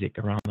music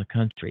around the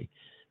country,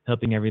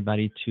 helping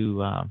everybody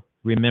to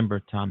remember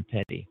Tom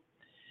Petty.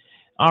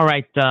 All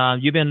right,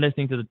 you've been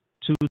listening to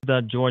to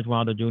the George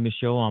Wilder Jr.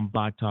 Show on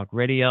Blog Talk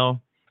Radio.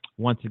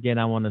 Once again,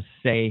 I want to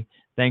say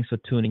thanks for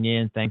tuning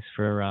in. Thanks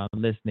for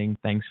listening.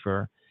 Thanks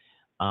for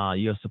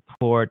your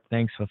support.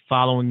 Thanks for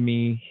following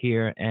me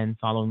here and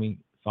following me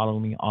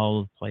all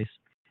over the place.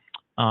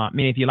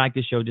 If you like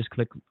the show, just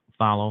click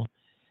follow.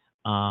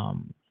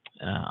 I'm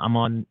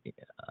on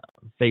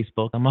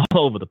Facebook. I'm all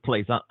over the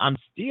place. I'm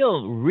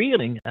still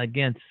reeling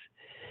against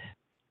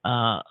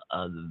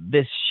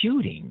this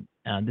shooting,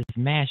 this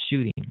mass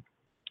shooting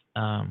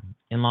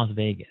in Las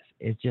Vegas.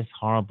 It's just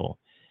horrible.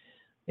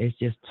 It's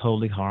just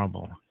totally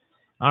horrible.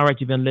 All right,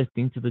 you've been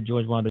listening to the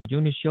George Wilder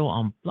Jr. Show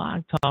on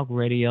Blog Talk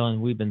Radio,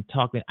 and we've been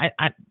talking.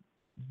 I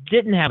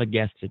didn't have a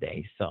guest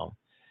today, so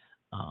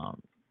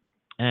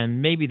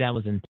and maybe that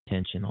was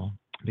intentional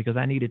because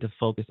I needed to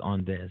focus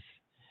on this,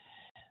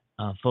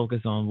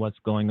 focus on what's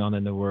going on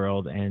in the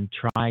world, and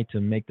try to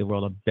make the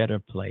world a better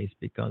place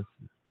because,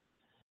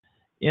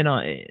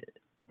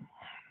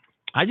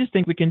 I just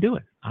think we can do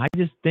it. I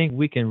just think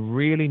we can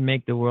really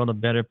make the world a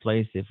better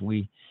place if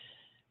we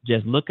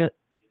just look at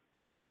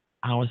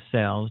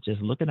ourselves,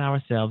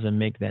 and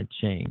make that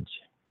change.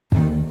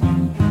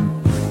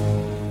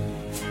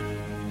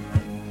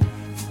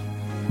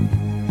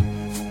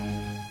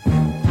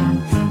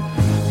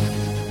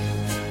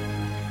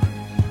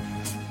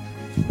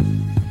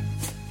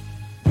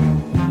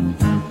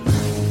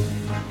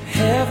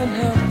 Heaven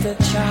help the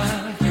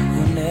child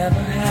who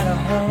never had a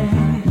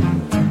home.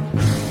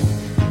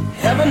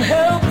 Heaven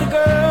help the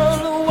girl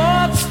who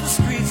walks the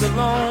streets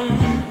alone.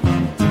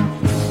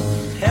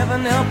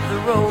 Heaven help the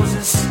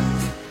roses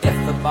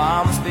if the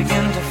bombs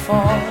begin to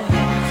fall.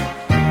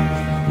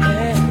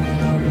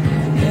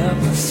 Heaven help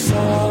us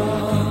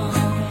all.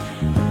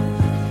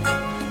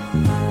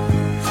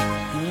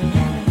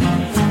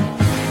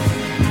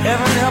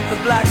 Heaven help the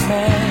black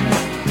man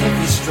if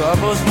he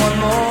struggles one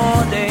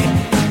more day.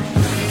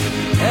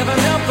 Heaven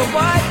help the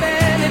white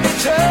man if he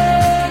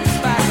turns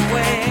back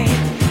away.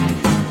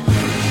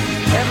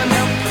 Heaven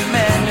help the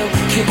man who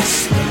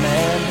kicks the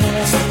man who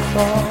has to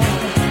crawl.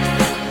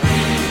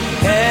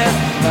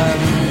 Heaven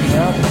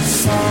help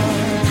us all.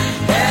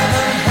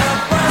 Heaven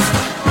help us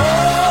all.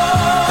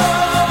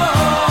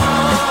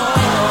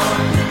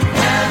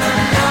 Heaven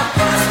help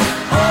us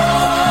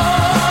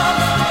all.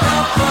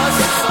 Help us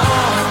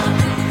all.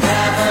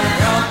 Heaven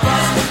help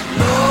us,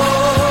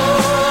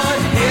 Lord,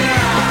 hear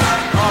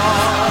our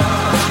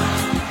call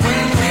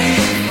when we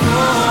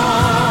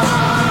call.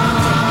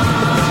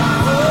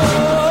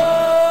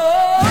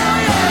 Oh,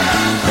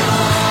 yeah.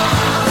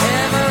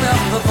 Heaven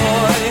help the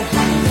boy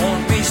who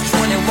won't reach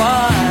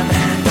 21.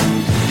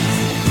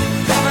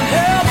 Heaven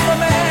help the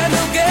man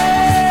who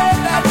gave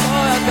that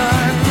boy a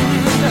gun.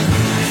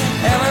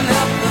 Heaven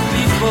help the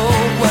people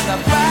with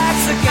their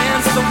backs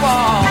against the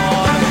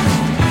wall.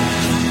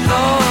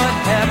 Lord,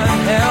 heaven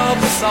help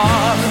us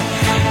all.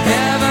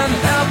 Heaven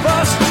help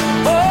us.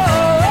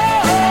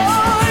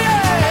 Oh,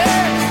 yeah.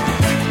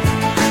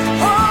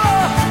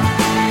 Oh,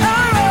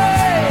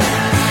 hooray.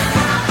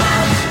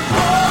 Oh,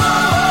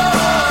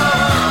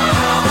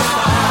 help us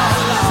all,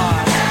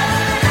 Lord.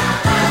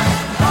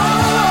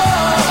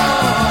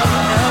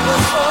 Help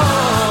us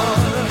all.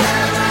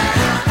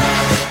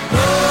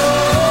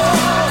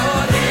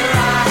 Lord, hear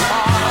our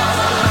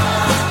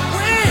call.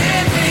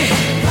 When we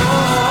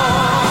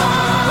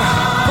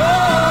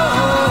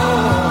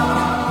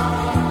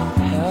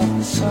help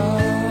us all.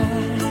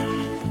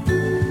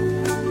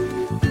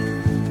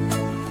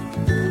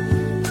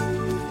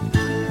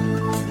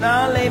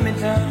 Now lay me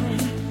down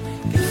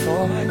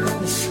before I go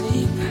to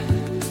sleep.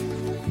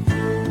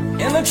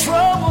 In the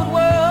troubled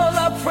world,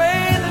 I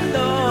pray the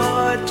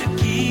Lord to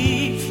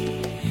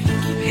keep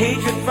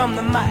hatred from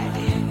the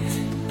mighty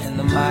and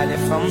the mighty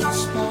from the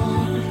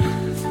small.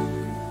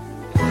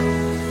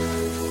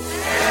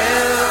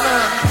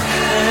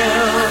 Heaven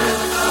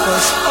help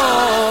us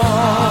all.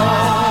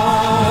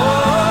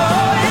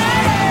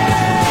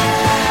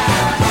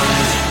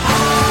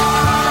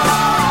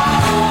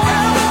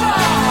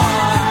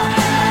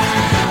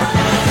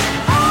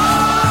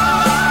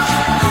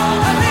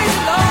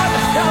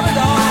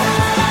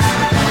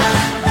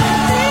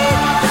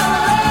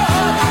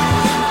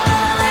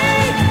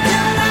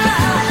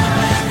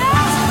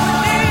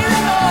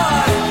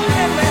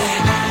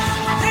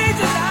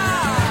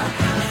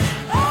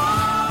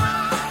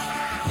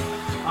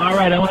 All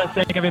right, I want to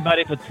thank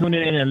everybody for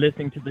tuning in and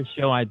listening to the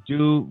show. I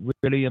do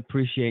really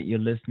appreciate you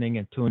listening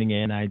and tuning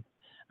in. I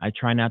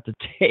try not to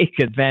take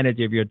advantage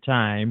of your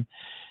time,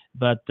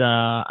 but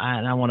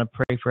I want to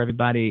pray for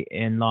everybody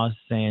in Los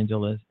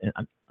Angeles,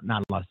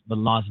 Las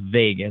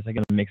Vegas. I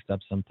get them mixed up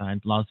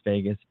sometimes. Las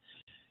Vegas,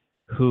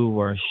 who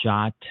were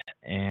shot,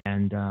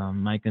 and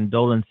my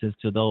condolences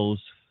to the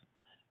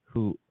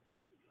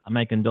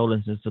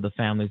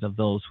families of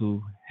those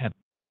who have.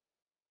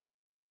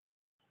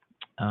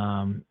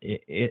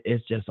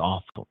 It's just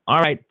awful.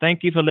 All right.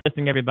 Thank you for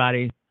listening,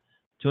 everybody.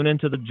 Tune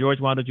into the George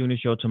Wilder Jr.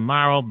 Show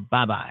tomorrow.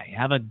 Bye-bye.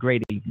 Have a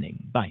great evening.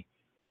 Bye.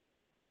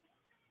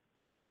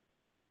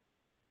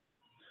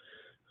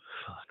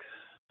 Fuck.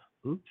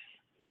 Oops.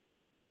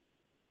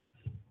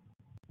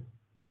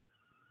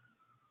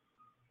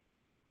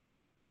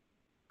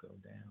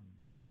 down.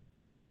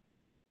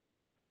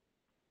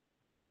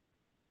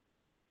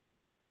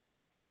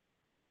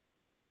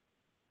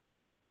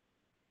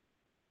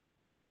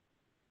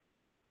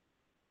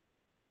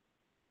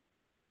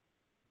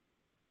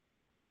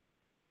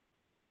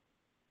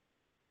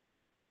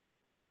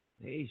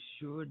 They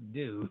sure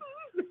do.